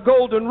play by the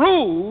golden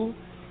rule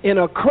in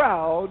a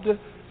crowd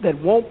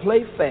that won't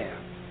play fair.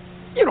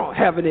 You don't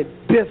have any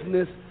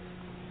business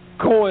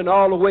going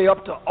all the way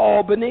up to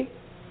Albany.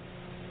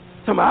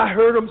 I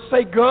heard them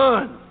say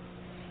gun.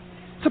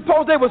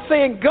 Suppose they were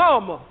saying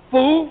gum,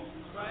 fool.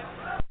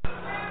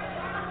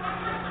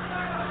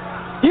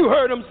 You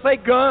heard them say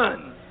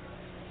gun.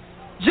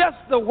 Just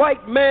the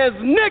white man's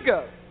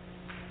nigger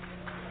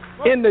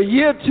in the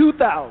year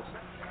 2000.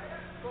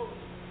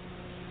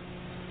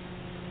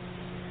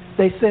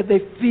 They said they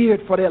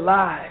feared for their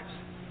lives.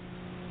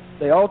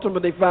 They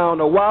ultimately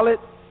found a wallet,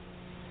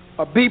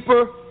 a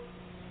beeper,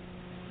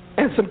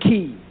 and some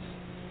keys.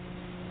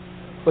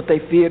 But they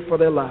feared for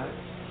their lives.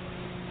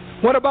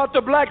 What about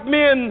the black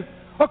men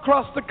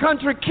across the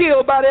country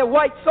killed by their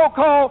white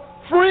so-called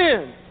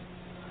friends?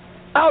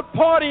 Out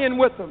partying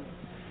with them,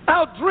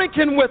 out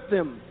drinking with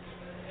them.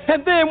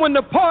 And then when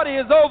the party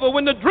is over,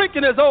 when the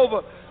drinking is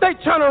over, they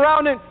turn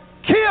around and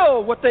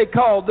kill what they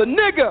call the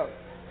nigger.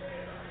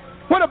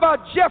 What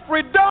about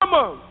Jeffrey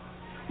Dahmer,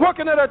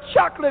 working at a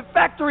chocolate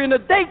factory in the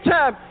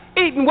daytime,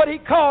 eating what he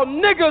called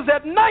niggers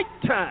at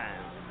nighttime?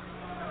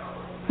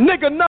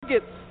 Nigger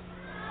nuggets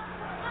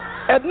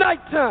at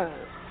nighttime.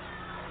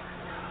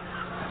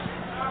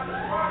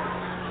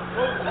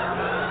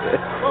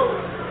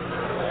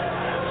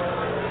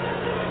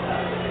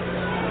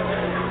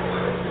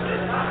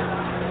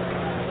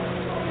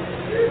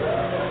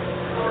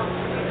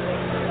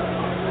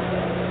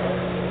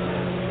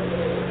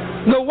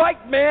 The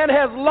white man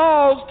has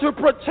laws to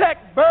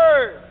protect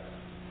birds.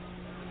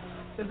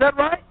 Is that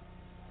right?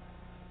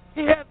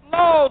 He has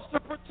laws to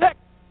protect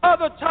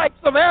other types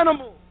of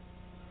animals.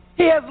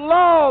 He has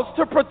laws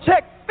to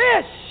protect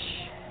fish.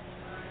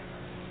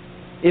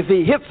 If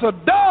he hits a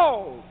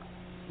dog,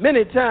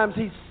 many times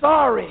he's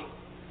sorry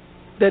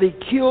that he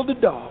killed a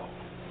dog.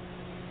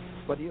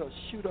 But he'll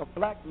shoot a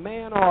black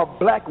man or a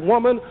black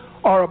woman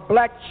or a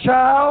black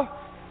child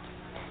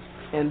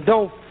and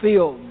don't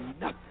feel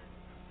nothing.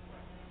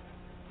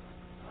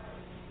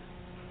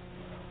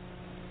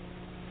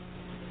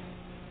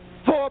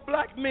 Four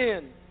black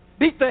men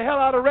beat the hell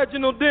out of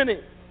Reginald Denny,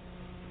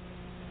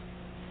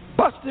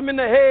 bust him in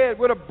the head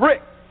with a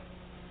brick.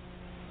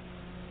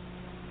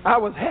 I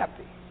was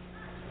happy.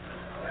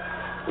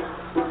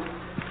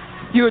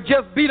 You had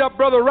just beat up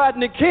Brother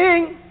Rodney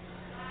King.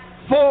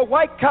 4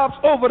 white cops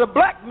over the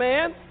black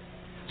man.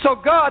 So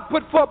God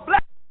put 4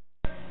 black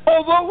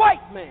over a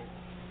white man.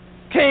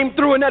 Came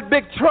through in that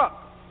big truck,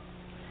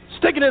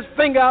 sticking his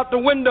finger out the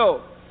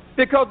window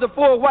because the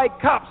 4 white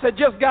cops had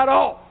just got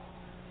off,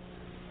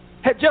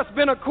 had just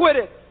been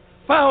acquitted,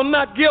 found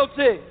not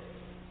guilty.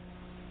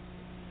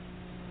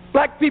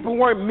 Black people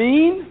weren't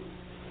mean.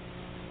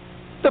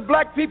 The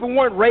black people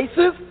weren't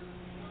racist.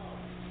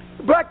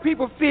 The black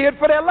people feared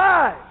for their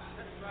lives.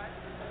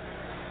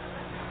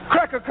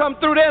 Cracker come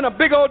through there in a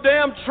big old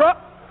damn truck,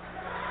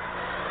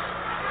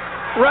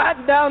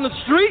 riding down the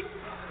street,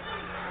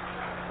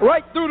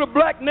 right through the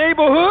black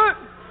neighborhood,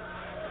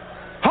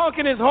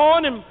 honking his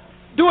horn and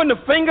doing the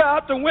finger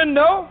out the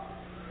window.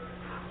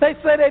 They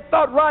say they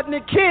thought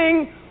Rodney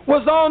King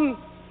was on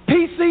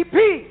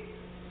PCP.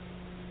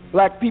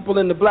 Black people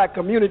in the black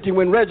community,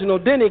 when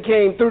Reginald Denny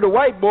came through, the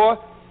white boy,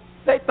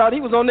 they thought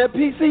he was on that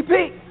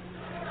PCP.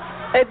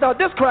 They thought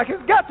this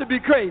cracker's got to be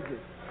crazy,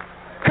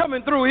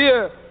 coming through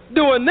here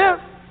doing this.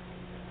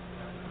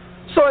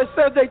 So it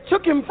says they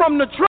took him from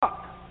the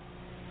truck.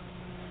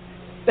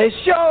 They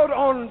showed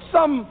on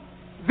some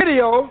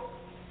video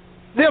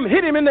them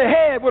hit him in the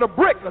head with a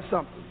brick or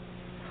something.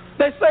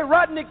 They say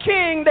Rodney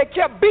King, they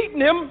kept beating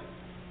him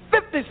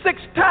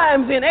 56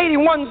 times in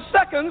 81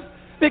 seconds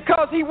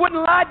because he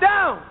wouldn't lie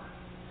down.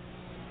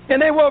 And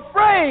they were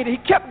afraid. He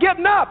kept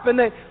getting up, and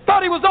they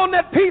thought he was on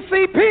that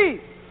PCP.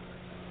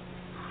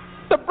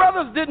 The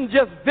brothers didn't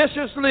just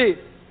viciously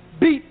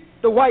beat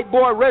the white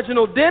boy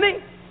Reginald Denny.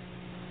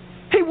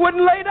 He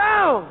wouldn't lay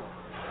down.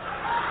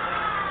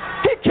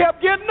 He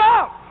kept getting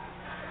up.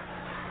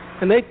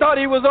 And they thought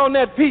he was on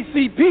that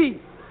PCP.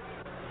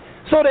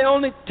 So they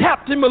only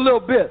tapped him a little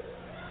bit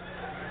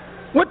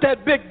with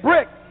that big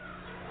brick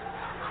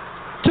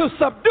to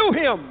subdue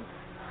him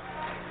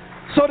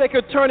so they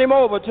could turn him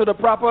over to the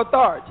proper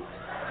authorities.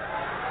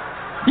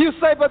 You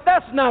say, but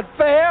that's not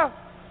fair.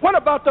 What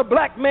about the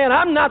black man?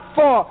 I'm not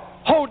for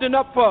holding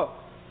up for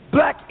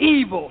black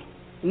evil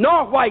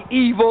nor white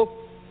evil.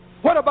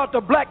 What about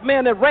the black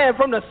man that ran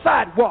from the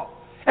sidewalk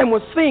and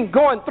was seen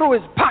going through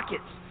his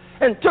pockets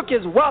and took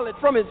his wallet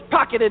from his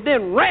pocket and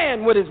then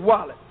ran with his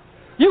wallet?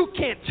 You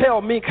can't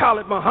tell me,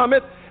 Khalid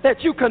Muhammad,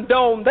 that you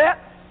condone that.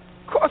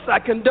 Of course I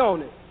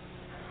condone it,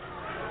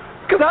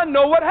 because I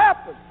know what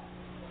happened.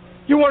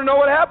 You want to know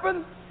what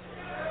happened?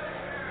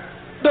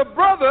 The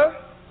brother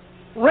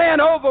ran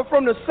over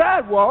from the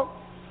sidewalk,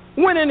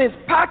 went in his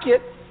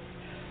pocket.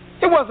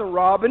 It wasn't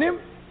robbing him.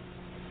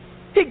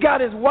 He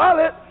got his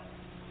wallet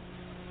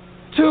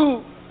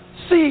to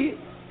see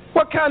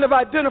what kind of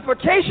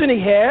identification he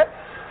had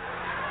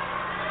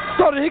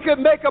so that he could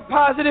make a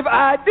positive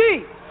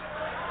ID.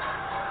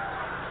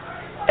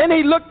 And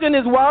he looked in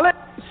his wallet,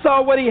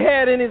 saw what he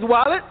had in his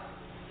wallet,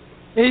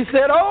 and he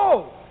said,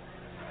 oh,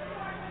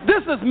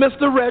 this is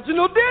Mr.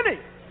 Reginald Denny.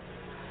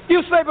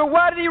 You say, but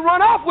why did he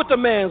run off with the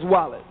man's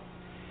wallet?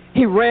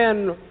 He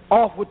ran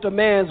off with the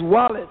man's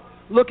wallet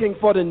looking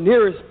for the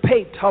nearest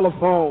pay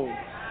telephone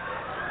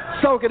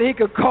so that he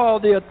could call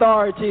the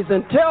authorities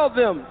and tell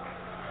them,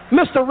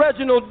 Mr.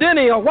 Reginald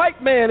Denny, a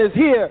white man, is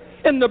here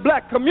in the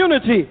black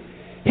community.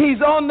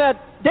 He's on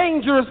that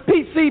dangerous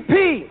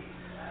PCP.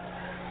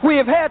 We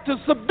have had to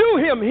subdue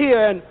him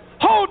here and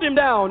hold him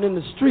down in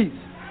the streets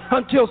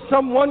until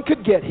someone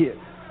could get here.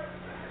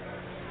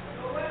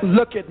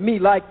 Look at me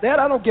like that.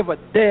 I don't give a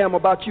damn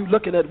about you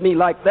looking at me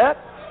like that.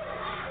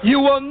 You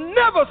will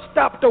never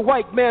stop the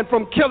white man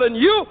from killing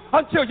you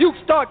until you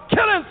start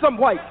killing some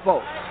white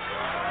folks.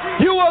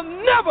 You will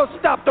never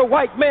stop the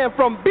white man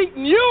from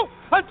beating you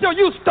until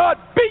you start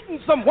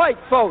beating some white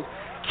folks.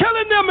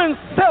 Killing them in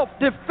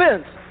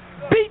self-defense.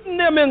 Beating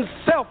them in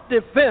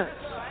self-defense.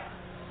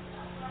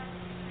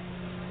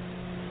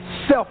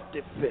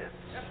 Self-defense.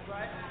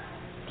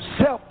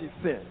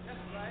 Self-defense.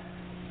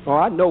 Oh,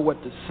 I know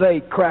what to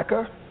say,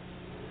 cracker.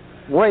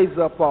 Raise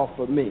up off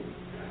of me.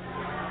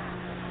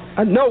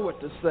 I know what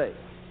to say.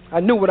 I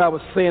knew what I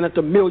was saying at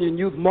the Million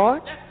Youth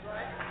March.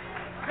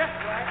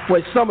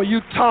 Where some of you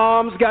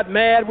Toms got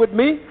mad with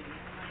me.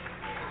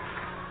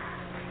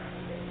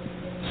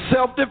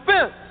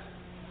 Self-defense.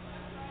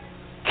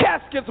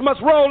 Caskets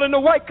must roll in the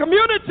white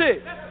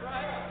community.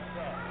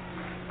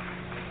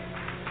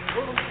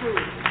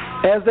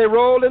 As they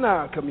roll in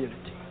our community.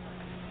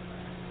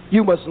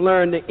 You must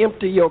learn to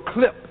empty your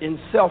clip in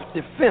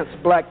self-defense,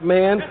 black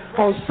man,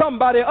 on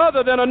somebody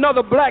other than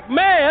another black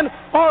man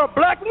or a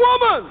black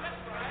woman.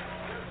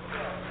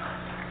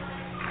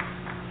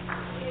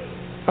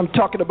 I'm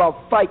talking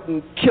about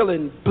fighting,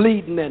 killing,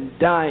 bleeding, and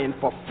dying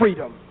for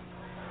freedom.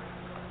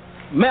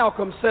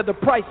 Malcolm said the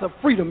price of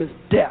freedom is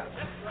death.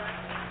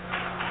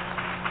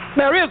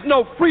 There is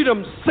no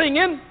freedom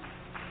singing,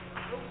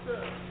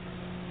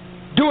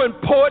 doing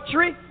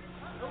poetry,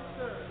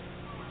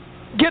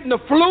 getting the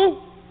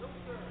flu,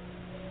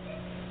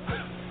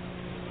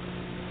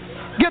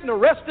 getting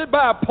arrested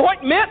by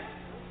appointment.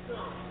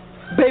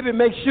 Baby,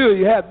 make sure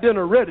you have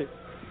dinner ready.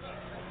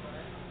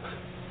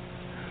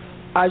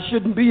 I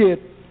shouldn't be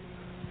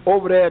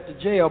over there at the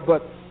jail,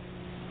 but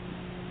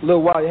a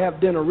little while you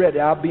have dinner ready,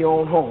 I'll be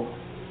on home.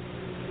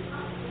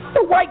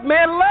 The white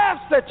man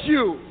laughs at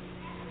you.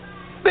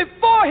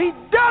 Before he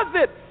does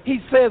it, he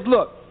says,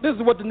 look, this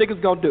is what the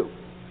niggas gonna do.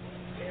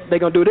 They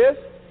gonna do this,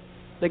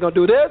 they gonna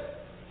do this,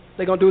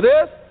 they gonna do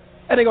this,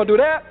 and they gonna do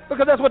that,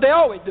 because that's what they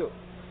always do.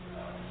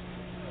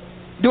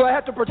 Do I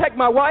have to protect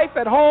my wife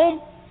at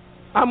home?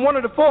 I'm one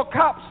of the 4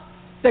 cops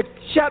that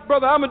shot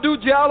Brother Amadou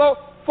Diallo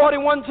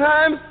 41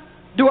 times.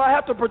 Do I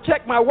have to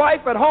protect my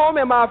wife at home?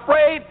 Am I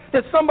afraid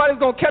that somebody's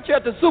going to catch her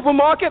at the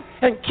supermarket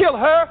and kill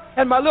her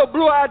and my little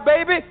blue-eyed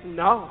baby?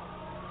 No.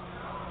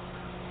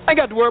 I ain't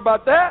got to worry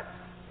about that.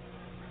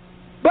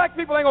 Black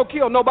people ain't going to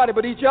kill nobody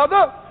but each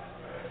other.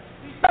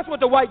 That's what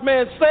the white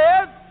man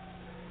said.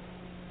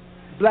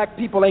 Black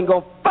people ain't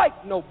going to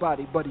fight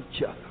nobody but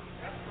each other.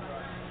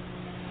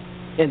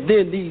 And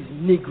then these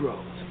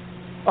Negroes,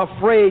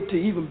 afraid to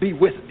even be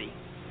with me,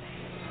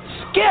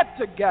 scared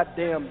to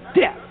goddamn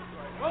death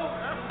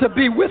to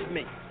be with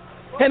me.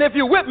 And if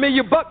you're with me,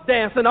 you buck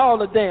dancing all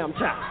the damn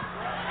time.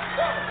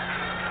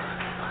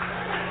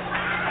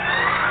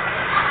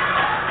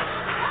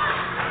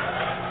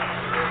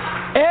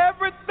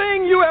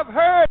 Everything you have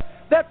heard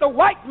that the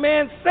white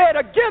man said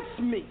against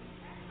me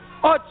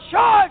or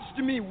charged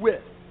me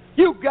with,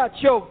 you got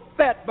your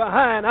fat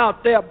behind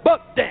out there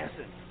buck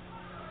dancing.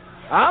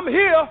 I'm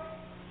here.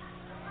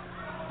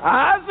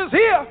 Ours is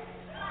here.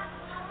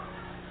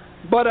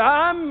 But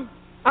I'm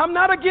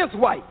not against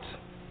whites.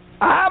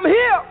 I'm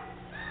here.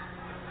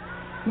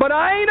 But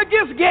I ain't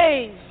against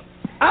gays.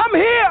 I'm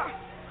here.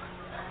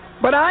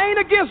 But I ain't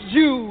against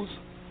Jews.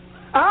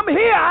 I'm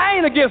here. I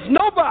ain't against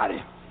nobody.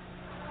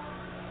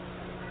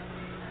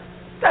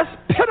 That's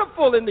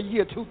pitiful in the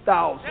year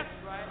 2000. That's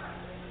right.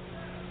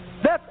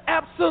 That's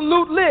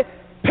absolutely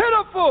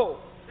pitiful.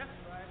 That's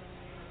right.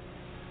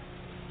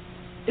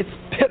 It's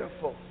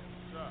pitiful.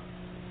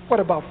 What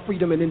about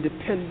freedom and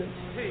independence?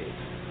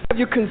 Have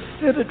you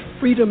considered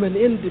freedom and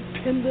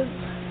independence?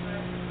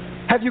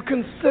 Have you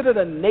considered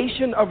a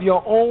nation of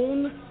your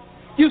own?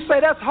 You say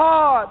that's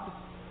hard.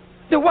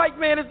 The white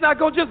man is not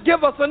going to just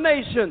give us a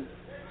nation.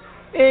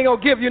 He ain't going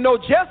to give you no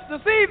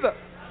justice either.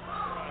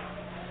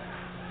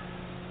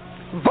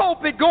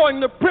 Volpe going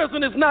to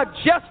prison is not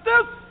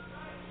justice.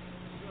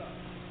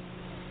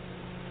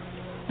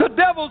 The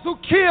devils who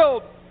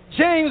killed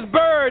James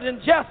Byrd in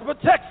Jasper,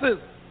 Texas,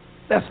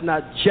 that's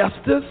not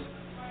justice.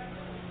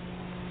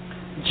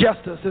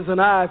 Justice is an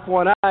eye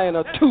for an eye and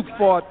a tooth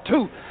for a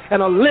tooth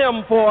and a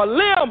limb for a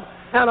limb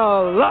and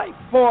a life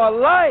for a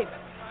life.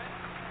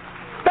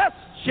 That's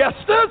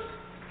justice.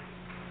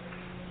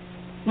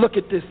 Look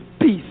at this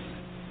beast.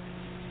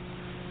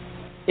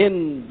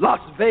 in Las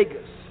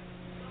Vegas,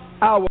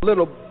 our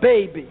little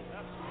baby,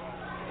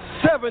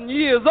 7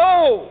 years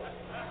old,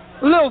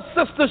 little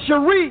sister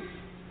Cherise,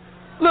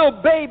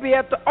 little baby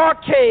at the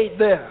arcade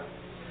there.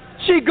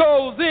 She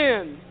goes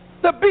in,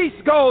 the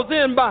beast goes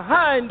in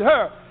behind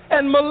her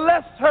and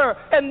molests her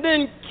and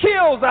then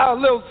kills our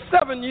little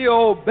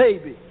 7-year-old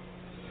baby.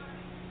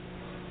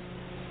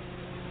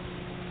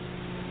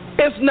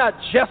 It's not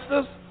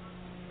justice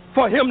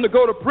for him to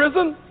go to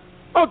prison.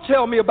 Don't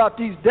tell me about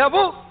these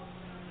devils.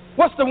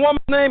 What's the woman's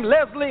name?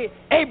 Leslie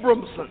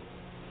Abramson.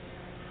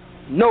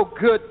 No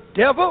good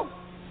devil.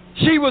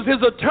 She was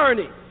his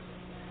attorney.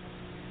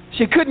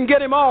 She couldn't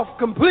get him off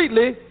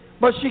completely,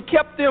 but she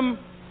kept him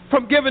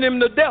from giving him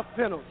the death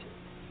penalty.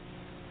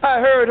 I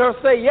heard her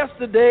say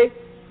yesterday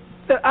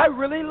that I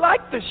really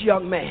like this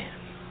young man.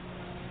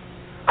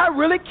 I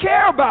really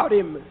care about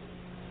him.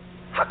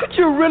 How could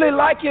you really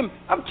like him?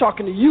 I'm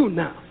talking to you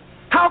now.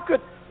 How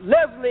could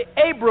Leslie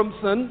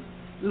Abramson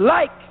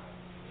like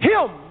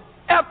him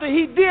after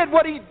he did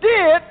what he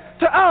did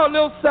to our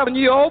little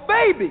 7-year-old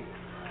baby?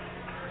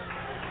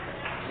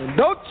 And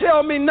don't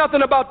tell me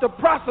nothing about the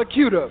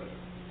prosecutor,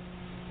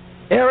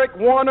 Eric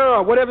Warner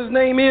or whatever his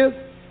name is,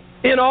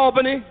 in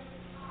Albany.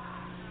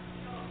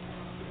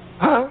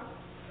 Huh?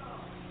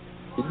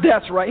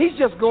 That's right. He's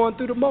just going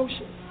through the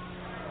motion.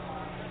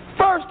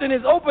 First, in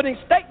his opening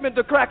statement,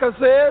 the cracker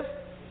says,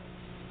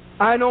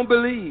 I don't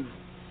believe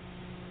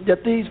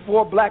that these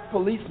 4 black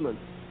policemen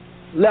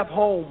left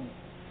home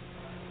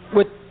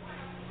with...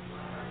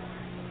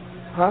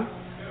 Huh?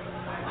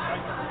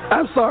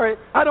 I'm sorry.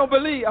 I don't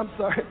believe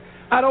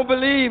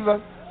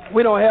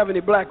we don't have any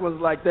black ones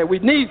like that. We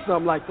need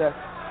some like that.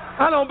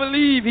 I don't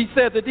believe, he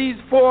said, that these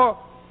 4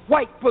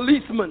 white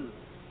policemen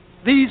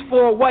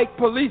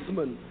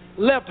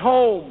left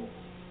home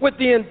with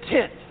the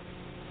intent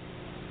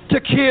to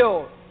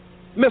kill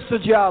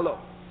Mr. Giallo.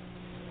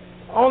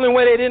 Only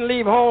way they didn't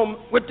leave home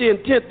with the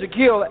intent to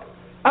kill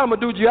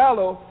Amadou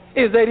Giallo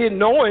is they didn't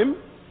know him.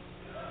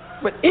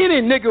 But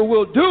any nigga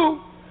will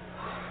do.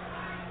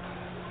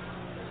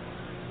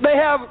 They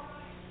have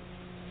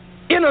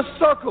inner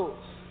circles,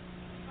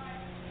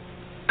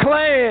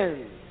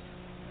 clans.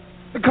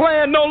 The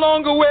Klan no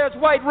longer wears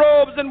white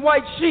robes and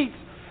white sheets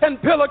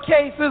and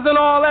pillowcases and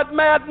all that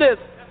madness.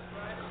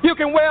 You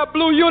can wear a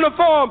blue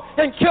uniform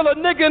and kill a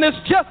nigga and it's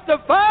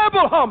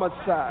justifiable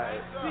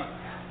homicide.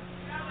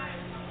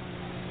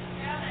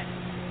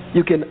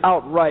 You can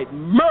outright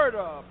murder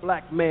a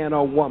black man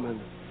or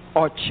woman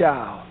or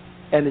child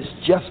and it's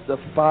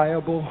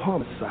justifiable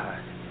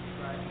homicide.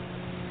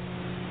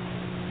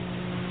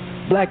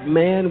 Black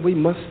man, we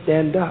must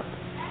stand up.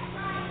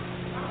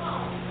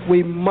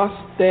 We must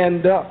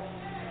stand up.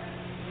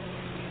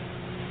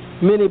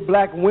 Many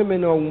black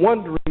women are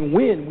wondering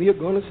when we are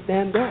going to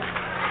stand up.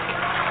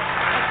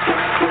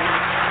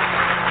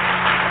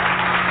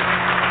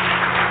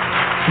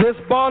 This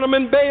Barnum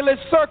and Bailey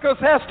circus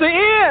has to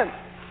end.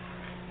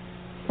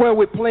 Where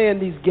we're playing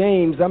these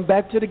games. I'm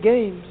back to the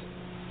games.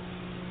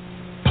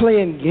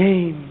 Playing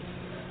games.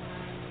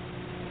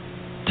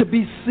 To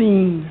be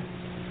seen.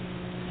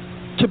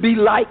 To be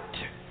liked.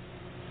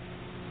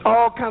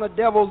 All kind of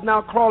devils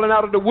now crawling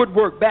out of the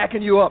woodwork,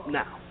 backing you up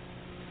now.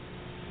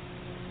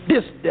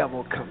 This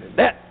devil coming,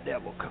 that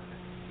devil coming.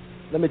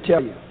 Let me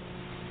tell you,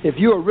 if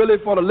you are really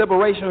for the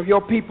liberation of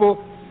your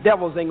people,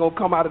 devils ain't gonna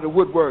come out of the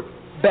woodwork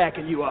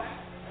backing you up.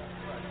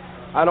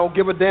 I don't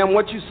give a damn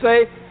what you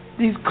say.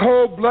 These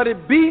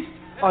cold-blooded beasts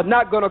are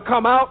not gonna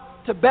come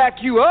out to back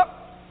you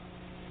up.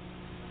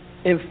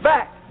 In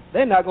fact,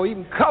 they're not gonna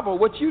even cover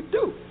what you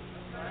do.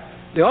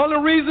 The only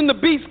reason the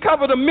beasts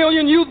cover the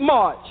Million Youth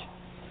March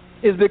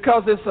is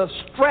because it's a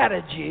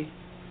strategy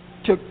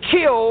to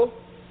kill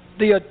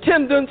the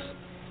attendants,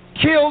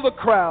 kill the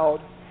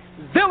crowd,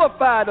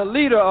 vilify the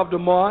leader of the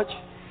march,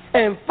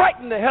 and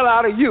frighten the hell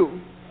out of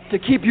you to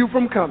keep you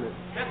from coming.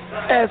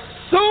 As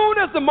soon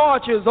as the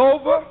march is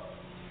over,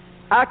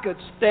 I could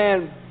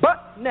stand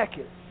butt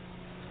naked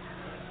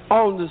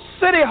on the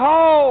City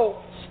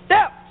Hall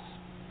steps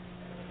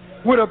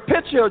with a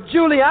picture of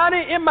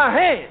Giuliani in my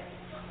hand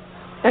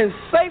and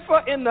Safer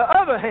in the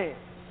other hand.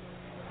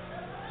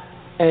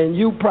 And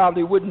you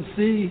probably wouldn't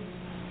see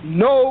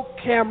no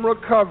camera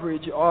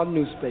coverage or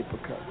newspaper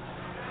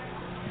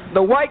coverage.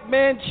 The white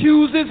man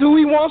chooses who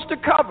he wants to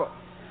cover.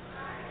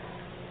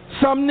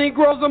 Some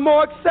Negroes are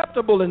more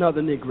acceptable than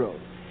other Negroes.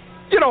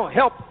 You don't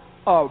help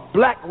a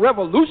black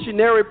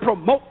revolutionary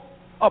promote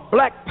a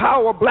black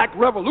power, black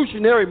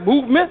revolutionary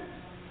movement.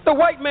 The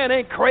white man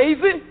ain't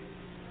crazy.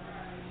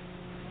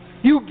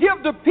 You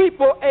give the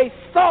people a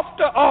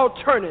softer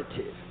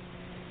alternative,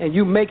 and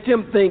you make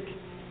them think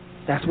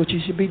that's what you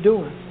should be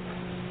doing.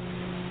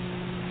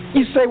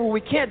 You say, well,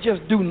 we can't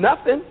just do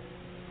nothing.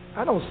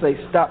 I don't say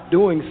stop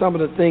doing some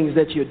of the things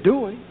that you're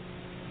doing,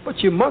 but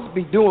you must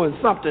be doing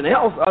something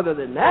else other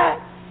than that.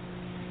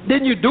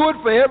 Didn't you do it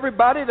for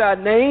everybody that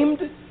I named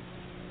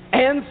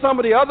and some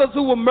of the others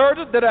who were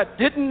murdered that I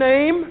didn't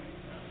name?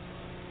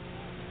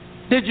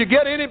 Did you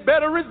get any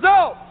better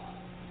results?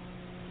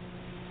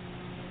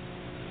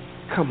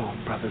 Come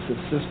on, brothers and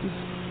sisters.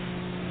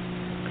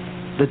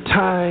 The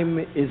time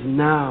is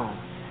now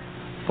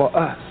for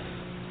us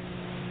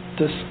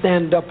to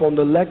stand up on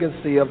the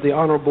legacy of the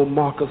Honorable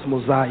Marcus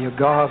Mosiah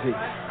Garvey,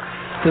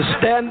 to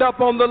stand up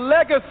on the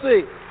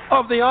legacy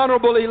of the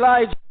Honorable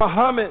Elijah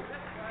Muhammad,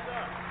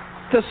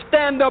 to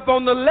stand up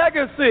on the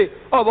legacy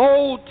of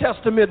Old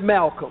Testament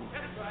Malcolm,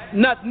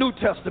 not New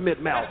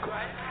Testament Malcolm.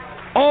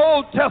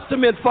 Old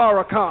Testament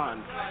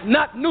Farrakhan,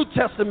 not New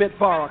Testament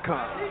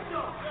Farrakhan.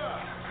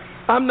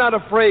 I'm not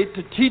afraid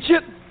to teach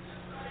it.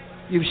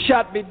 You've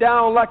shot me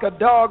down like a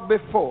dog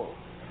before,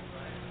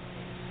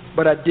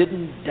 but I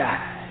didn't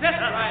die.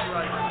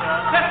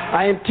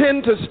 I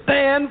intend to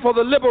stand for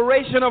the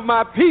liberation of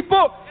my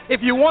people.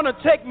 If you want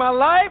to take my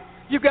life,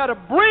 you got to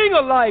bring a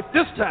life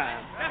this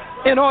time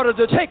in order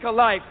to take a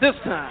life this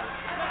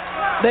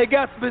time. They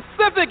got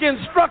specific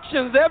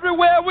instructions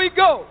everywhere we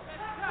go.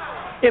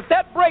 If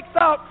that breaks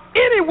out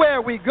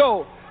anywhere we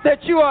go,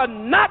 that you are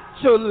not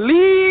to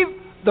leave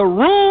the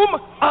room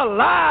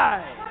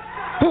alive.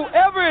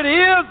 Whoever it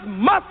is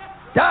must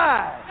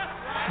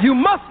die. You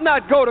must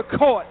not go to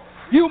court.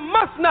 You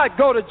must not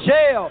go to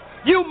jail.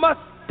 You must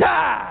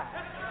die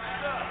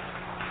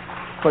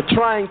for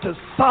trying to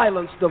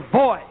silence the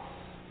voice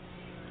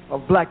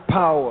of black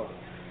power,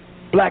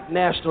 black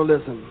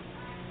nationalism,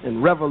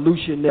 and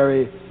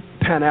revolutionary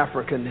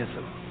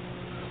Pan-Africanism.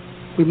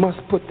 We must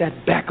put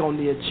that back on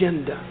the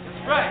agenda.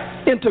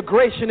 Right.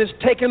 Integration is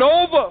taking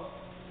over.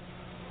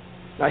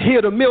 I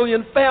hear the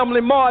Million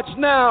Family March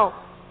now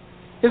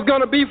is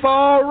going to be for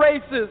all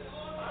races,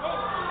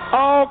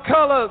 all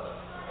colors,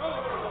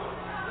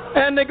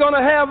 and they're going to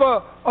have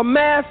a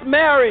mass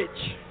marriage,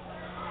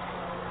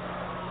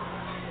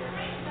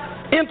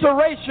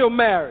 interracial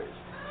marriage.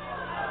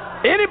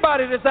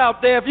 Anybody that's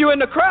out there, if you're in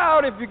the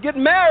crowd, if you get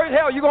married,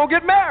 hell, you're going to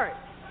get married.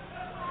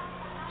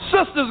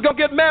 Sisters going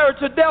to get married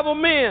to devil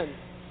men.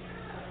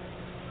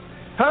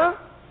 Huh?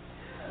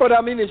 But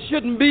I mean, it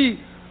shouldn't be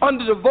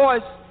under the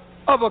voice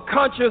of a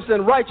conscious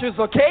and righteous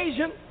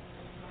occasion.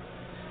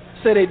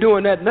 Say they're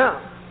doing that now.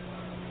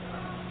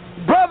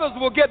 Brothers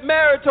will get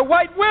married to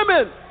white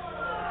women.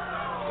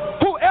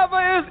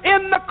 Whoever is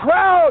in the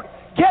crowd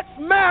gets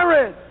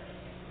married.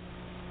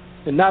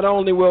 And not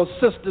only will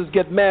sisters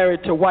get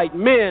married to white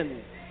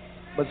men,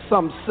 but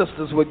some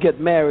sisters will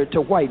get married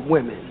to white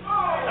women.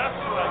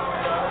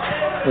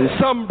 And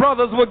some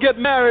brothers will get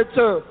married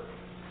to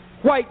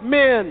white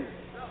men.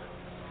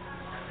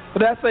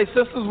 Did I say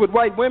sisters with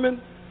white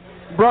women?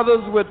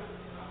 Brothers with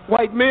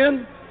white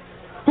men?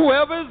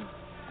 Whoever's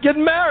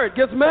getting married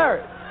gets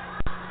married.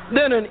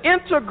 Then an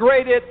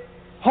integrated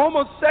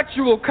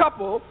homosexual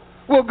couple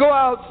will go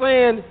out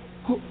saying,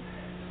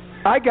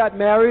 I got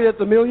married at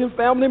the Million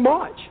Family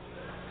March.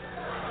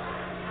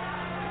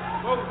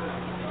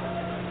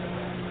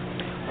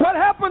 What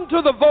happened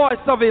to the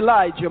voice of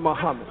Elijah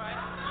Muhammad?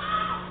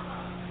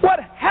 What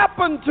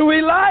happened to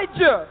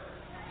Elijah?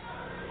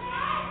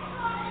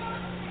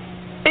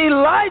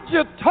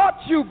 Elijah taught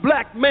you,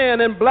 black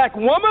man and black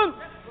woman,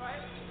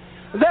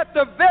 that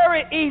the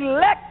very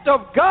elect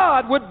of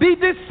God would be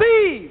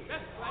deceived.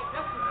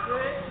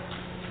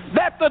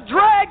 That the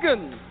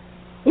dragon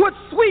would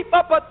sweep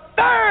up a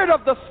third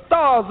of the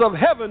stars of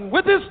heaven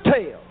with his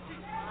tail.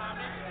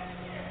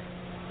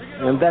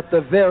 And that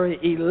the very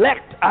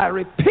elect, I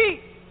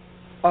repeat,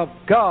 of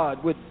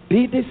God would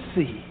be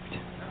deceived.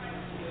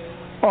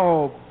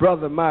 Oh,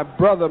 brother, and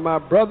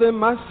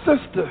my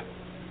sister,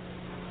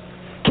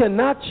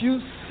 cannot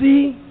you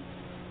see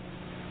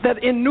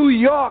that in New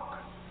York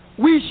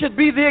we should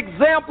be the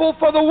example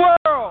for the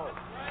world?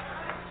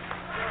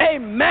 A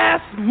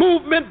mass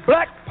movement,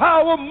 black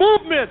power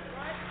movement,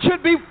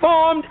 should be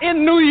formed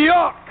in New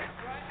York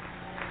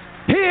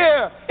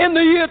here in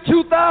the year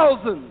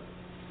 2000.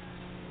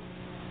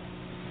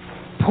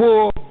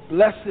 Poor,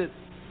 blessed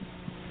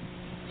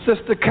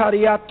Sister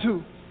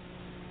Kadiatu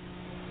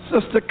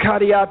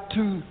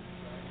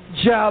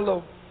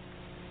Jallo.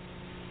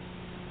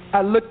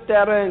 I looked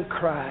at her and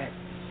cried,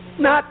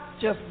 not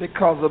just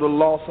because of the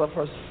loss of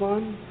her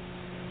son,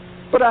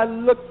 but I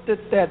looked at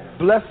that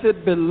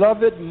blessed,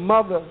 beloved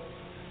mother,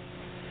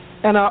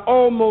 and I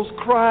almost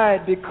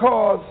cried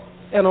because,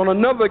 and on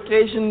another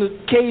occasion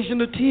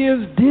the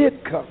tears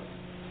did come,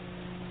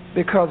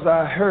 because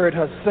I heard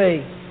her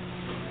say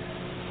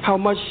how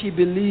much she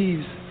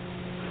believes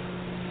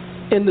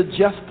in the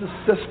justice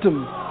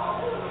system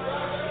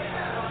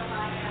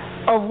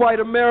of white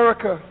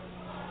America,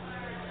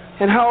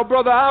 and how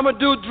Brother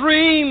Amadou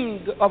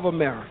dreamed of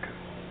America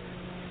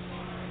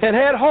and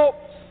had hopes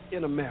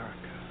in America.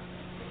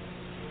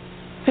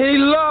 He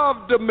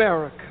loved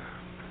America.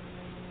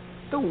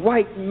 The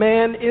white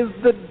man is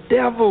the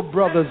devil,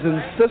 brothers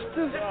and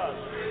sisters.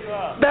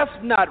 That's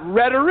not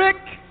rhetoric.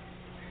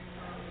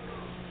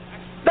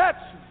 That's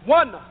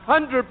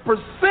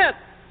 100%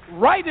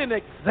 right and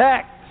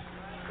exact.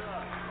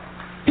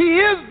 He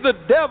is the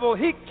devil.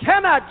 He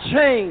cannot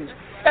change.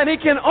 And he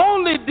can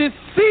only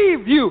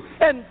deceive you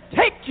and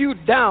take you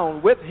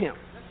down with him.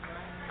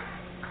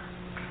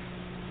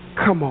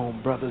 Come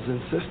on, brothers and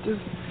sisters.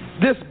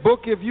 This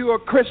book, if you're a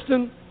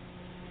Christian,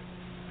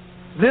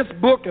 this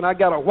book, and I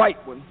got a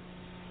white one,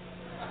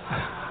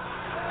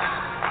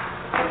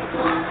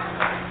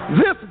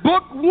 This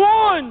book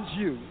warns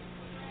you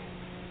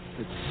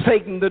that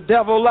Satan, the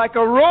devil, like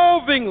a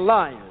roving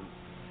lion,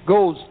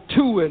 goes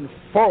to and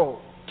fro,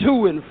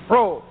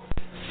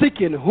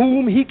 seeking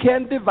whom he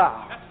can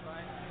devour.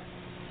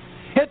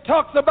 It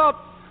talks about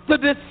the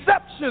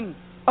deception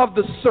of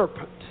the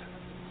serpent,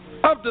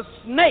 of the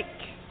snake.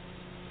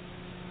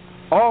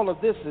 All of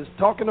this is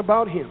talking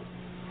about him.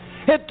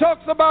 It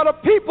talks about a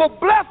people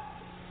blessed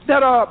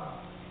that are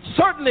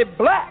certainly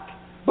black,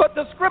 but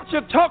the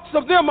scripture talks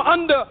of them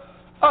under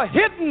a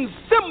hidden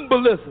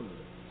symbolism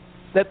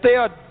that they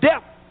are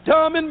deaf,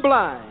 dumb, and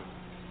blind,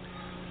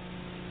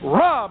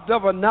 robbed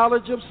of a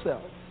knowledge of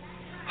self,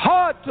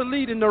 hard to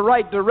lead in the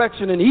right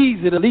direction and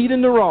easy to lead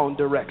in the wrong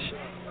direction.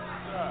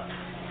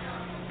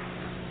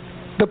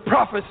 The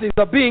prophecies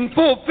are being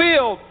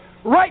fulfilled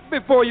right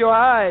before your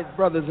eyes,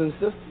 brothers and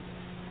sisters,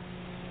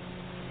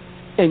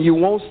 and you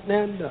won't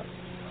stand up.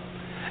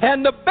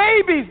 And the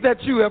babies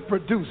that you have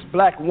produced,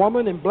 black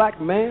woman and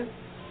black man,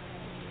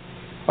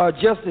 are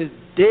just as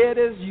dead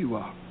as you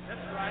are.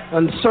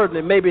 And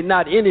certainly maybe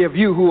not any of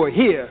you who are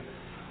here.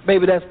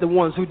 Maybe that's the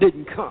ones who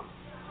didn't come.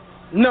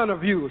 None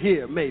of you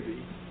here,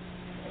 maybe.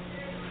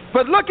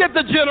 But look at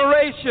the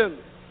generation.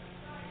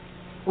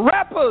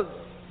 Rappers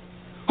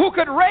who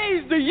could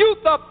raise the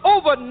youth up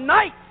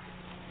overnight.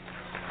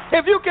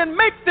 If you can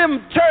make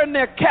them turn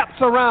their caps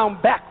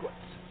around backwards.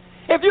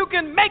 If you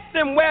can make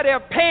them wear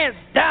their pants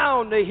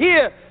down to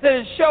hear that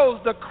it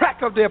shows the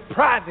crack of their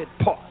private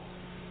part.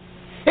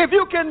 If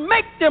you can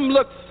make them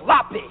look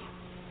sloppy.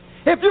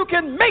 If you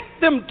can make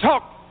them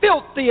talk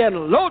filthy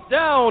and low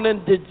down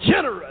and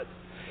degenerate.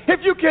 If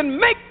you can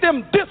make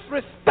them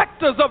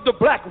disrespecters of the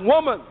black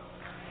woman.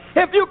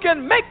 If you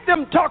can make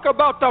them talk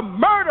about the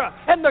murder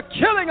and the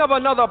killing of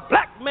another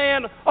black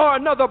man or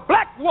another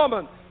black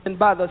woman. And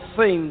by the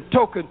same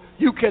token,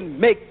 you can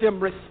make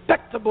them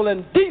respectable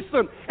and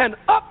decent and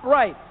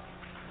upright.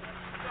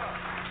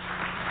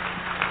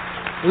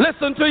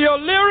 Listen to your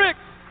lyrics.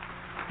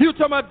 You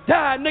talking about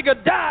die,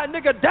 nigga, die,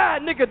 nigga, die,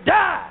 nigga,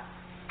 die.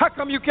 How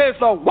come you can't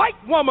say white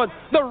woman,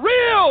 the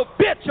real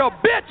bitch or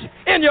bitch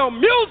in your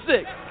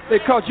music?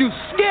 Because you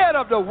scared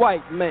of the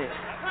white man.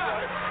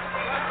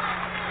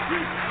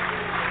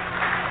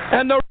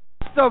 And the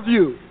rest of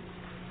you,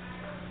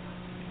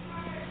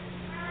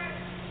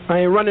 I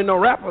ain't running no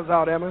rappers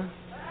out, am I?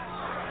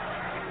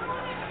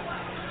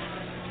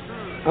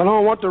 I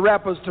don't want the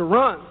rappers to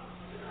run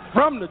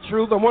from the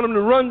truth. I want them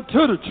to run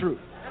to the truth.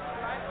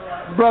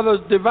 Brother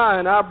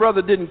Divine, our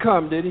brother didn't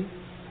come, did he?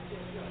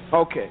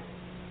 Okay.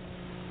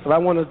 Well, I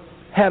want to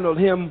handle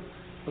him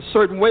a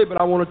certain way, but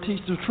I want to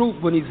teach the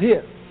truth when he's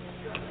here.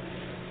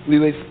 We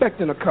were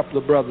expecting a couple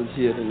of brothers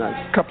here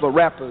tonight, a couple of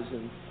rappers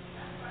and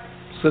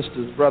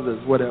sisters, brothers,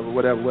 whatever.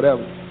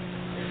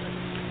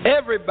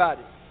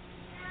 Everybody.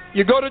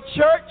 You go to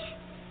church,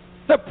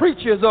 the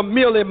preacher is a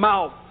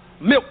mealy-mouthed,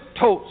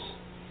 milk-toast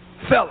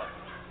fella.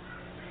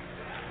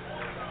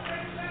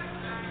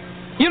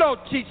 You don't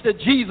teach that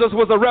Jesus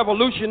was a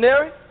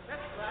revolutionary.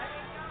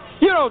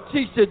 You don't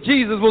teach that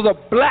Jesus was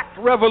a black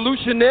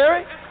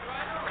revolutionary.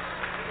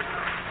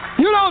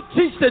 You don't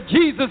teach that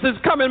Jesus is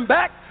coming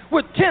back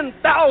with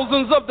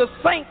 10,000s of the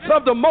saints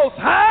of the Most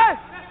High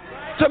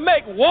to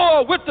make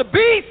war with the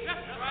beast.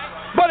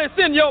 But it's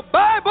in your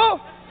Bible,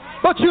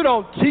 but you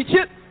don't teach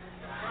it.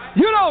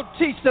 You don't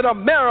teach that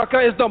America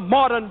is the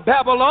modern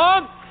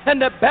Babylon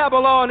and that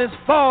Babylon is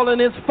fallen.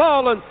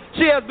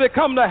 She has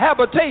become the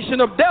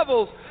habitation of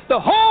devils, the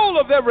hole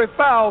of every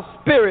foul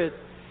spirit,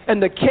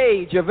 and the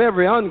cage of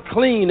every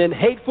unclean and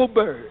hateful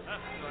bird.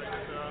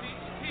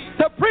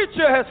 The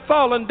preacher has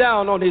fallen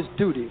down on his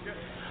duty.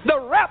 The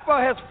rapper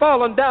has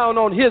fallen down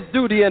on his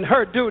duty and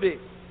her duty.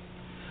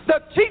 The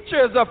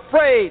teacher is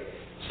afraid.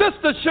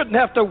 Sister shouldn't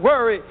have to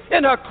worry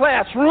in her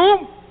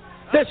classroom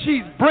that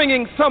she's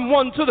bringing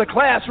someone to the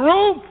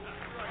classroom.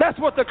 That's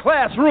what the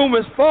classroom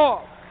is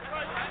for.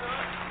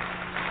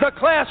 The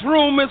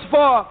classroom is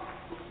for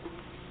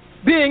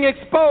being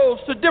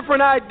exposed to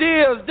different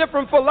ideas,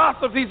 different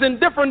philosophies, and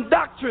different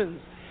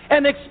doctrines,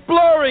 and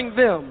exploring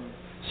them,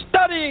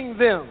 studying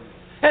them,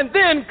 and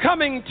then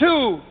coming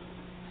to,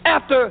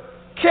 after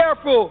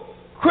careful,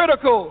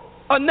 critical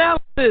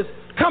analysis,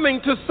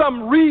 coming to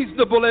some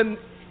reasonable and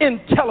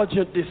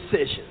intelligent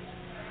decision.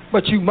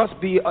 But you must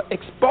be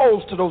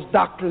exposed to those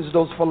doctrines,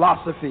 those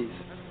philosophies.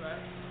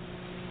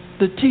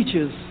 The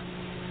teachers,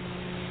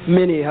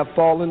 many have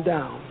fallen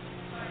down.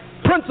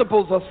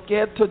 Principals are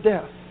scared to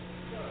death.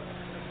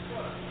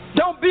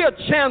 Don't be a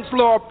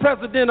chancellor or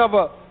president of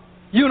a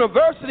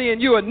university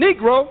and you're a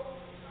Negro.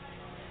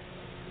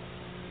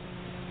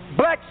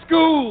 Black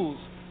schools,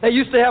 they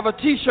used to have a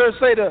T-shirt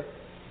say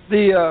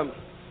the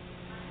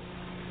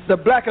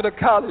blacker the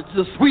college,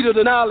 the sweeter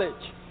the knowledge.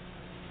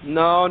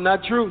 No,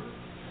 not true.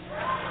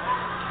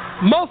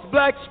 Most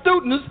black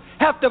students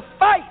have to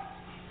fight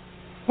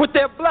with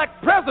their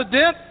black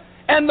president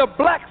and the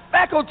black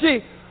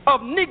faculty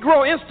of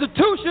Negro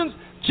institutions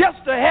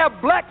just to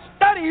have black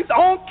studies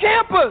on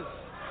campus.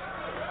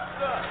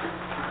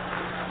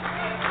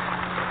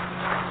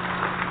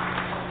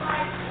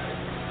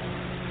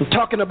 I'm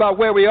talking about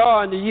where we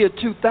are in the year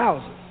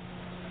 2000.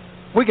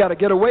 We got to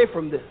get away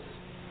from this.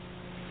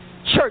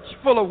 Church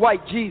full of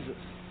white Jesus.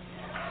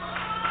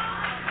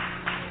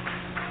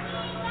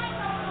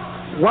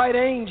 White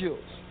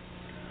angels.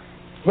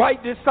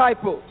 White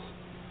disciples.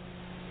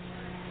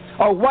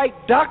 A white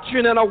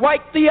doctrine and a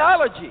white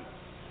theology.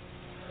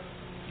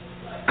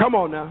 Come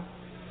on now.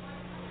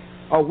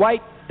 A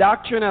white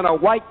doctrine and a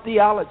white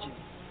theology.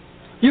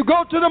 You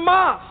go to the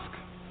mosque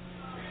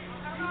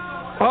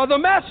or the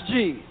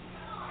masjid.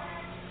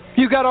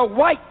 You got a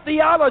white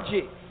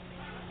theology.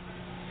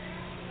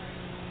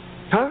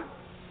 Huh?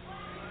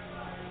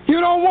 You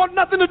don't want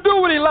nothing to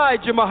do with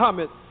Elijah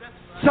Muhammad.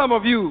 Some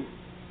of you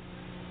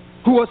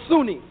who are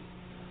Sunni.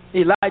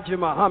 Elijah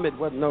Muhammad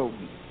wasn't no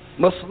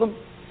Muslim.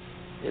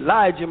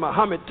 Elijah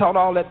Muhammad taught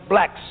all that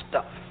black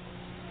stuff.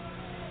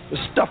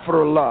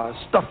 Astaghfirullah,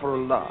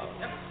 astaghfirullah.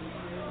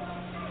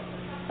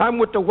 I'm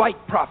with the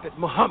white prophet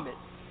Muhammad.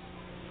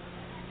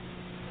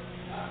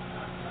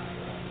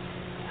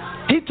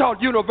 He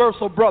taught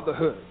universal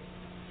brotherhood.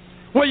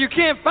 Well, you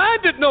can't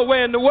find it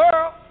nowhere in the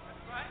world.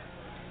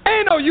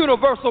 Ain't no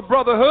universal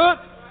brotherhood.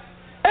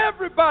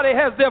 Everybody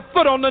has their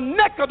foot on the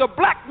neck of the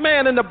black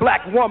man and the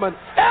black woman.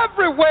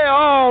 Everywhere,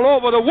 all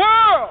over the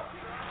world.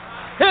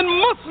 In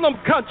Muslim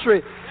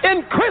country,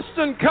 in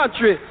Christian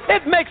country,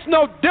 it makes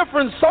no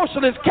difference.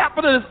 Socialist,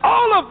 capitalist,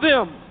 all of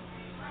them.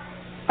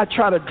 I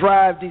try to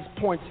drive these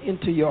points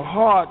into your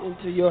heart,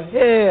 into your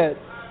head.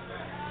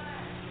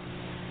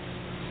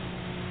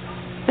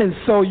 And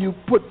so you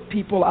put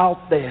people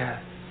out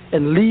there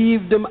and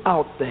leave them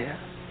out there.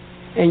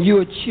 And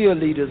you're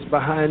cheerleaders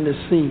behind the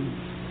scenes.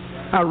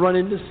 I run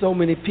into so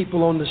many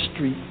people on the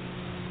street.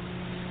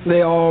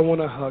 They all want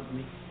to hug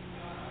me.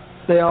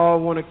 They all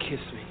want to kiss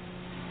me.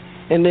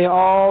 And they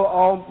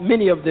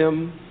many of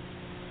them,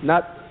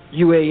 not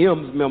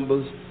UAM's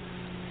members,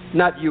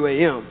 not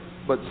UAM,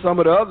 but some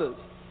of the others,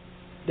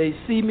 they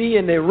see me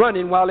and they're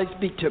running while they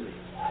speak to me.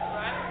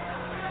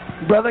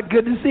 Brother,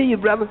 good to see you,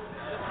 brother.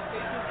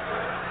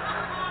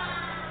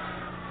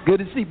 Good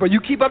to see you. But you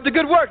keep up the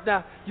good work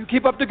now. You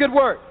keep up the good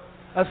work.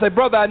 I say,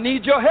 brother, I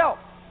need your help.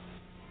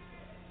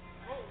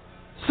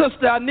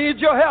 Sister, I need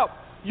your help.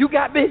 You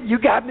got me? You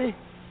got me?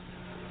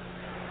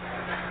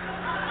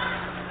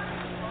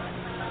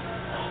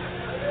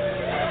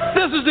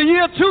 This is the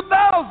year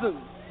 2000,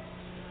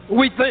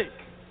 we think.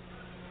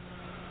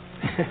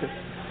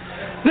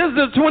 This is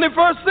the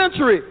 21st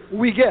century,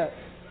 we get.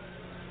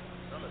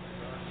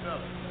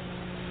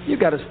 You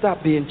got to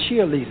stop being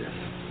cheerleaders.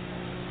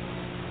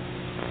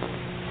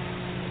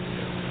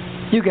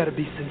 You got to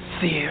be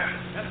sincere.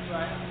 That's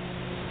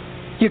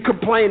right. You're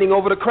complaining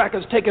over the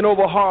crackers taking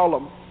over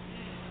Harlem.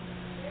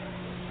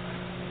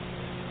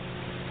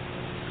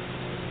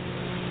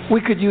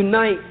 We could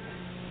unite.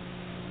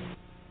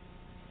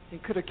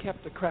 It could have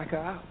kept the cracker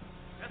out.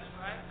 That's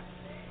right.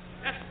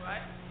 That's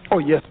right. Oh,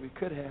 yes, we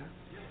could have.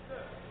 Yes,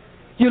 sir.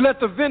 You let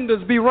the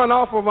vendors be run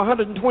off of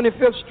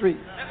 125th Street.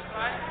 That's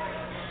right.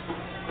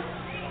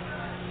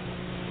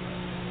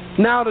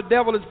 Now the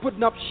devil is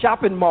putting up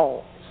shopping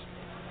malls.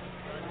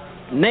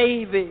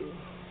 Navy,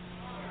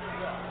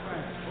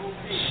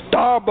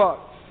 Starbucks,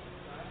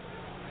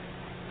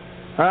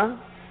 huh?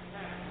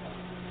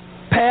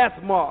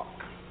 Pathmark,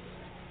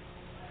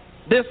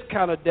 this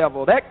kind of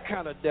devil, that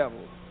kind of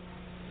devil,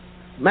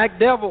 Mac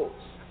Devils.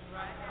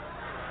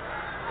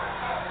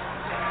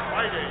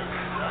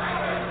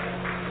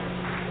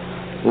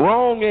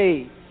 Wrong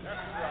aid.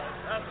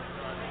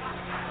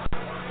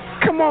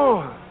 Come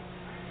on.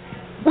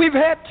 We've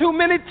had too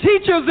many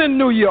teachers in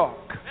New York.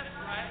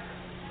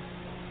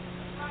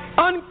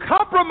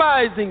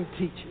 Uncompromising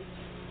teachers.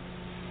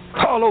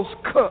 Carlos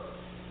Cook.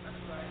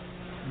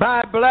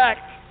 Buy black.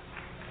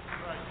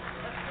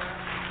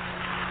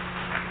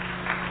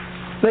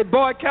 They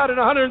boycotted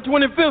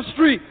 125th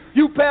Street.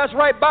 You pass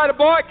right by the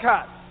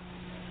boycott.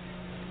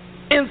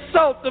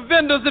 Insult the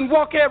vendors and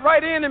walk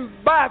right in and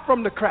buy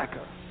from the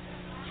cracker.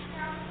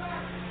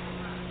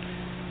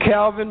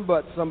 Calvin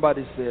Butt,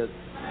 somebody said,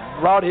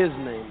 brought his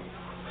name.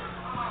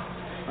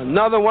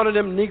 Another one of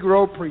them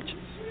Negro preachers.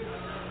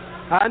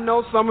 I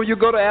know some of you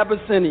go to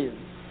Abyssinian,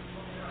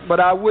 but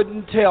I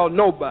wouldn't tell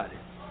nobody.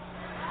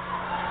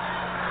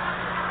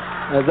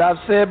 As I've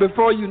said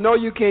before, you know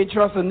you can't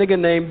trust a nigga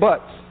named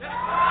Butts.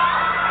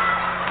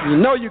 You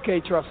know you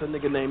can't trust a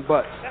nigga named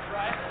Butts.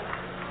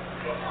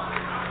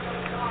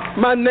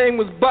 My name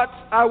was Butts,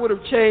 I would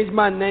have changed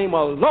my name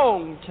a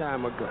long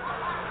time ago.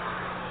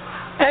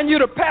 And you're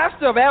the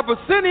pastor of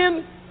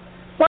Abyssinian,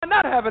 why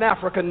not have an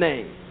African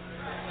name?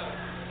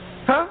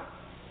 Huh?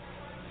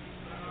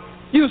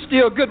 You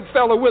still good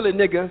fella Willie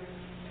nigga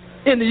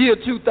in the year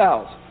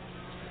 2000.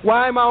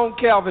 Why am I on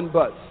Calvin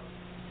Butts?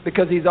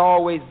 Because he's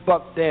always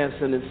buck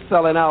dancing and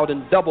selling out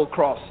and double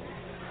crossing.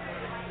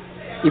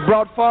 He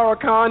brought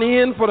Farrakhan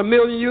in for the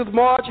Million Youth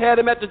March, had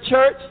him at the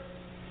church.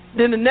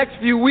 Then the next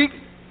few weeks,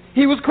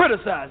 he was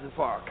criticizing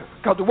Farrakhan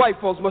because the white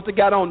folks must have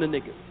got on the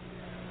nigga.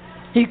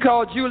 He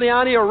called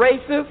Giuliani a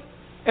racist,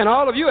 and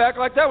all of you act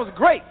like that was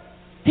great.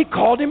 He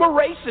called him a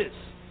racist.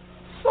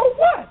 So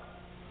what?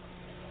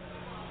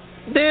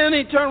 Then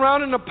he turned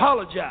around and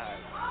apologized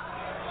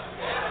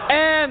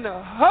and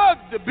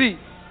hugged the beast.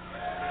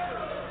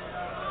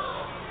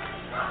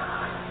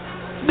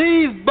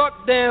 These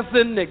buck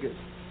dancing niggas.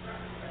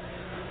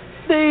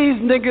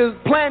 These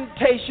niggas,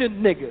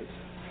 plantation niggas.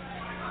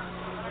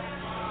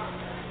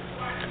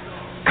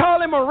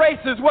 Call him a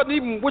racist,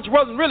 which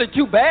wasn't really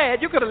too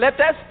bad. You could have let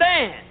that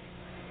stand.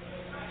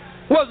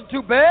 Wasn't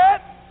too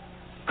bad.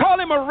 Call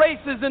him a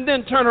racist and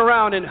then turn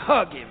around and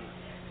hug him.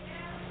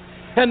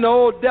 And the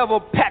old devil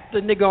pat the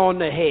nigga on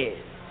the head.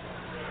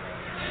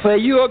 Say,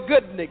 you a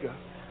good nigga.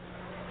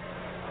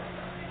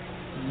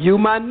 You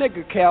my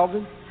nigga,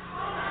 Calvin.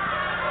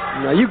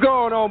 Now you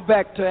going on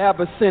back to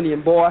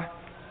Abyssinian, boy.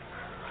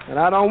 And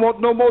I don't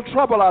want no more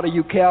trouble out of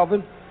you,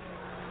 Calvin.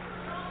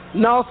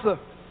 No, sir.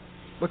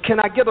 But can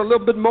I get a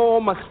little bit more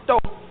on my stove?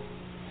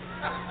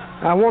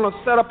 I want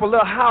to set up a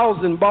little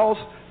housing, boss.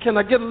 Can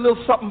I get a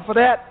little something for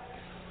that?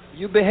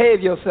 You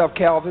behave yourself,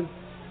 Calvin.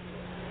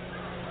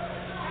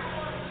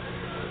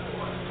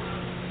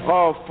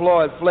 Oh,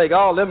 Floyd Flake,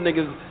 all them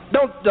niggas.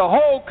 The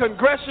whole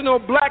Congressional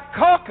Black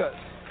Caucus,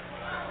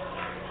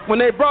 when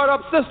they brought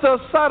up Sister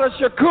Assata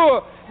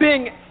Shakur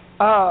being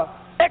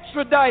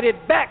extradited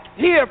back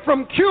here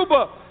from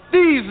Cuba,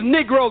 these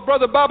Negroes,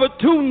 Brother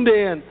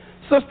Babatunde and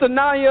Sister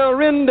Naya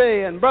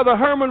Arinde and Brother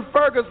Herman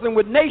Ferguson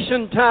with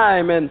Nation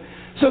Time and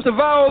Sister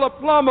Viola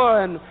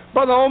Plummer and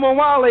Brother Omar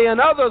Wally and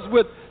others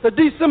with the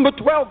December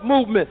 12th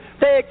movement,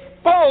 they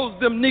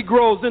exposed them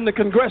Negroes in the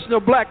Congressional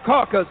Black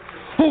Caucus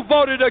who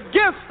voted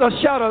against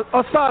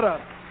Assata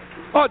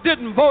or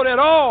didn't vote at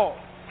all.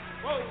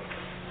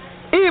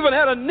 Even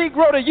had a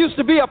Negro that used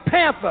to be a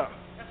Panther,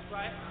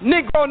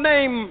 Negro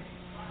named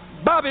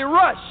Bobby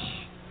Rush,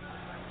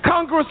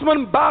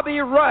 Congressman Bobby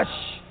Rush,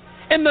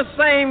 in the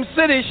same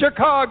city,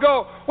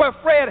 Chicago, where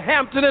Fred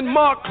Hampton and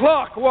Mark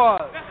Clark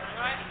was.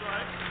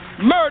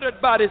 Murdered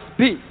by this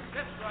beast.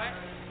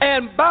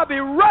 And Bobby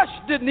Rush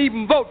didn't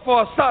even vote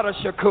for Assata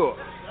Shakur.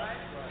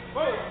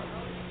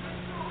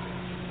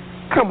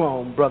 Come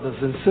on, brothers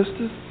and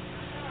sisters.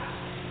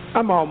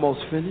 I'm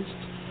almost finished.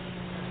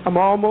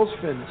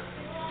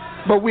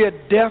 But we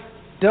are deaf,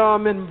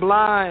 dumb, and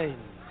blind.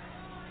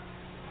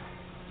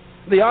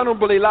 The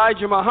Honorable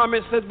Elijah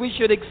Muhammad said we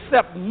should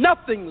accept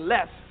nothing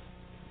less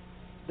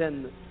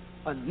than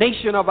a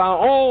nation of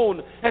our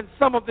own and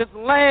some of this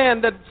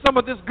land, and some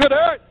of this good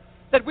earth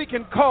that we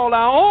can call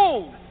our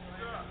own.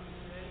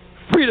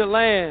 Free the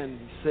land,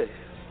 he says.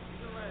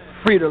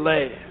 Free the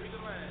land.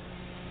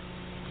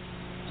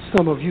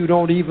 Some of you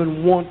don't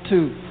even want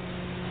to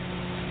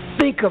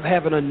think of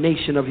having a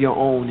nation of your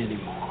own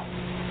anymore.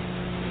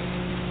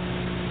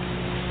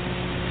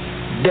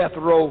 Death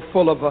row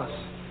full of us.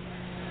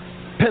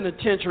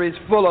 Penitentiaries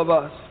full of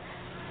us.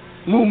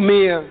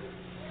 Mumir,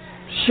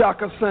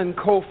 Shaka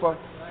Sankofa,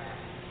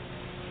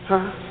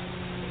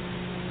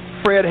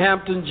 Fred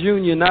Hampton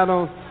Jr., not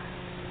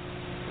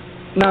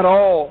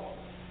all.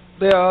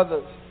 There are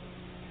others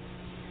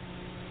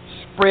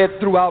spread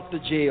throughout the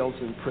jails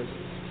and prisons.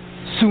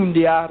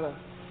 Sundiata,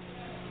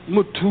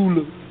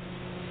 Mutulu,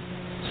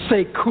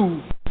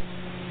 Sekou,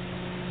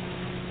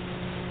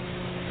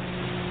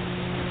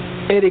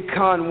 Eddie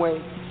Conway,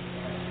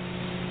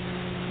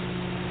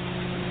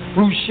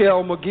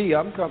 Ruchelle McGee.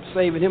 I'm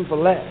saving him for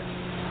last.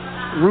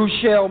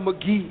 Ruchelle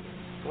McGee.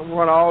 I'm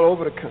running all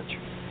over the country.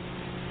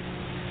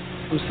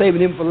 I'm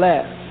saving him for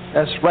last.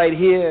 That's right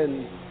here,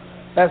 and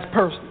that's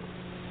personal.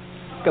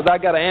 Because I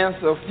got to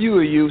answer a few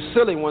of you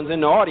silly ones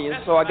in the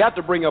audience, so I got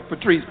to bring up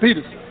Patrice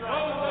Peterson.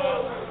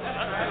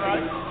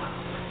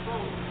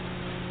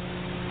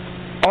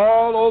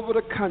 All over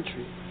the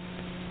country,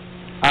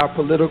 our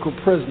political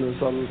prisoners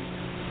are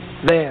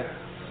there,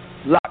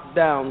 locked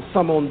down,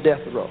 some on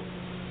death row.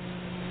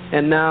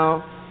 And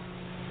now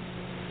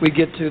we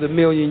get to the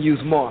Million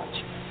Youth March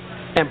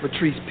and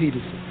Patrice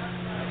Peterson.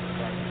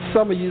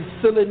 Some of you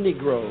silly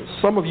Negroes,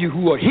 some of you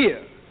who are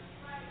here,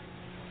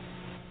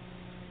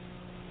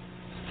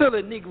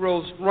 silly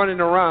Negroes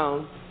running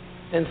around,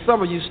 and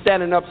some of you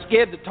standing up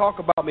scared to talk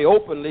about me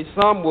openly.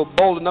 Some were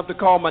bold enough to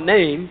call my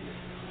name.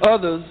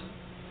 Others,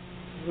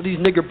 these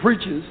nigger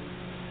preachers,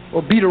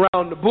 will beat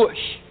around the bush.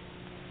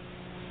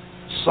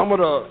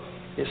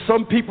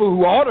 Some people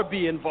who ought to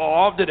be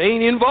involved that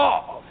ain't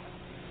involved.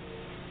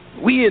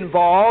 We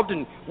involved,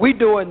 and we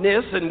doing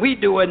this and we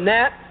doing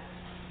that.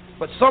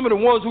 But some of the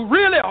ones who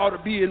really ought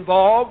to be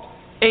involved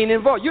ain't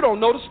involved. You don't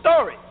know the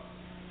story.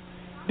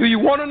 Do you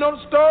want to know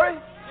the story?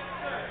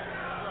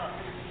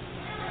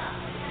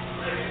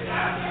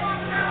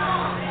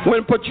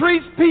 When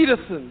Patrice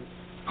Peterson,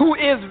 who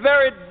is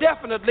very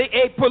definitely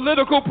a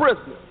political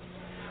prisoner,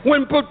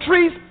 when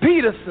Patrice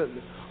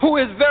Peterson, who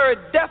is very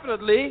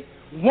definitely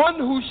one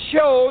who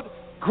showed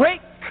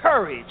great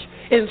courage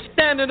in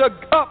standing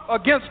up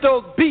against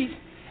those beasts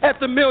at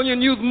the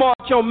Million Youth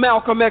March on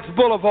Malcolm X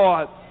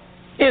Boulevard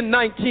in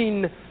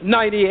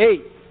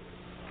 1998.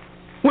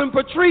 When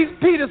Patrice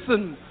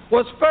Peterson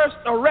was first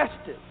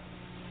arrested,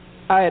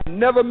 I had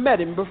never met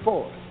him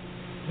before,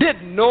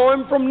 didn't know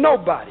him from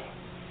nobody,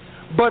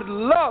 but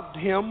loved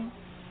him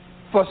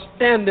for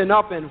standing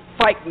up and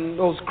fighting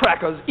those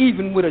crackers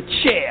even with a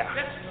chair.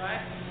 That's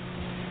right.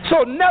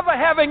 So never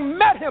having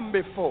met him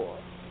before,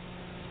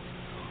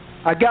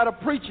 I got a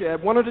preacher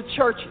at one of the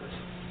churches,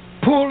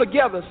 pulled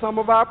together some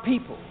of our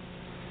people,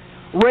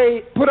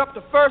 put up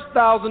the first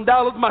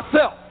 $1,000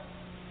 myself,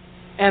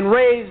 and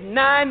raised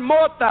 $9,000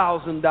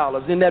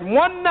 more in that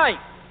one night,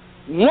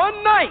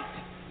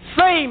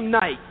 same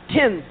night,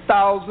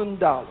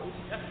 $10,000.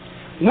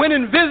 Went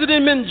and visited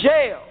him in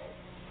jail.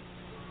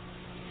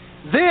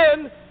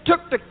 Then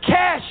took the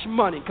cash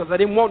money, because I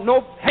didn't want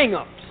no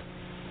hang-ups.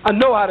 I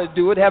know how to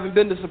do it, having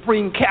been the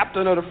supreme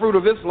captain of the Fruit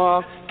of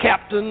Islam,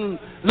 captain,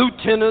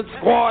 lieutenant,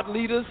 squad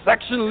leader,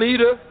 section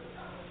leader.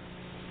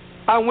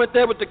 I went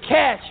there with the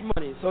cash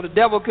money, so the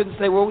devil couldn't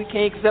say, well, we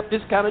can't accept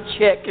this kind of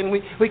check, and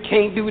we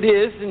can't do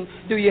this, and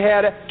do you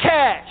have that?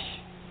 Cash.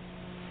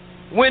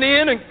 Went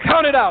in and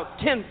counted out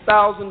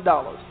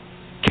 $10,000.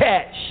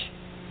 Cash.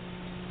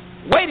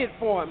 Waited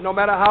for him, no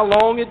matter how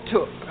long it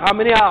took, how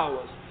many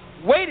hours.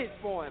 Waited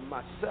for him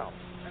myself,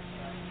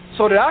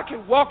 so that I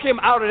could walk him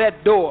out of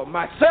that door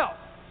myself.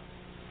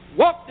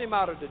 Walked him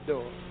out of the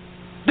door.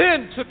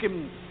 Then took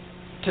him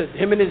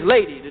and his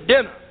lady to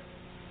dinner.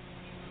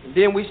 And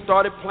then we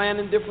started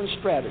planning different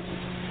strategies.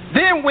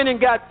 Then went and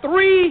got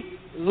 3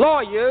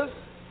 lawyers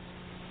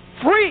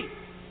free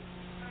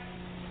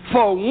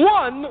for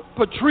one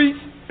Patrice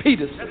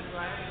Peterson.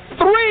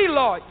 3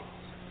 lawyers.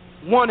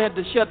 One had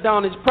to shut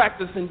down his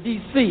practice in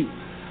D.C.,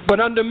 but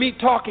under me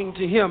talking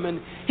to him and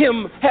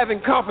him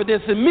having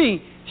confidence in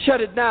me, shut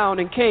it down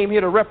and came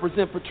here to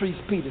represent Patrice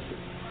Peterson.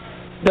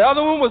 The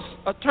other one was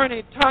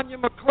attorney Tanya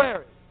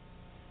McClary,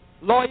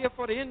 lawyer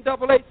for the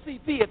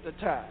NAACP at the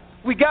time.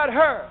 We got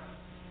her.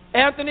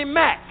 Anthony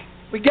Mack,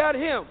 we got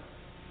him.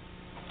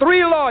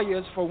 3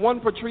 lawyers for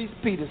one Patrice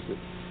Peterson.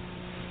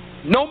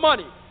 No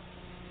money.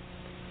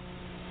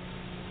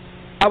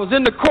 I was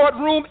in the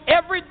courtroom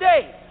every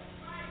day.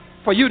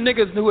 For you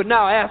niggas who are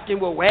now asking,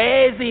 well,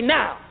 where is he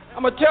now?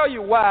 I'm going to tell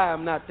you why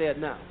I'm not there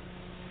now.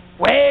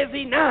 Where is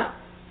he now?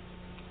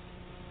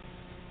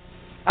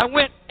 I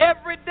went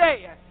every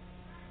day.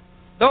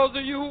 Those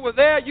of you who were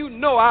there, you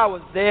know I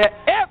was there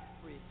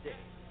every day.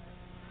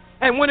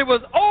 And when it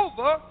was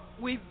over,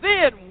 we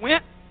then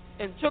went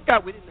and took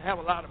out, we didn't have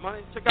a lot of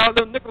money, took out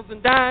little nickels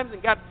and dimes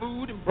and got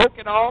food and broke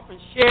it off and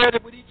shared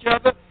it with each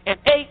other and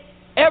ate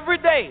every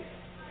day.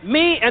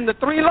 Me and the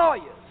 3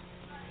 lawyers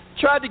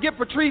tried to get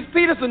Patrice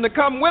Peterson to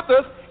come with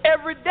us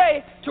every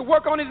day to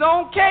work on his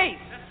own case.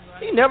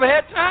 He never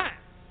had time.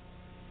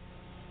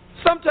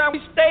 Sometimes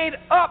we stayed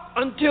up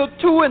until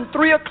 2 and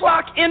 3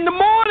 o'clock in the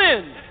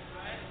morning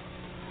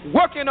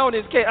working on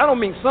his case. I don't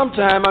mean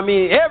sometime, I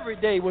mean every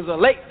day was a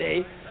late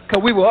day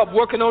because we were up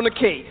working on the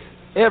case.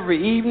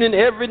 Every evening,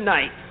 every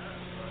night.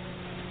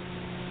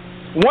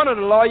 One of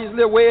the lawyers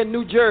lived way in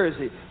New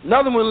Jersey.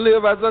 Another one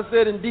lived, as I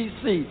said, in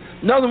D.C.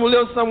 Another one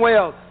lived somewhere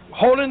else.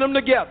 Holding them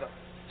together.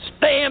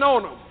 Staying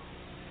on them.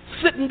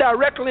 Sitting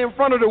directly in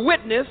front of the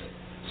witness.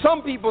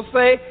 Some people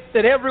say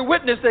that every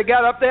witness that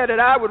got up there that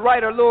I would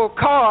write a little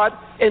card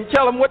and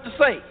tell them what to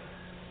say.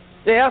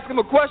 They ask them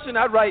a question,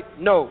 I'd write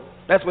no.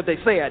 That's what they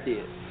say I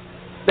did.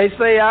 They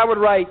say I would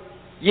write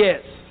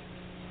yes.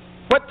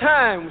 What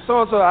time?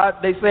 So-and-so,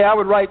 they say I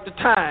would write the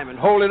time and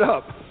hold it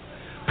up.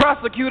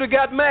 Prosecutor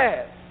got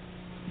mad.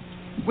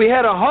 We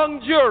had a hung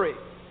jury.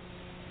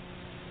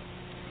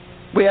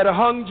 We had a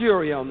hung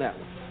jury on that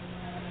one.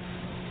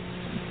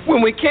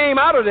 When we came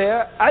out of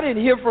there, I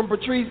didn't hear from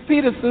Patrice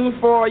Peterson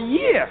for a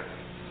year.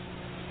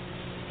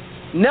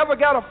 Never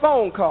got a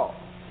phone call.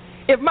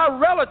 If my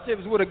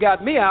relatives would have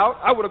got me out,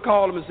 I would have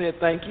called them and said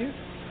thank you.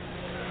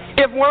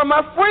 If one of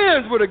my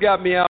friends would have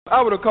got me out,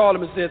 I would have called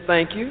them and said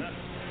thank you.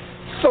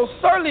 So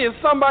certainly if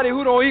somebody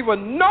who don't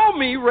even know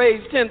me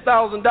raised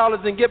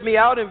 $10,000 and get me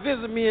out and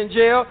visit me in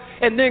jail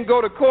and then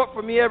go to court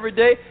for me every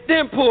day,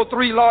 then pull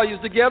 3 lawyers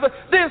together,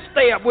 then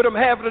stay up with them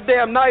half of the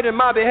damn night in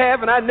my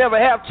behalf and I never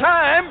have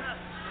time,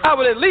 I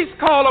would at least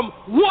call them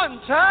one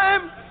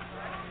time.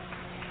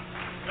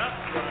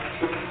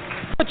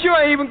 But you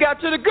ain't even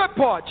got to the good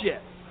part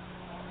yet.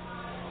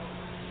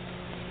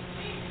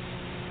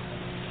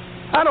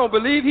 I don't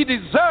believe he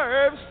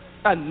deserves,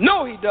 I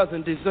know he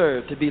doesn't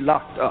deserve to be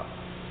locked up.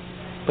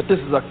 But this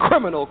is a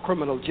criminal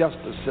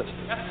justice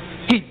system.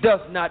 He does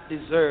not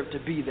deserve to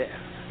be there.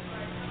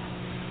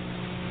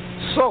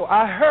 So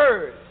I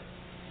heard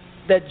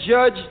that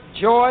Judge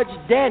George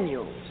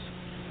Daniels,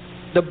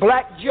 the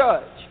black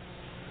judge,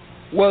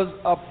 was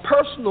a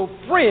personal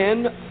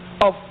friend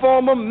of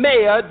former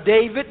Mayor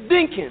David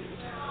Dinkins.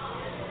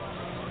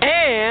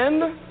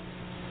 And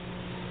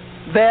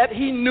that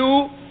he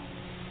knew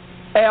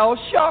Al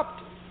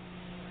Sharpton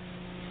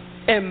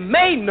and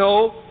may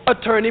know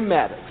Attorney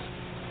Maddox.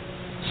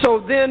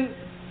 So then,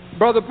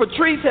 Brother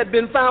Patrice had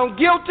been found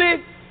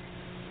guilty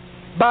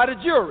by the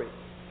jury,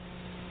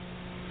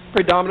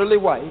 predominantly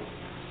white.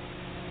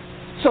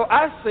 So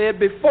I said,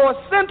 before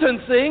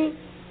sentencing,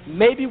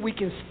 maybe we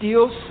can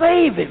still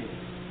save him.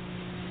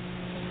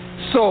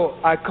 So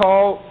I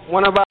called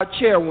one of our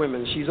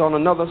chairwomen. She's on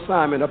another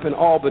assignment up in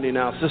Albany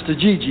now, Sister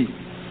Gigi.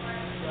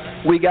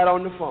 we got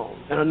on the phone,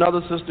 and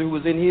another sister who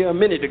was in here a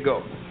minute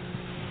ago,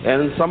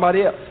 and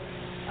somebody else.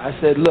 I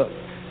said, look,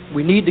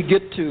 we need to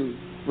get to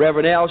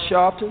Reverend Al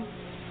Sharpton.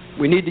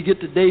 We need to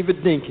get to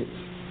David Dinkins.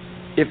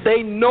 If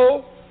they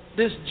know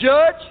this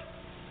judge,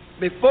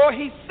 before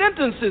he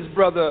sentences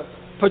Brother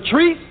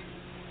Patrice,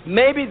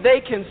 maybe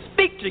they can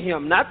speak to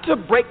him, not to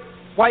break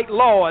white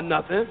law or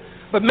nothing,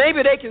 but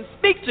maybe they can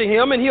speak to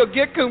him and he'll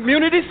get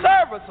community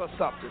service or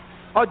something,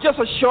 or just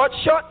a short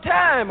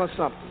time or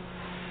something.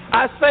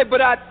 I say,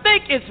 but I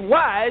think it's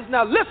wise,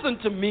 now listen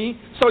to me,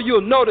 so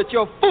you'll know that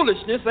your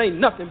foolishness ain't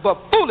nothing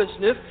but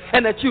foolishness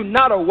and that you're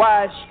not a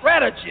wise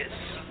strategist.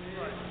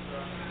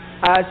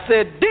 I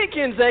said,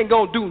 Dinkins ain't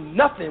gonna do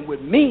nothing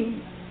with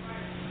me,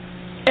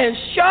 and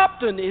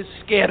Sharpton is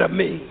scared of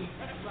me,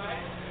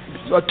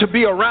 to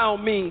be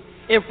around me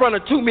in front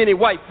of too many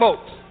white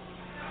folks.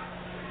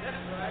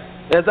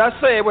 As I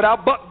said,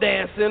 without buck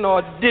dancing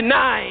or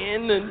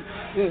denying, and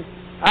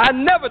I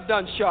never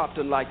done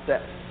Sharpton like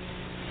that.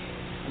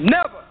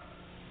 Never.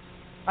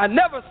 I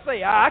never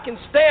say I can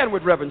stand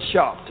with Reverend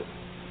Sharpton.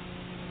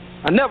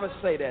 I never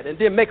say that and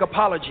then make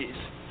apologies.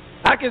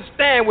 I can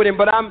stand with him,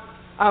 but I'm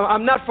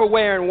not for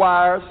wearing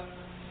wires.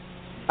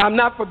 I'm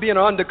not for being an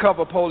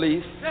undercover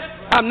police.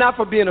 I'm not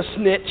for being a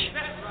snitch.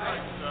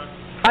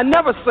 I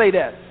never say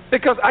that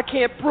because I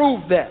can't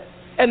prove that.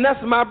 And that's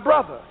my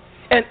brother.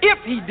 And if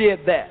he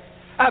did that,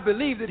 I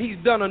believe that he's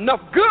done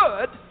enough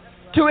good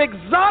to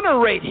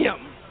exonerate him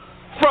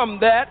from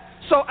that.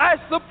 So I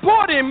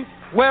support him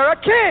where I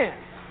can.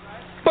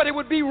 But it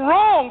would be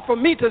wrong for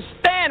me to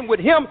stand with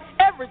him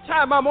every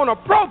time I'm on a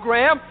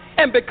program,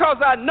 and because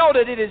I know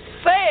that it is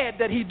sad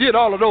that he did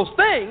all of those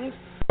things,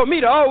 for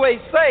me to always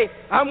say,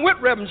 I'm with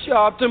Reverend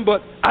Sharpton,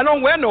 but I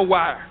don't wear no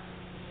wire.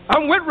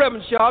 I'm with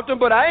Reverend Sharpton,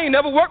 but I ain't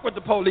never worked with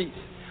the police.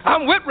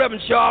 I'm with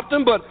Reverend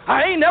Sharpton, but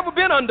I ain't never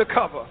been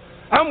undercover.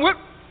 I don't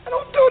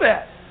do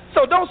that.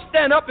 So don't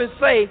stand up and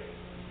say,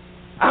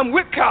 I'm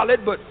with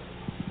Khalid, but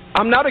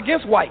I'm not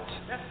against whites.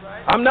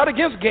 I'm not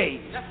against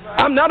gays.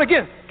 I'm not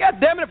against. God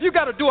damn it, if you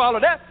got to do all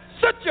of that,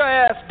 sit your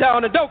ass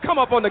down and don't come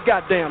up on the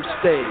goddamn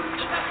stage.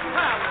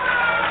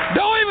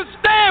 Don't even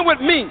stand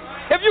with me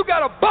if you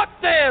got a buck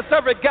dance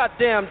every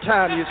goddamn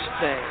time you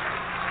stand.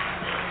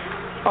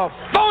 A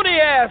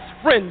phony-ass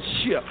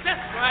friendship.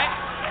 That's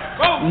right.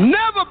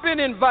 Never been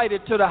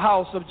invited to the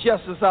House of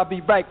Justice. I'll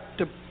be back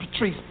to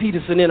Patrice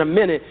Peterson in a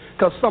minute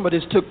because some of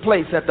this took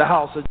place at the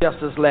House of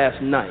Justice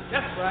last night.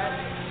 That's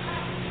right.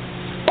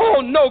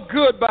 Oh, no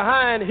good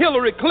behind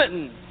Hillary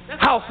Clinton,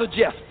 House of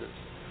Justice.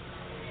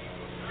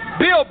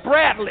 Bill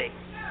Bradley,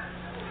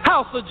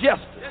 House of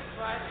Justice.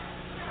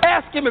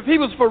 Asked him if he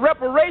was for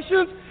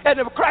reparations, and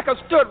the cracker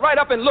stood right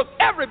up and looked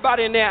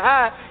everybody in their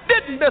eye,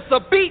 didn't miss a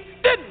beat,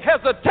 didn't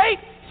hesitate,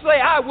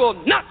 say, I will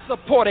not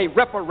support a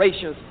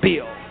reparations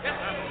bill.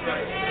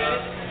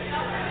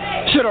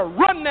 Should have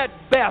run that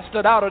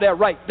bastard out of there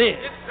right then.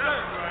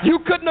 You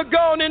couldn't have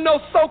gone in no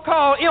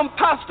so-called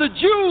imposter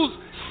Jews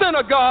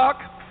synagogue.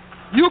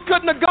 You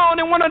couldn't have gone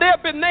in one of their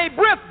B'nai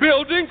B'rith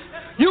buildings.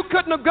 You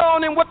couldn't have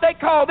gone in what they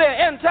call their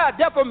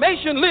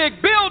Anti-Defamation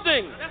League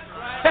building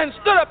and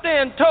stood up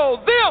there and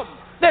told them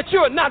that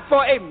you're not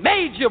for a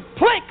major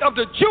plank of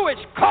the Jewish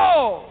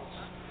cause.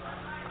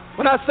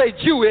 When I say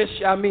Jewish,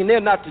 I mean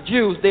they're not the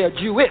Jews, they're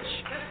Jewish.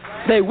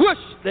 They wish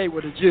they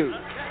were the Jews.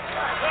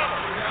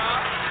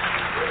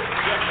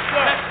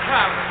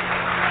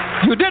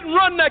 You didn't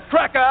run that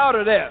cracker out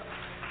of there.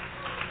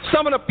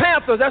 Some of the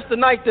Panthers, that's the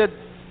night that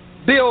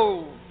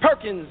Bill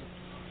Perkins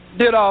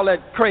did all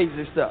that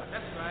crazy stuff.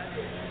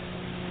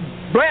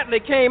 Bradley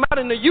came out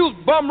and the youth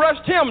bum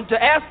rushed him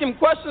to ask him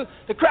questions.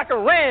 The cracker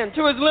ran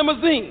to his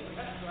limousine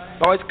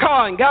or his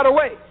car and got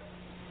away.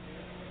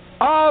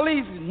 All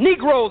these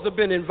Negroes have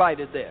been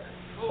invited there.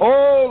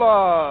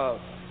 Old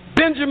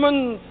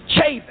Benjamin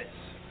Chavis,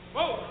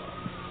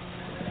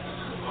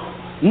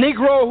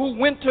 Negro who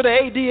went to the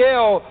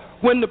ADL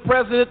when the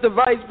president, the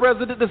vice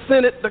president, the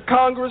Senate, the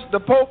Congress, the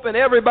Pope, and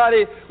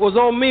everybody was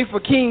on me for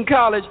King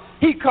College.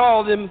 He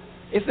called him,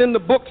 it's in the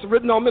books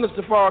written on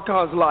Minister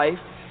Farrakhan's life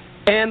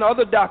and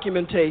other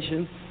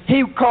documentation.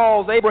 He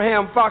calls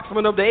Abraham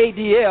Foxman of the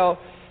ADL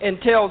and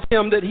tells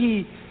him that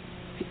he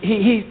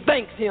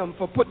thanks him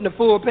for putting the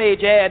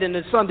full-page ad in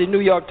the Sunday New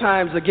York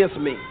Times against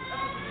me.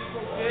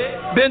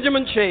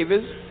 Benjamin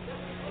Chavis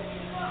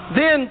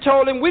then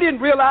told him, we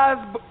didn't realize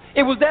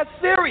it was that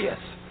serious.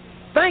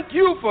 Thank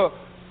you for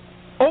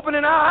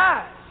opening our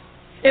eyes.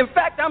 In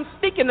fact, I'm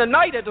speaking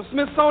tonight at the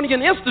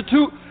Smithsonian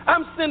Institute.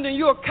 I'm sending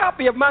you a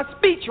copy of my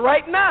speech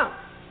right now,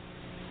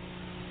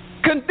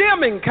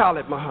 condemning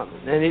Khalid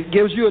Muhammad. And it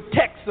gives you a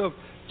text of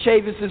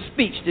Chavis'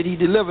 speech that he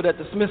delivered at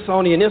the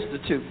Smithsonian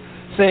Institute,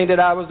 saying that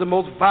I was the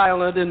most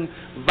violent and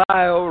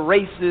vile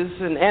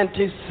racist and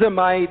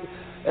anti-Semite.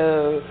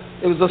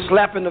 It was a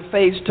slap in the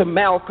face to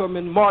Malcolm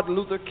and Martin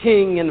Luther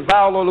King and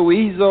Viola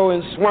Luiso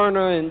and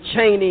Swerner and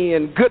Cheney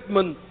and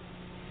Goodman.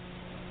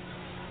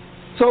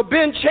 So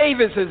Ben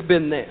Chavis has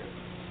been there.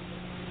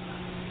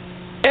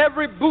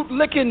 Every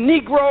bootlicking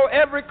Negro,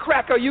 every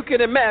cracker you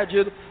can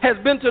imagine has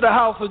been to the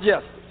House of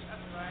Justice.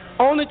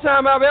 Only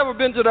time I've ever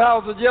been to the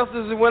House of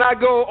Justice is when I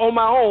go on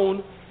my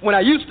own, when I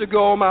used to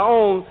go on my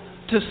own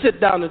to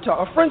sit down and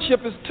talk. A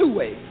friendship is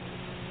two-way.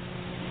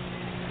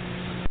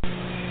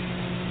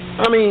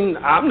 I mean,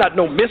 I'm not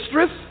no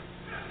mistress.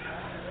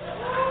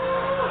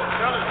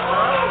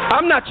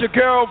 I'm not your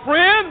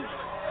girlfriend.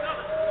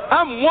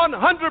 I'm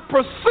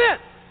 100%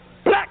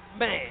 black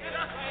man.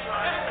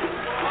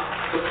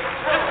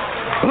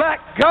 Black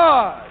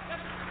God.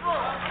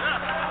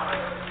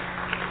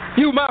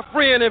 You my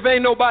friend if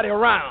ain't nobody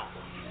around.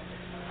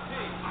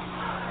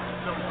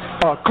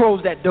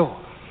 Close that door.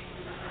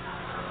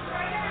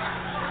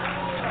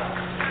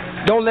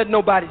 Don't let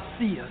nobody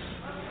see us.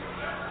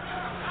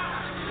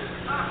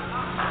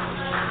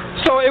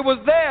 So it was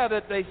there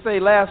that they say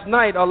last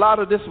night a lot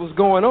of this was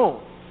going on.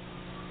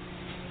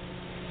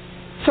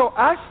 So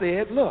I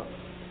said, look,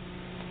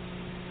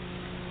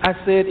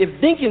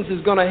 if Dinkins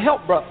is going to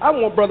help, brother, I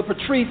want Brother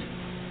Patrice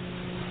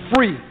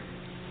free,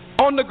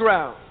 on the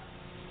ground,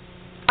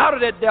 out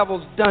of that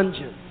devil's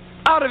dungeon,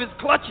 out of his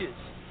clutches.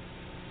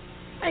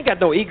 I ain't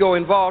got no ego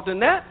involved in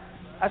that.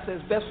 I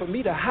said it's best for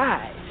me to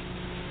hide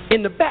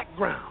in the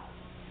background.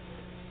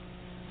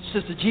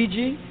 Sister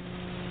Gigi,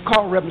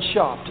 call Reverend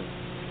Sharpton.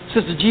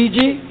 Sister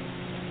Gigi,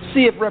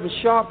 see if Reverend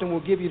Sharpton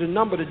will give you the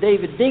number to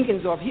David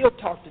Dinkins, or if he'll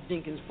talk to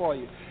Dinkins for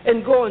you.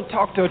 And go and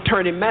talk to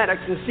Attorney Maddox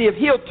and see if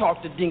he'll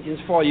talk to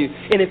Dinkins for you.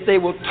 And if they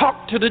will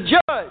talk to the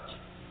judge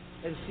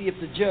and see if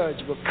the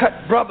judge will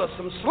cut brother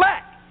some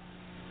slack.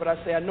 But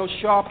I say, I know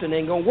Sharpton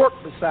ain't going to work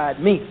beside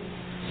me,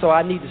 so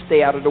I need to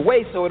stay out of the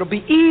way so it'll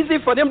be easy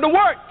for them to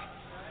work.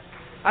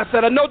 I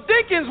said, I know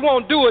Dinkins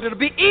won't do it. It'll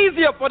be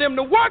easier for them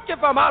to work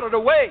if I'm out of the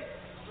way.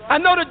 I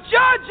know the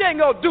judge ain't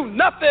going to do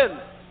nothing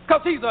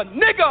because he's a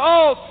nigger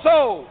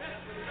also.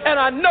 And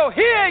I know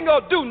he ain't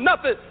going to do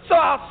nothing, so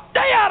I'll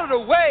stay out of the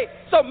way.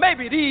 So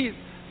maybe these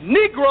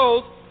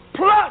Negroes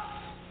plus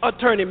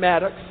Attorney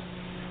Maddox.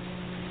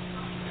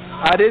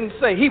 I didn't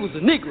say he was a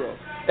Negro.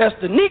 That's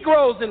the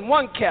Negroes in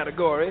one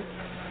category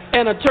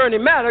and Attorney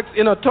Maddox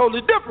in a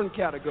totally different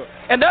category.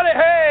 And that,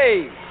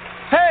 hey,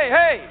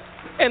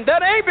 and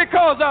that ain't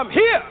because I'm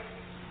here.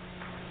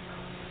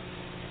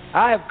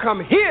 I have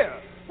come here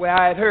where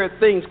I had heard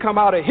things come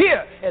out of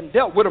here and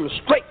dealt with them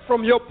straight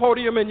from your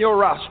podium and your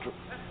rostrum.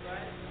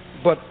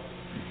 But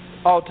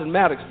Alton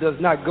Maddox does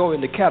not go in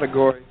the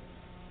category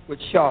with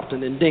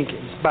Sharpton and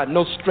Dinkins by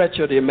no stretch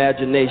of the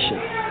imagination.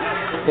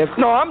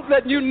 I'm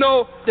letting you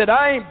know that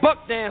I ain't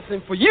buck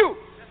dancing for you.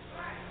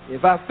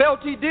 If I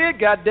felt he did,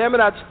 goddamn it,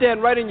 I'd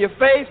stand right in your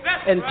face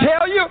and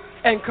tell you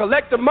and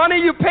collect the money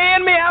you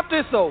paying me after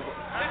it's over.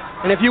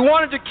 And if you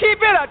wanted to keep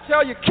it, I'd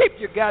tell you keep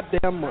your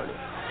goddamn money.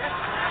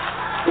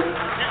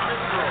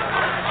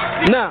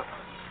 Now,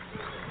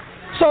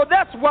 so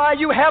that's why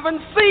you haven't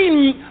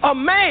seen a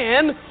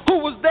man who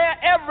was there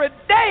every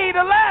day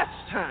the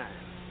last time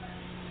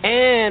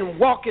and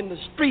walking the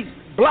streets,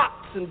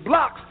 blocks and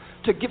blocks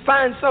to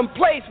find some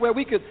place where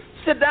we could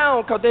sit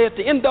down, because they at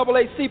the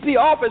NAACP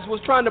office was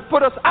trying to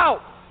put us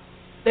out.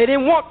 They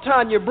didn't want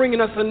Tanya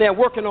bringing us in there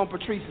working on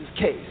Patrice's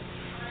case.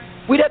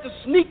 We'd have to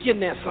sneak in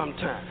there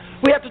sometime.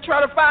 We have to try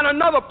to find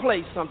another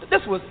place something.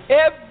 This was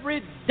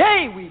every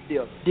day we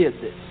did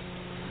this.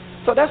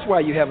 So that's why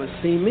you haven't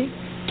seen me.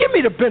 Give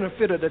me the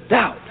benefit of the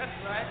doubt.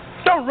 That's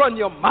right. Don't run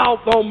your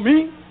mouth on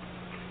me.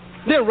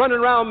 Then running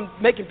around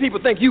making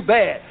people think you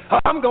bad.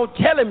 I'm going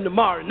to tell him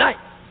tomorrow night.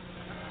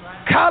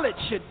 Khalid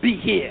should be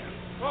here.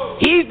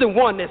 He's the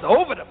one that's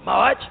over the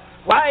march.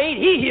 Why ain't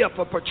he here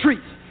for Patrice?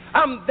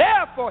 I'm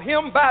there for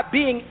him by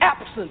being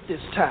absent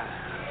this time.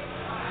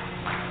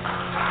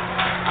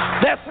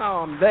 That's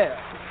how I'm there.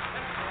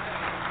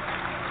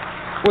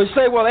 We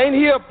say, well, ain't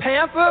he a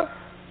Panther?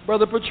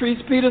 Brother Patrice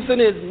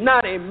Peterson is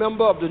not a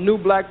member of the new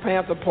Black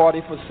Panther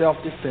Party for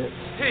self-defense.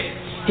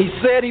 He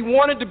said he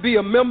wanted to be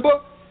a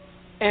member,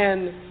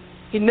 and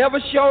he never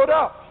showed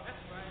up.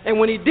 And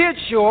when he did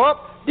show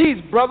up,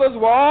 these brothers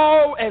were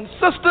all, and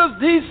sisters,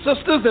 these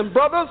sisters and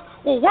brothers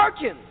were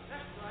working,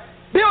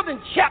 building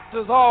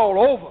chapters all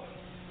over.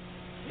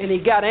 And he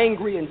got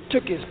angry and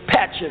took his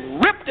patch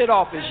and ripped it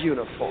off his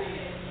uniform.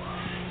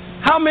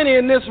 How many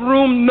in this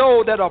room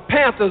know that are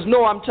Panthers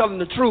know I'm telling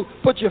the truth?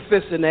 Put your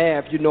fists in the air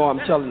if you know I'm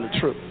telling the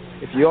truth.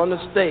 If you're on the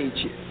stage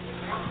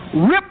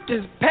here. Ripped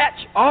his patch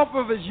off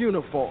of his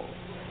uniform.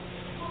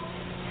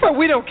 Well,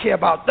 we don't care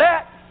about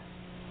that.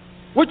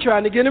 We're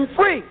trying to get him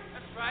free.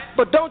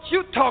 But don't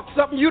you talk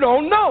something you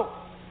don't know.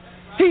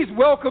 He's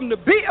welcome to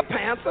be a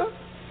Panther.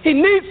 He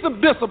needs some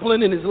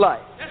discipline in his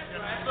life.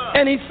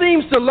 And he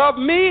seems to love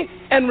me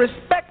and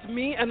respect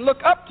me and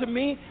look up to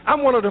me.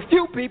 I'm one of the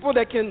few people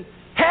that can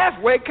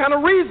halfway kind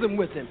of reason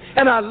with him.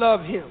 And I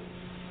love him.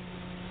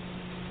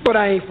 But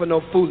I ain't for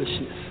no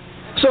foolishness.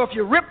 So if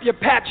you rip your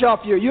patch off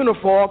your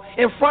uniform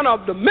in front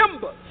of the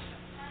members,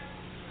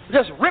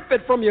 just rip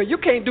it from you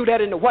can't do that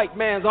in the white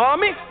man's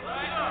army.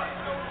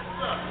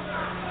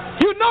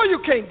 You know you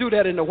can't do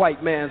that in the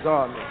white man's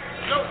army.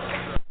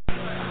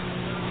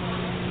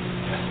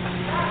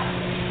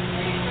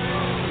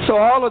 So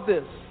all of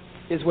this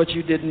is what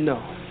you didn't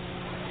know.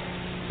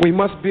 We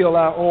must build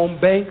our own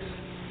banks,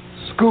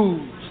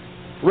 schools,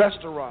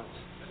 restaurants,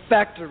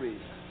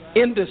 factories,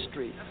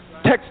 industry,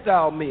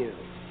 textile mills.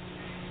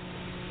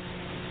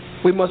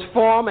 We must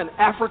form an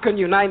African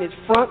United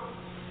Front,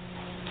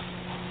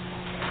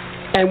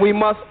 and we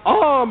must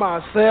arm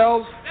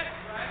ourselves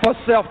for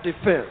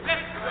self-defense.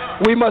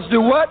 We must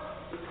do what?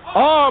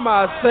 Arm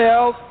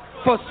ourselves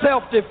for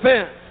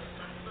self-defense.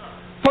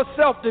 For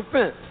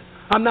self-defense.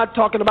 I'm not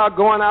talking about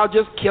going out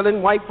just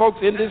killing white folks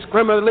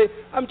indiscriminately.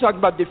 I'm talking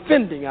about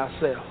defending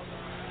ourselves.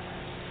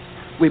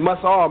 We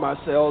must arm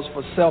ourselves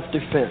for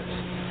self-defense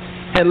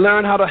and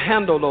learn how to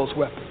handle those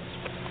weapons.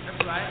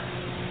 That's right.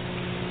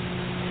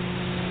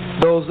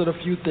 Those are the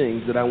few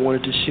things that I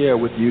wanted to share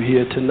with you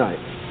here tonight.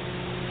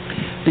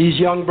 These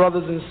young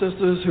brothers and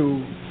sisters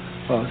who,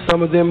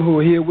 some of them who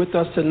are here with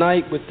us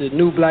tonight with the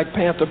new Black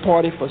Panther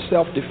Party for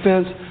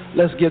self-defense,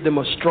 let's give them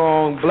a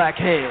strong black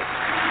hand.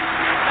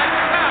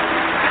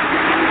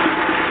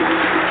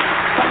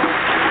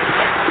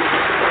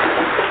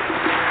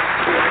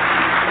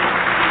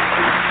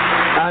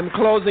 I'm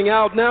closing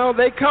out now.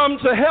 They come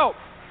to help.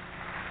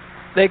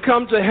 They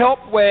come to help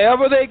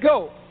wherever they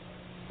go.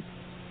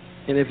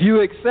 And if you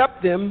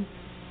accept them,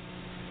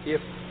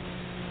 if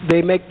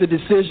they make the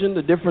decision,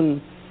 the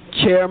different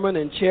chairmen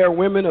and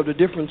chairwomen of the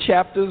different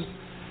chapters,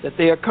 that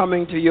they are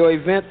coming to your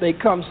event, they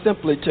come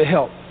simply to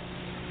help.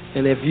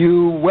 And if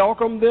you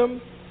welcome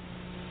them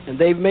and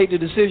they've made the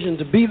decision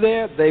to be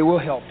there, they will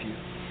help you.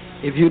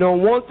 If you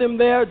don't want them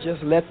there,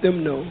 just let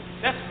them know.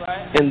 That's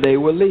right. And they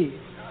will leave.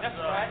 That's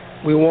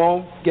right. We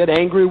won't get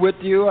angry with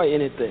you or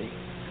anything.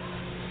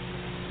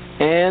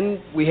 And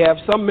we have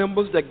some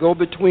members that go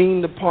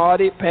between the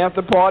party,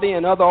 Panther Party,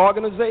 and other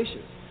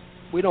organizations.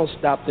 We don't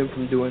stop them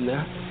from doing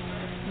that.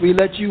 We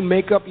let you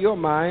make up your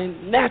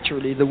mind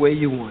naturally the way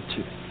you want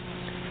to.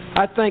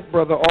 I thank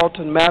Brother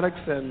Alton Maddox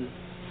and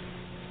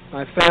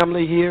my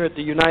family here at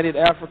the United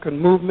African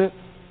Movement.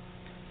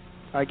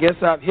 I guess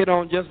I've hit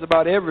on just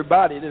about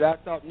everybody that I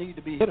thought needed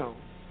to be hit on.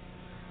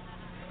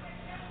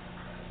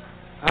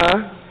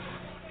 Huh?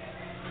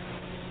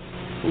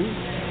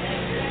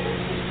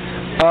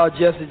 Oh,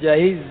 Jesse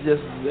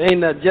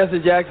Jesse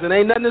Jackson,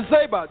 ain't nothing to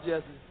say about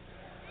Jesse.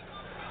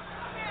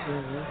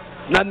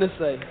 Nothing to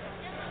say.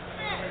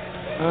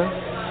 Huh?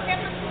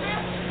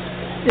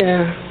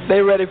 Yeah, they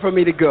ready for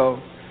me to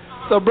go.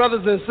 So,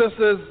 brothers and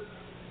sisters,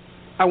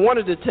 I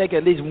wanted to take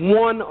at least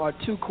one or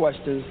two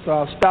questions, so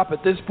I'll stop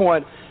at this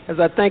point as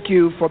I thank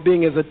you for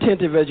being as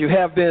attentive as you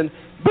have been.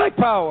 Black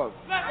power!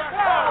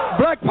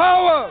 Black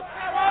power!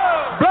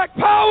 Black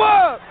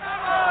power!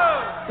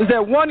 Is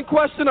there one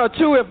question or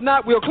two? If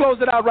not, we'll close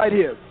it out right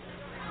here.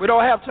 We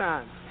don't have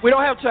time. We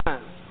don't have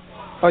time.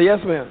 Oh, yes,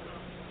 ma'am.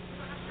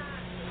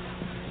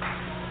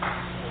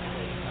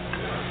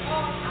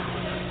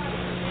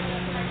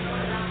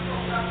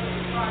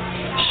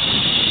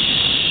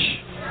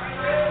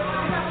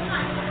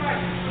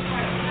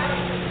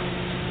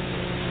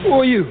 Who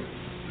are you?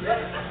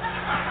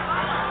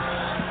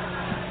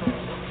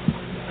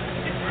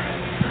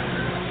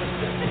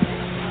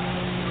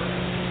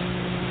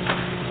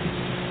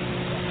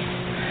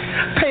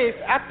 Peace.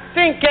 I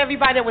think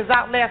everybody that was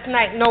out last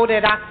night know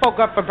that I spoke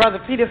up for Brother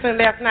Peterson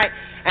last night,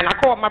 and I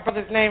called my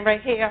brother's name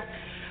right here.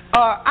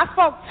 I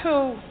spoke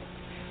to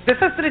the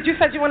sister that you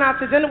said you went out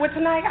to dinner with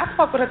tonight. I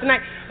spoke with her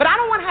tonight, but I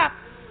don't want to have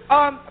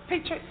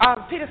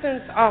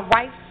Peterson's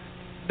wife,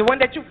 the one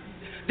that you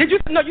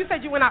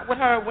said you went out with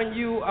her when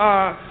you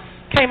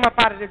came up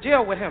out of the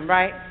jail with him,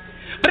 right?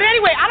 But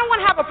anyway, I don't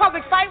want to have a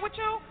public fight with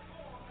you.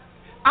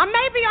 I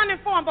may be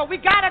uninformed, but we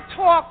gotta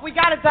talk, we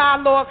gotta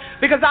dialogue,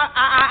 because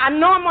I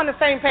know I'm on the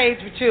same page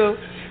with you.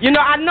 You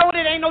know, I know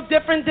that ain't no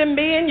different than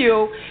me and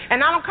you,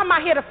 and I don't come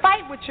out here to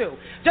fight with you,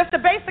 just to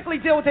basically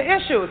deal with the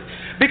issues.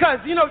 Because,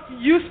 you know,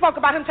 you spoke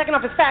about him taking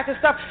off his patch and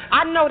stuff.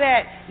 I know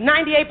that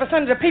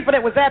 98% of the people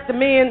that was at the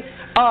men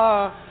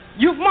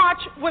youth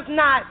march was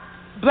not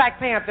Black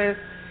Panthers.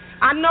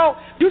 I know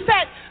you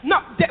said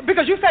no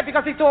because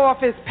he threw off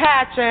his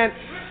patch and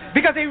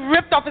because he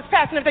ripped off his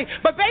patch and everything.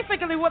 But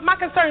basically what my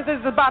concern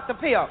is about the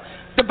pill.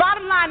 The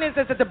bottom line is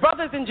that the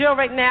brother's in jail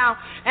right now,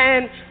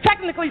 and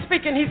technically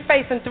speaking, he's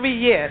facing 3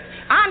 years.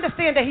 I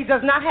understand that he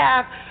does not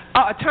have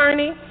an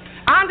attorney.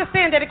 I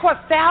understand that it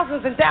costs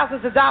thousands and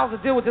thousands of dollars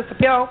to deal with this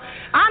appeal.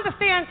 I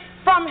understand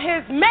from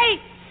his mate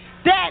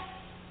that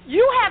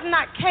you have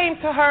not came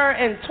to her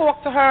and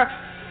talked to her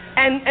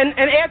and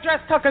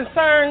addressed her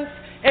concerns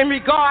in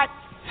regard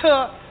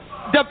to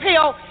the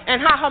appeal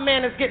and how her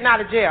man is getting out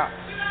of jail.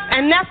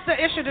 And that's the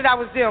issue that I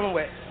was dealing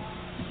with.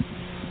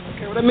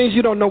 Okay, well, that means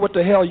you don't know what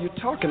the hell you're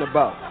talking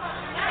about.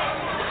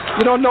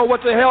 You don't know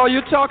what the hell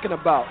you're talking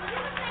about.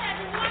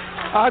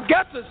 I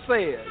got to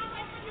say it.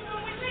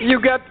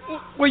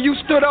 You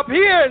stood up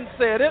here and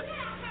said it,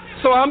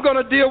 so I'm going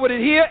to deal with it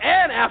here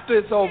and after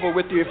it's over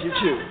with you if you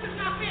choose.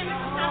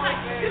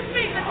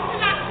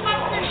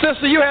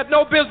 Sister, you had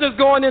no business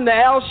going into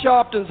Al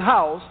Sharpton's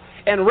house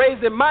and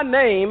raising my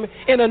name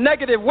in a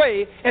negative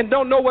way and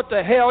don't know what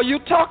the hell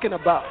you're talking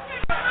about.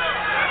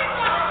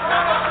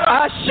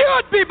 I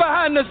should be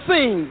behind the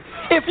scene.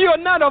 If you're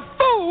not a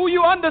fool,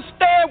 you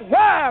understand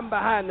why I'm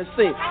behind the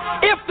scene.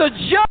 If the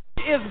judge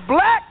is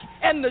black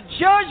and the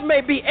judge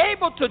may be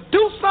able to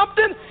do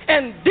something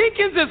and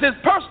Deacons is his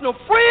personal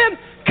friend,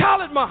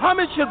 Khalid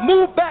Muhammad should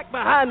move back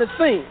behind the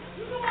scenes.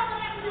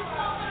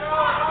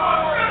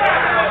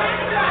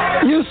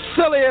 You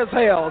silly as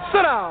hell.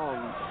 Sit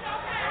down.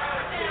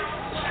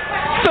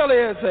 Silly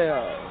as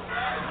hell.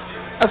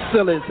 That's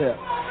silly as hell.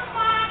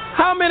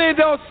 How many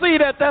don't see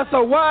that that's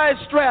a wise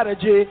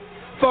strategy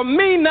for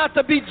me not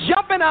to be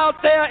jumping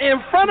out there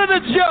in front of the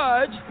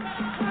judge,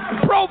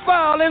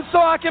 profiling so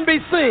I can be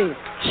seen?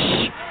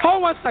 Shh.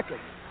 Hold 1 second.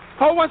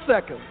 Hold 1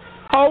 second.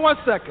 Hold 1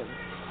 second.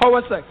 Hold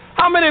 1 second.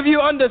 How many of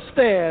you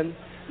understand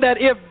that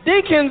if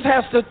Deacons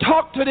has to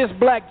talk to this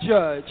black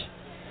judge,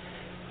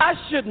 I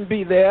shouldn't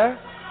be there?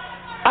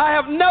 I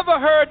have never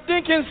heard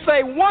Deacons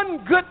say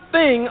one good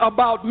thing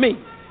about me.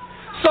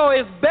 So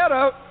it's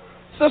better,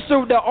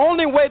 sister, the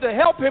only way to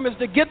help him is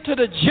to get to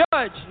the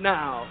judge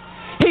now.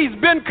 He's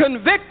been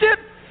convicted.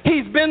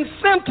 He's been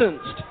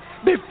sentenced.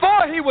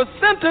 Before he was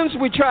sentenced,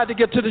 we tried to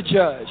get to the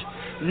judge.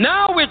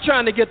 Now we're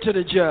trying to get to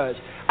the judge.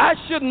 I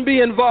shouldn't be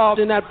involved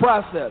in that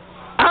process.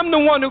 I'm the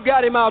one who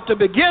got him out to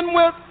begin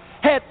with,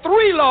 had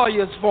 3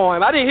 lawyers for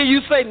him. I didn't hear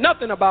you say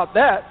nothing about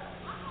that.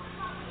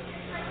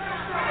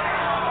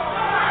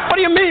 What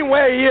do you mean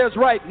where he is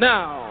right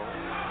now?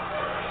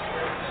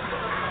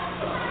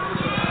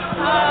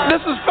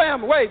 This is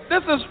family. Wait,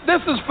 this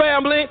is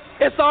family.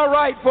 It's all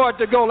right for it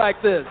to go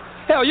like this.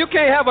 Hell, you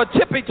can't have a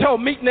tippy-toe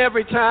meeting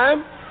every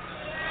time.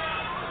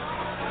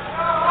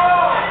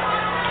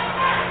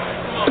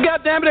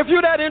 God damn it, if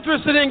you're that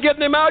interested in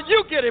getting him out,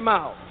 you get him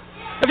out.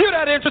 If you're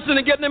that interested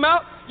in getting him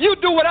out, you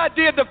do what I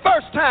did the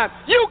first time.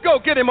 You go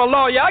get him a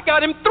lawyer. I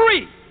got him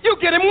 3. You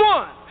get him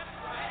 1.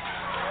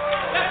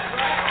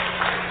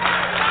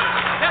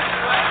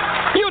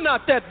 You're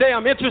not that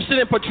damn interested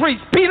in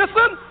Patrice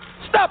Peterson.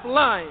 Stop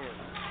lying.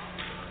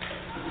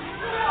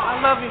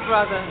 I love you,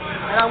 brother,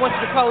 and I want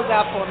you to close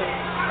out for me.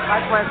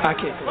 I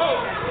can't do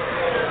it.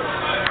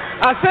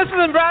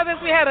 Sisters and brothers,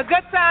 we had a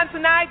good time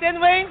tonight,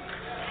 didn't we?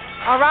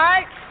 All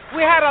right?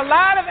 We had a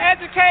lot of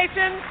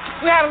education.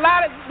 We had a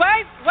lot of...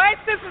 Wait,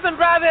 sisters and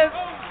brothers.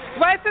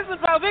 Wait, sisters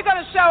and brothers. We're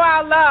going to show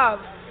our love.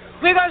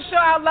 We're going to show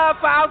our love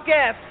for our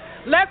guests.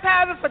 Let's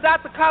have it for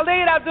Dr.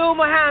 Khalid Abdul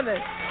Muhammad.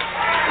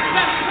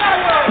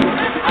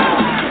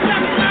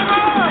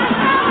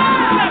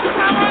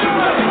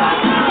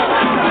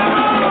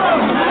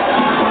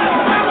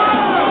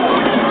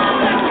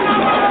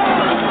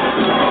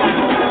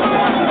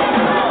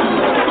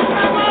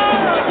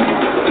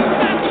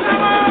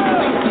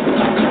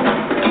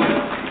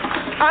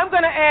 I'm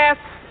going to ask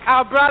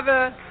our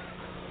brother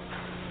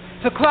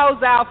to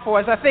close out for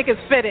us. I think it's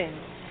fitting.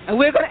 And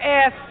we're going to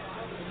ask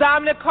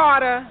Dominic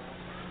Carter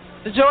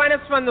to join us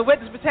from the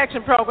Witness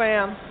Protection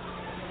Program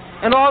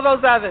and all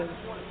those others.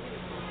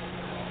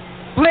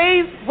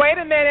 Please wait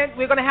a minute.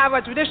 We're going to have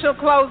a traditional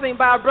closing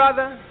by our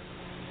brother,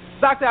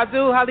 Dr.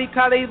 Abdul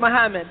Khalid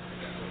Muhammad.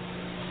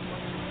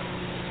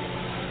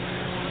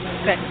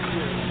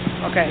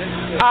 Okay.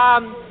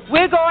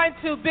 We're going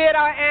to bid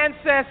our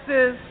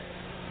ancestors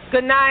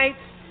good night.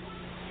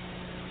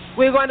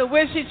 We're going to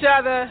wish each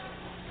other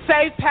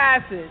safe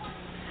passage.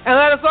 And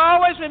let us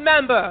always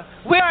remember,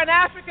 we are an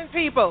African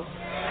people,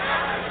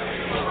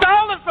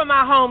 stolen from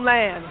our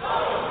homeland,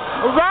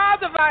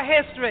 robbed of our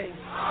history,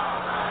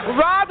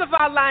 robbed of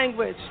our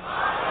language,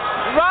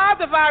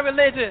 robbed of our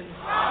religion,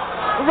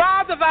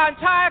 robbed of our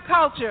entire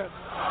culture,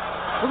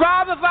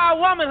 robbed of our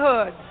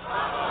womanhood,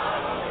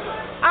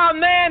 our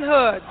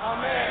manhood,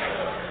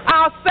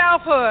 our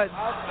selfhood,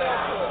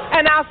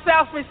 and our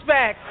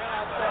self-respect.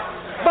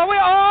 But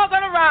we're all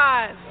going to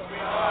rise,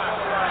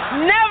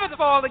 never to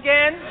fall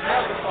again.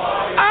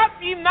 Up,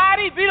 ye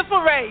mighty,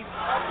 beautiful race.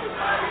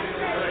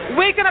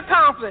 We can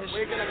accomplish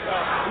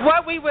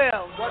what we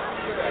will.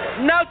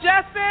 No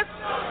justice,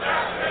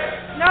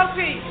 no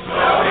peace.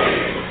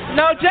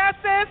 No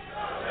justice,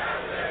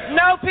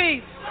 no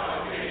peace.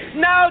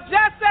 No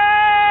justice.